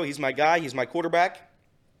Joe Burrow. He's my guy. He's my quarterback.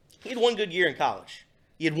 He had one good year in college.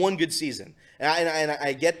 He had one good season. And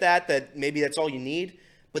I get that maybe that's all you need.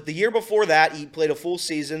 But the year before that, he played a full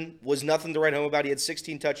season, was nothing to write home about. He had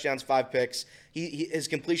 16 touchdowns, 5 picks. His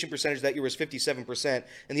completion percentage that year was 57%.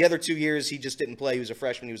 And the other 2 years, he just didn't play. He was a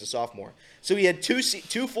freshman. He was a sophomore. So he had two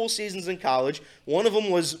full seasons in college. One of them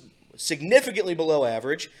was significantly below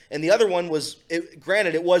average. And the other one was,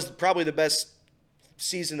 granted, it was probably the best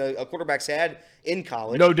season a quarterback's had in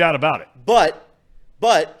college. No doubt about it.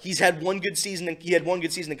 But he's had one good season. He had one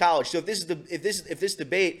good season in college. So if this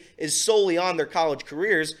debate is solely on their college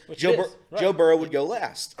careers, Joe Burrow would go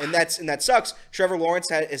last, and that sucks. Trevor Lawrence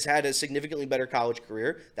has had a significantly better college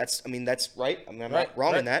career. That's right. I'm not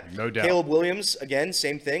wrong in that. No doubt. Caleb Williams, again,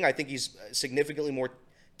 same thing. I think he's significantly more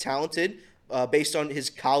talented based on his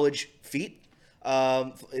college feat,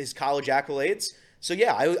 his college accolades. So,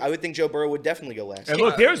 yeah, I would think Joe Burrow would definitely go last. And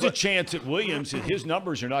look, there's a chance that Williams, his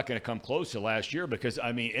numbers are not going to come close to last year because,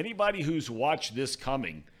 I mean, anybody who's watched this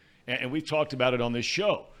coming, and we've talked about it on this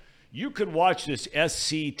show, you could watch this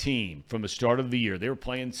SC team from the start of the year. They were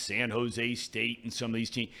playing San Jose State and some of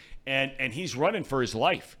these teams, and he's running for his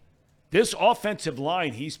life. This offensive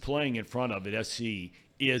line he's playing in front of at SC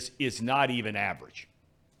is not even average.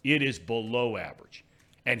 It is below average.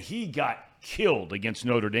 And he got killed against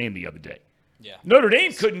Notre Dame the other day. Yeah. Notre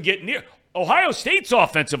Dame couldn't get near. Ohio State's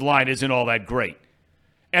offensive line isn't all that great.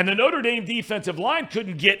 And the Notre Dame defensive line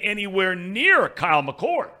couldn't get anywhere near Kyle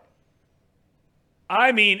McCord.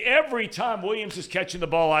 I mean, every time Williams is catching the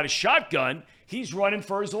ball out of shotgun, he's running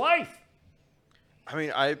for his life. I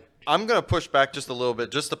mean, I'm going to push back just a little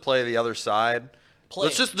bit just to play the other side.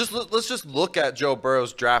 Let's just look at Joe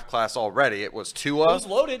Burrow's draft class already. It was Tua. It was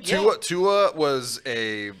loaded, yeah. Tua was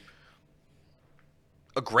a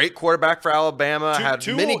great quarterback for Alabama, had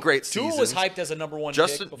many great seasons. Tua was hyped as a number one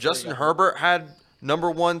pick. Justin Herbert had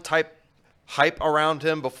number one type hype around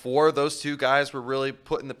him before those two guys were really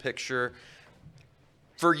put in the picture.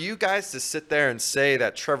 For you guys to sit there and say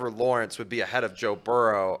that Trevor Lawrence would be ahead of Joe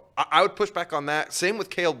Burrow, I would push back on that. Same with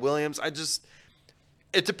Caleb Williams.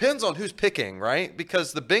 It depends on who's picking, right?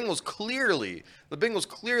 Because the Bengals clearly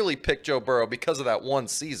picked Joe Burrow because of that one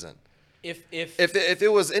season. If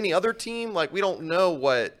it was any other team, like, we don't know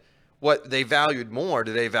what they valued more.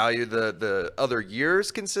 Do they value the other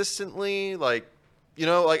years consistently? Like,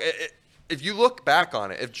 if you look back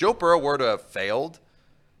on it, if Joe Burrow were to have failed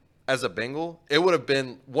as a Bengal, it would have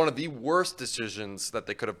been one of the worst decisions that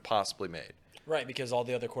they could have possibly made. Right, because all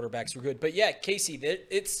the other quarterbacks were good. But yeah, Casey,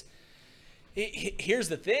 here's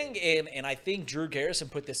the thing, and I think Drew Garrison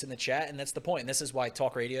put this in the chat, and that's the point. And this is why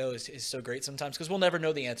talk radio is so great sometimes, because we'll never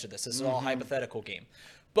know the answer to this. This is all a hypothetical game.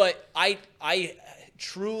 But I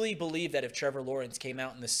truly believe that if Trevor Lawrence came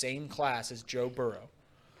out in the same class as Joe Burrow,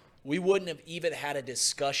 we wouldn't have even had a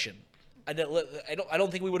discussion. I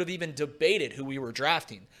don't think we would have even debated who we were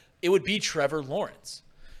drafting. It would be Trevor Lawrence.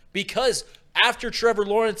 Because after Trevor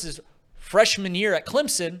Lawrence's freshman year at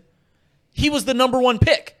Clemson, he was the number 1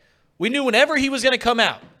 pick. We knew whenever he was going to come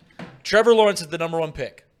out, Trevor Lawrence is the number 1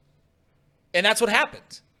 pick. And that's what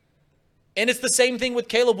happened. And it's the same thing with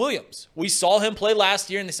Caleb Williams. We saw him play last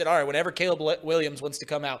year, and they said, all right, whenever Caleb Williams wants to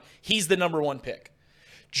come out, he's the number 1 pick.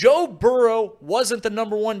 Joe Burrow wasn't the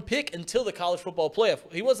number 1 pick until the college football playoff.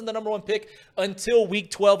 He wasn't the number 1 pick until week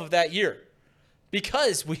 12 of that year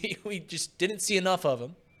because we just didn't see enough of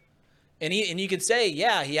him. And you could say,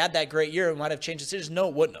 yeah, he had that great year. It might have changed decisions. No,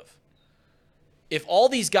 it wouldn't have. If all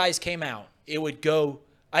these guys came out, it would go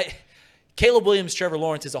 – Caleb Williams, Trevor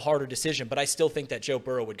Lawrence is a harder decision, but I still think that Joe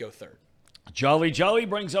Burrow would go 3rd. Jolly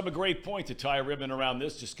brings up a great point to tie a ribbon around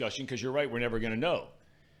this discussion because you're right, we're never going to know.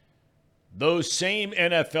 Those same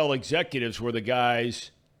NFL executives were the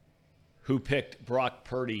guys who picked Brock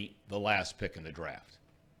Purdy the last pick in the draft.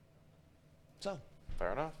 So,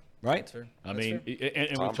 Fair enough. right? That's fair. I That's mean, fair.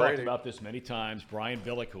 and Tom we've talked Brady. about this many times. Brian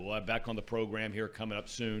Billick, who we'll have back on the program here coming up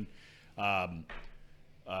soon,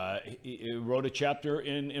 he wrote a chapter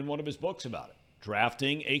in one of his books about it.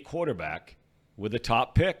 Drafting a quarterback with a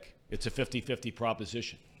top pick. It's a 50-50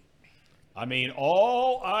 proposition. I mean,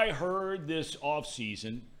 all I heard this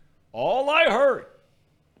offseason,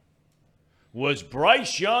 was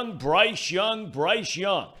Bryce Young, Bryce Young, Bryce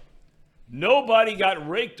Young. Nobody got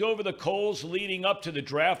raked over the coals leading up to the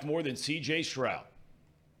draft more than C.J. Stroud.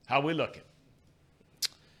 How we looking?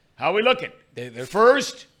 They're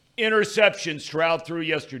First interception Stroud threw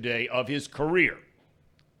yesterday of his career.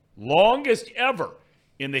 Longest ever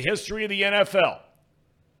in the history of the NFL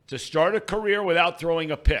to start a career without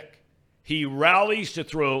throwing a pick. He rallies to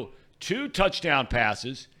throw 2 touchdown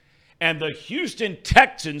passes, and the Houston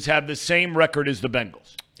Texans have the same record as the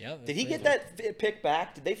Bengals. Yeah. Did he get that pick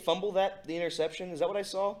back? Did they fumble the interception? Is that what I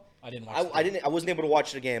saw? I didn't watch I wasn't able to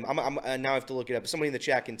watch the game. Now I have to look it up. Somebody in the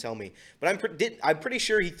chat can tell me. But I'm pretty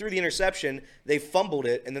sure he threw the interception. They fumbled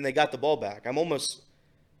it, and then they got the ball back.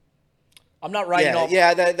 I'm not writing off.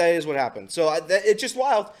 Yeah, that is what happened. So it's just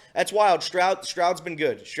wild. That's wild. Stroud's been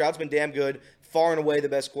good. Stroud's been damn good. Far and away the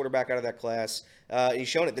best quarterback out of that class. He's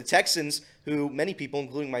shown it. The Texans, who many people,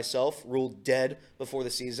 including myself, ruled dead before the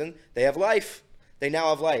season, they have life. They now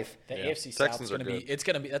have life. The AFC South is going to be that's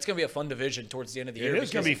going to be a fun division towards the end of the year. It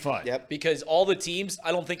is going to be fun. Yep. Because all the teams,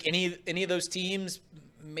 I don't think any of those teams,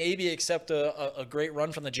 maybe except a great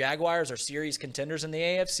run from the Jaguars, are serious contenders in the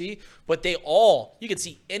AFC. But you could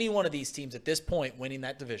see any one of these teams at this point winning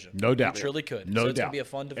that division. No doubt. You truly could. No so doubt. it's going to be a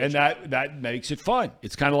fun division. And that makes it fun.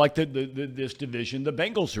 It's kind of like this division the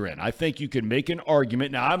Bengals are in. I think you can make an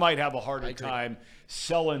argument. Now, I might have a harder time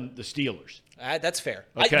selling the Steelers. That's fair.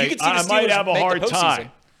 Okay? You could see the Steelers I might have a make hard the postseason,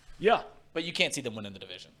 time. Yeah. but you can't see them winning the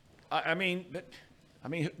division. I mean,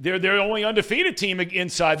 they're the only undefeated team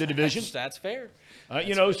inside the division. That's fair.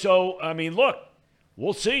 So, I mean, look,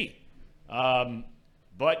 we'll see.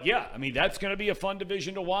 But, yeah, I mean, that's going to be a fun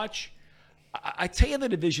division to watch. I tell you the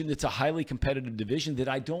division that's a highly competitive division that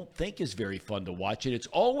I don't think is very fun to watch. And it's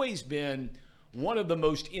always been one of the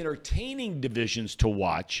most entertaining divisions to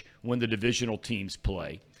watch when the divisional teams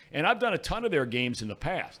play. And I've done a ton of their games in the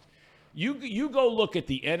past. You go look at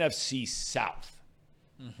the NFC South.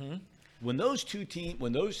 Mm-hmm. When those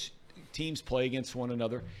teams play against one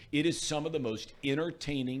another, it is some of the most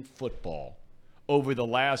entertaining football over the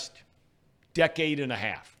last decade and a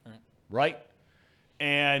half, right?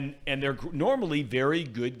 And they're normally very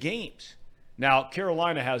good games. Now,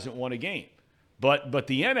 Carolina hasn't won a game, but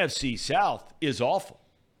the NFC South is awful.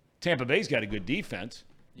 Tampa Bay's got a good defense.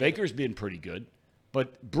 Yeah. Baker's been pretty good,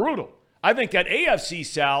 but brutal. I think that AFC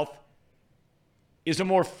South is a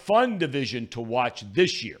more fun division to watch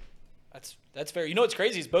this year. That's fair. You know what's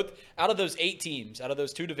crazy is both out of those 8 teams, out of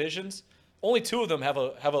those 2 divisions, only 2 of them have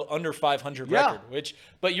a under 500 record.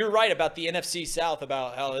 But you're right about the NFC South,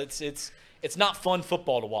 about how it's not fun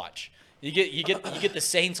football to watch. You get the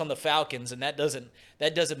Saints on the Falcons, and that doesn't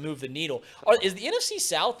move the needle. Is the NFC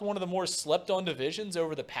South one of the more slept-on divisions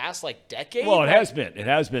over the past decade? Well, it has been. It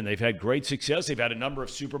has been. They've had great success. They've had a number of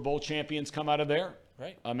Super Bowl champions come out of there.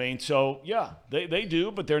 Right. I mean, so yeah, they do,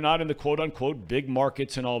 but they're not in the quote-unquote big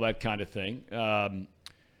markets and all that kind of thing.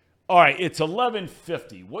 All right, it's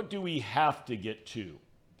 11:50. What do we have to get to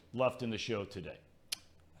left in the show today?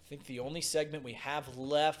 I think the only segment we have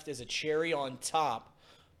left is a cherry on top.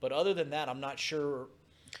 But other than that, I'm not sure.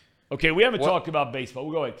 Okay, we haven't talked about baseball.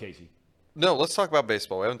 We'll go ahead, Casey. No, let's talk about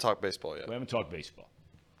baseball. We haven't talked baseball yet. We haven't talked baseball.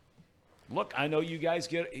 Look, I know you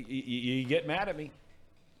guys you get mad at me.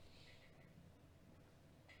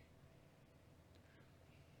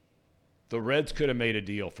 The Reds could have made a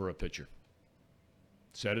deal for a pitcher.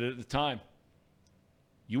 Said it at the time.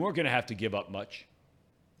 You weren't going to have to give up much.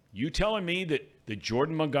 You telling me that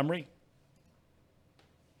Jordan Montgomery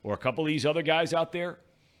or a couple of these other guys out there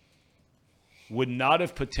would not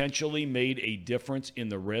have potentially made a difference in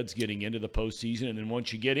the Reds getting into the postseason. And then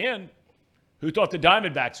once you get in, who thought the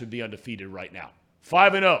Diamondbacks would be undefeated right now?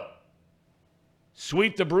 5-0.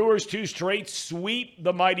 Sweep the Brewers 2 straight. Sweep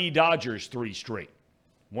the mighty Dodgers 3 straight.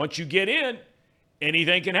 Once you get in,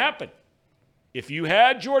 anything can happen. If you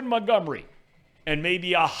had Jordan Montgomery and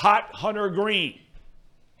maybe a hot Hunter Green,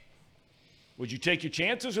 would you take your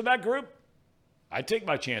chances with that group? I'd take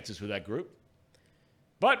my chances with that group.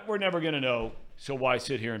 But we're never going to know, so why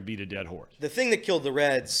sit here and beat a dead horse? The thing that killed the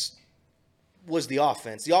Reds was the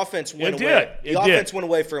offense. The offense went It away. did. The offense went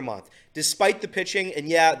away for a month. Despite the pitching, and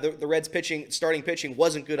yeah, the Reds starting pitching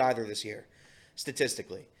wasn't good either this year,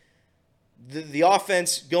 statistically. The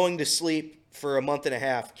offense going to sleep for a month and a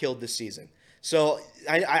half killed this season. So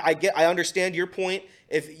I understand your point.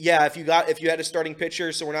 If you had a starting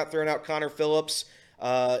pitcher, so we're not throwing out Connor Phillips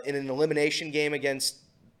in an elimination game against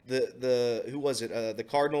the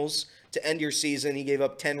Cardinals to end your season. He gave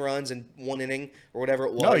up 10 runs in 1 inning or whatever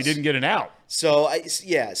it was. No, he didn't get an out. So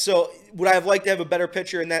would I have liked to have a better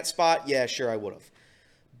pitcher in that spot? Yeah, sure I would have.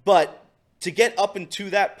 But to get up into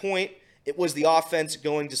that point, it was the offense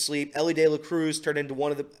going to sleep. Ellie De La Cruz turned into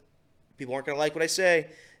one of the people aren't going to like what I say.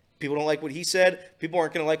 People don't like what he said. People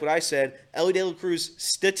aren't going to like what I said. Ellie De La Cruz,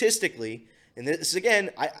 statistically, and this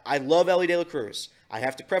again, I love Ellie De La Cruz. I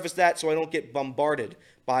have to preface that so I don't get bombarded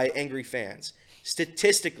by angry fans.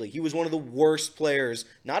 Statistically, he was one of the worst players,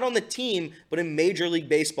 not on the team, but in Major League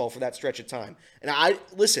Baseball for that stretch of time. And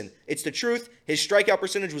listen, it's the truth. His strikeout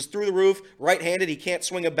percentage was through the roof. Right-handed, he can't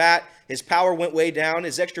swing a bat. His power went way down.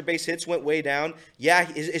 His extra base hits went way down. Yeah,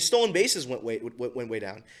 his stolen bases went way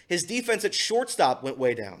down. His defense at shortstop went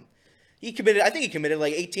way down. I think he committed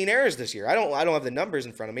like 18 errors this year. I don't have the numbers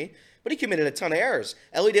in front of me, but he committed a ton of errors.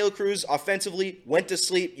 Ellie De La Cruz offensively went to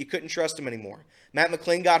sleep. You couldn't trust him anymore. Matt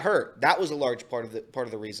McClain got hurt. That was a large part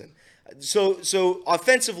of the reason. So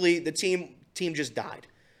offensively, the team just died.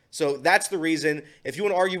 So that's the reason. If you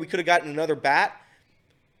want to argue we could have gotten another bat,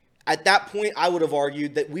 at that point I would have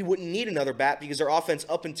argued that we wouldn't need another bat because our offense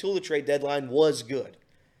up until the trade deadline was good.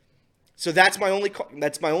 So that's my only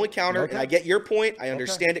counter, Okay. and I get your point. I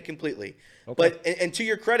understand it completely. Okay. But and to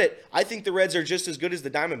your credit, I think the Reds are just as good as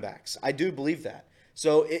the Diamondbacks. I do believe that.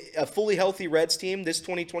 So a fully healthy Reds team, this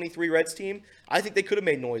 2023 Reds team, I think they could have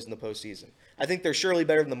made noise in the postseason. I think they're surely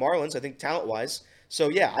better than the Marlins, I think talent-wise. So,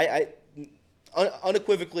 yeah, I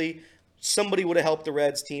unequivocally, somebody would have helped the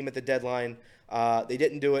Reds team at the deadline. They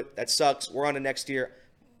didn't do it. That sucks. We're on to next year.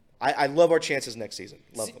 I love our chances next season.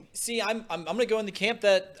 Love them. See, I'm going to go in the camp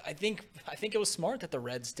that I think it was smart that the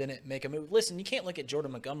Reds didn't make a move. Listen, you can't look at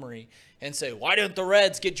Jordan Montgomery and say, why didn't the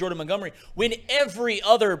Reds get Jordan Montgomery when every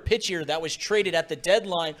other pitcher that was traded at the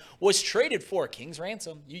deadline was traded for a king's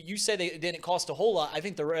ransom? You say they didn't cost a whole lot. I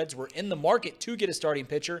think the Reds were in the market to get a starting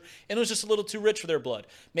pitcher, and it was just a little too rich for their blood.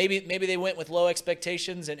 Maybe they went with low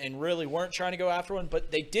expectations and really weren't trying to go after one,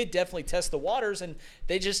 but they did definitely test the waters, and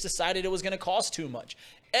they just decided it was going to cost too much.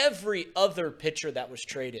 Every other pitcher that was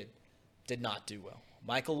traded did not do well.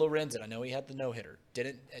 Michael Lorenzen, I know he had the no-hitter.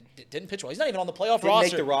 Didn't pitch well. He's not even on the playoff roster. Didn't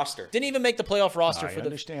make the roster. Didn't even make the playoff roster I for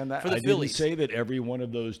understand that. for the I Phillies. didn't say that every one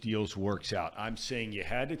of those deals works out. I'm saying you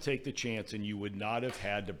had to take the chance and you would not have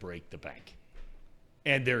had to break the bank.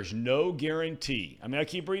 And there's no guarantee. I mean, I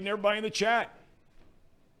keep reading everybody in the chat.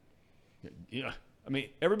 Yeah. I mean,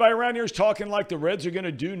 everybody around here is talking like the Reds are going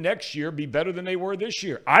to do next year be better than they were this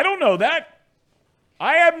year. I don't know that.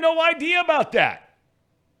 I have no idea about that.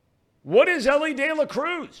 What is Ellie De La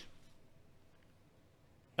Cruz?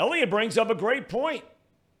 Elliot brings up a great point.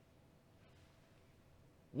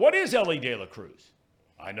 What is Ellie De La Cruz?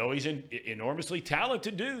 I know he's an enormously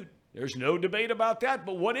talented dude. There's no debate about that,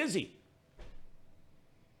 but what is he?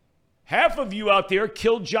 Half of you out there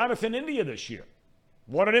killed Jonathan India this year.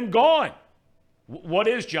 Wanted him gone. What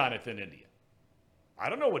is Jonathan India? I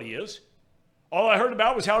don't know what he is. All I heard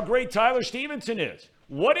about was how great Tyler Stevenson is.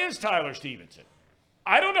 What is Tyler Stevenson?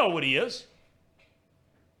 I don't know what he is.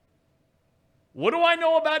 What do I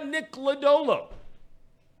know about Nick Lodolo?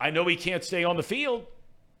 I know he can't stay on the field.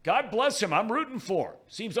 God bless him. I'm rooting for him.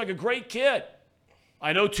 Seems like a great kid.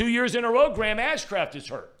 I know 2 years in a row Graham Ashcraft is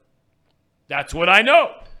hurt. That's what I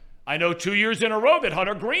know. I know 2 years in a row that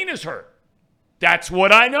Hunter Green is hurt. That's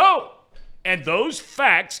what I know. And those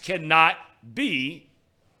facts cannot be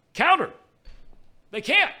countered. They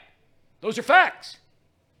can't. Those are facts.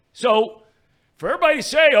 So for everybody to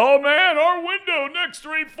say, oh, man, our window next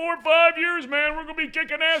 3, 4, 5 years, man, we're going to be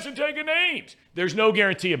kicking ass and taking names. There's no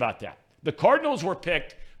guarantee about that. The Cardinals were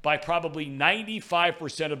picked by probably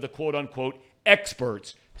 95% of the quote-unquote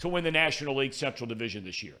experts to win the National League Central Division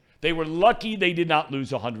this year. They were lucky they did not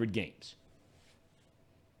lose 100 games.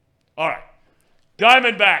 All right.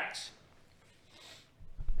 Diamondbacks.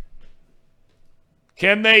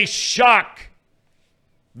 Can they shock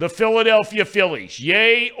the Philadelphia Phillies?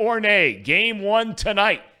 Yay or nay? Game 1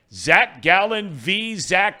 tonight. Zach Gallen v.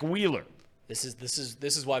 Zach Wheeler. This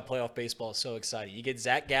is why playoff baseball is so exciting. You get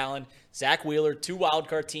Zach Gallen, Zach Wheeler, 2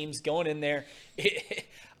 wildcard teams going in there.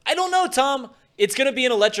 I don't know, Tom. It's going to be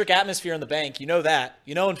an electric atmosphere in the bank. You know that.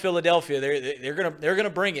 You know in Philadelphia they're gonna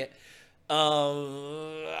bring it.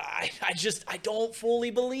 I don't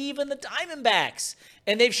fully believe in the Diamondbacks,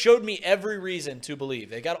 and they've showed me every reason to believe.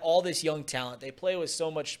 They got all this young talent. They play with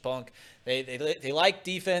so much spunk. They like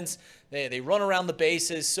defense. They run around the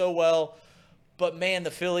bases so well. But, man, the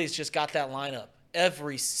Phillies just got that lineup.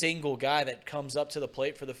 Every single guy that comes up to the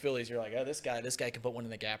plate for the Phillies, you're like, oh, this guy can put one in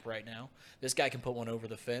the gap right now. This guy can put one over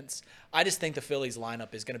the fence. I just think the Phillies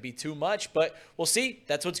lineup is going to be too much, but we'll see.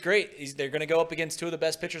 That's what's great. They're going to go up against 2 of the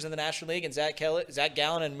best pitchers in the National League, and Zach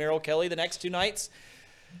Gallen and Merrill Kelly the next 2 nights.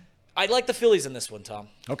 I like the Phillies in this one, Tom.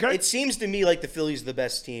 Okay. It seems to me like the Phillies are the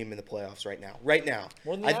best team in the playoffs right now.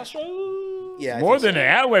 More than the Astros? Yeah. More than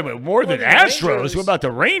Astros. Rangers. What about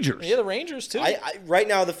the Rangers? Yeah, the Rangers, too. Right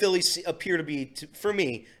now, the Phillies appear to be, for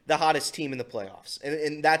me, the hottest team in the playoffs,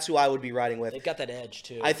 and that's who I would be riding with. They've got that edge,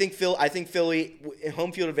 too. I think Philly,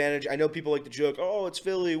 home field advantage. I know people like to joke, oh, it's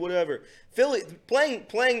Philly, whatever. Philly playing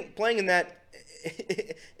in that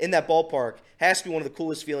ballpark has to be one of the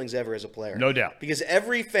coolest feelings ever as a player. No doubt. Because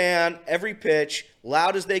every fan, every pitch,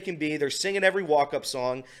 loud as they can be, they're singing every walk-up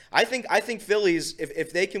song. I think Phillies,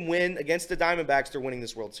 if they can win against the Diamondbacks, they're winning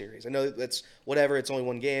this World Series. I know that's whatever. It's only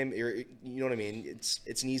one game. You know what I mean?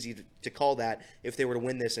 It's an easy to call that if they were to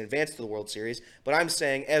win this and advance to the World Series. But I'm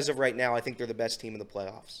saying, as of right now, I think they're the best team in the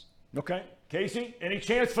playoffs. Okay. Casey, any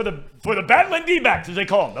chance for the battling D-backs, as they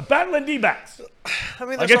call them, the battling D-backs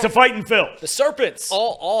against the fighting Phil? The Serpents.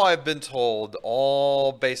 All I've been told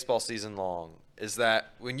all baseball season long is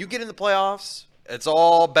that when you get in the playoffs, it's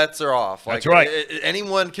all bets are off. That's right.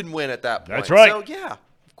 Anyone can win at that point. That's right. So, yeah,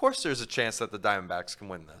 of course there's a chance that the Diamondbacks can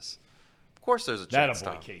win this. Of course there's a chance, Attaboy,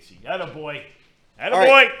 Tom. Casey. Attaboy.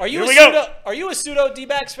 right. Are you Here a pseudo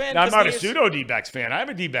D-backs fan? No, I'm not a pseudo D-backs fan. I'm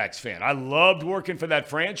a D-backs fan. I loved working for that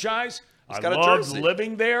franchise. I got a loved jersey.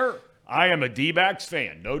 living there. I am a D-backs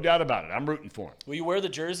fan, no doubt about it. I'm rooting for him. Will you wear the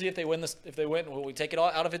jersey if they win this? If they win, will we take it all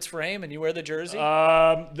out of its frame and you wear the jersey?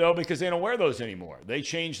 No, because they don't wear those anymore. They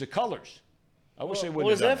changed the colors. I wish they wouldn't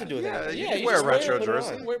What does that have have done to do with that? You yeah, can you wear a just retro put it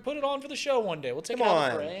jersey. on. Put it on for the show one day. We'll take Come it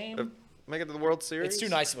out of on. the frame. Make it to the World Series. It's too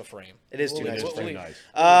nice of a frame. It is too nice. We'll Very leave-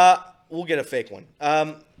 nice. We'll get a fake one.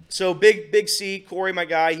 So Big C, Corey, my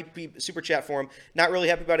guy, he super chat for him. Not really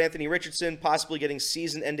happy about Anthony Richardson possibly getting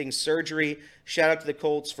season-ending surgery. Shout out to the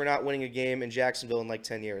Colts for not winning a game in Jacksonville in like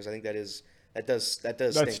 10 years. I think that does stink.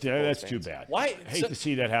 That's for Colts too fans. bad. Why- I hate to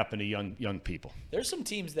see that happen to young people. There's some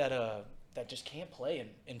teams that just can't play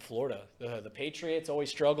in Florida. The Patriots always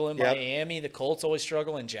struggle in Yep. Miami. The Colts always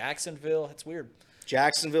struggle in Jacksonville. That's weird.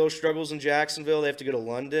 Jacksonville struggles in Jacksonville. They have to go to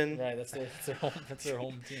London. Right, that's their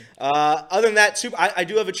home team. Other than that, I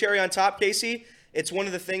do have a cherry on top, Casey. It's one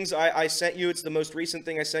of the things I sent you. It's the most recent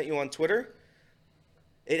thing I sent you on Twitter.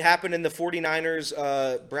 It happened in the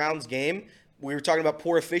 49ers-Browns game. We were talking about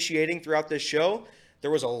poor officiating throughout this show.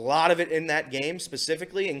 There was a lot of it in that game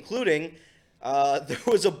specifically, including there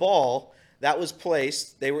was a ball that was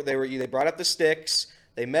placed. They brought up the sticks.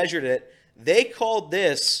 They measured it. They called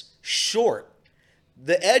this short.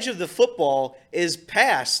 The edge of the football is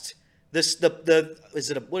past what is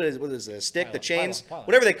it, a stick, the chains, pylon.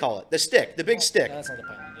 whatever they call it, the stick, the big stick, That's not the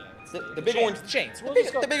pylon. Yeah, it's the big orange, chains.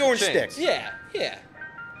 the big orange stick. Yeah.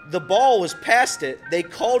 The ball was past it. They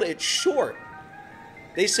called it short.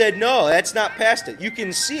 They said, no, that's not past it. You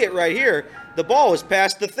can see it right here. The ball was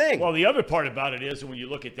past the thing. Well, the other part about it is, when you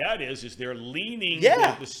look at that, is they're leaning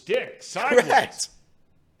Yeah. the stick sideways. Correct.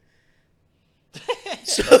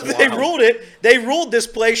 So they ruled it. They ruled this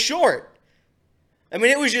play short. I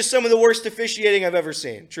mean, it was just some of the worst officiating I've ever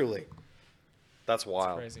seen, truly. That's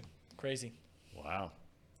wild. Crazy. Wow.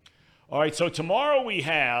 All right, so tomorrow we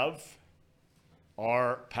have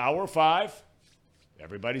our Power 5.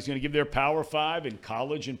 Everybody's going to give their Power 5 in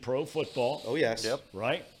college and pro football. Oh, yes. Yep.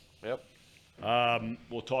 Right? Yep.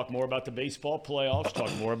 We'll talk more about the baseball playoffs,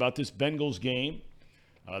 talk more about this Bengals game.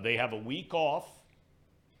 They have a week off,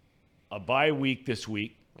 a bye week this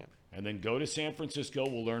week, and then go to San Francisco.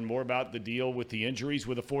 We'll learn more about the deal with the injuries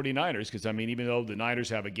with the 49ers because, I mean, even though the Niners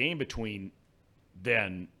have a game between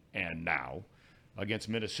then and now against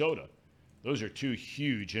Minnesota, those are 2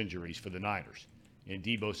 huge injuries for the Niners in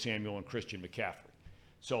Deebo Samuel and Christian McCaffrey.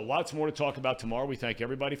 So lots more to talk about tomorrow. We thank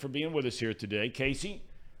everybody for being with us here today. Casey,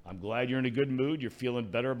 I'm glad you're in a good mood. You're feeling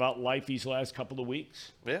better about life these last couple of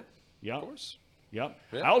weeks. Yeah. Yeah. Of course. Yep.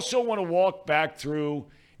 Yeah. I also want to walk back through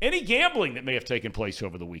any gambling that may have taken place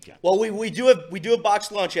over the weekend. Well, we do have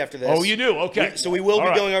boxed lunch after this. Oh, you do? Okay. So we will All be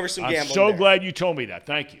right. going over some gambling. I'm so there. glad you told me that.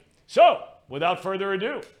 Thank you. So, without further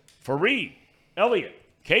ado, for Reed, Elliot,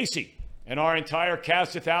 Casey, and our entire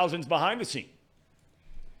cast of thousands behind the scene,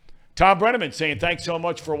 Thom Brennaman saying thanks so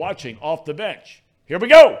much for watching Off the Bench. Here we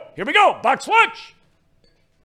go. Box lunch.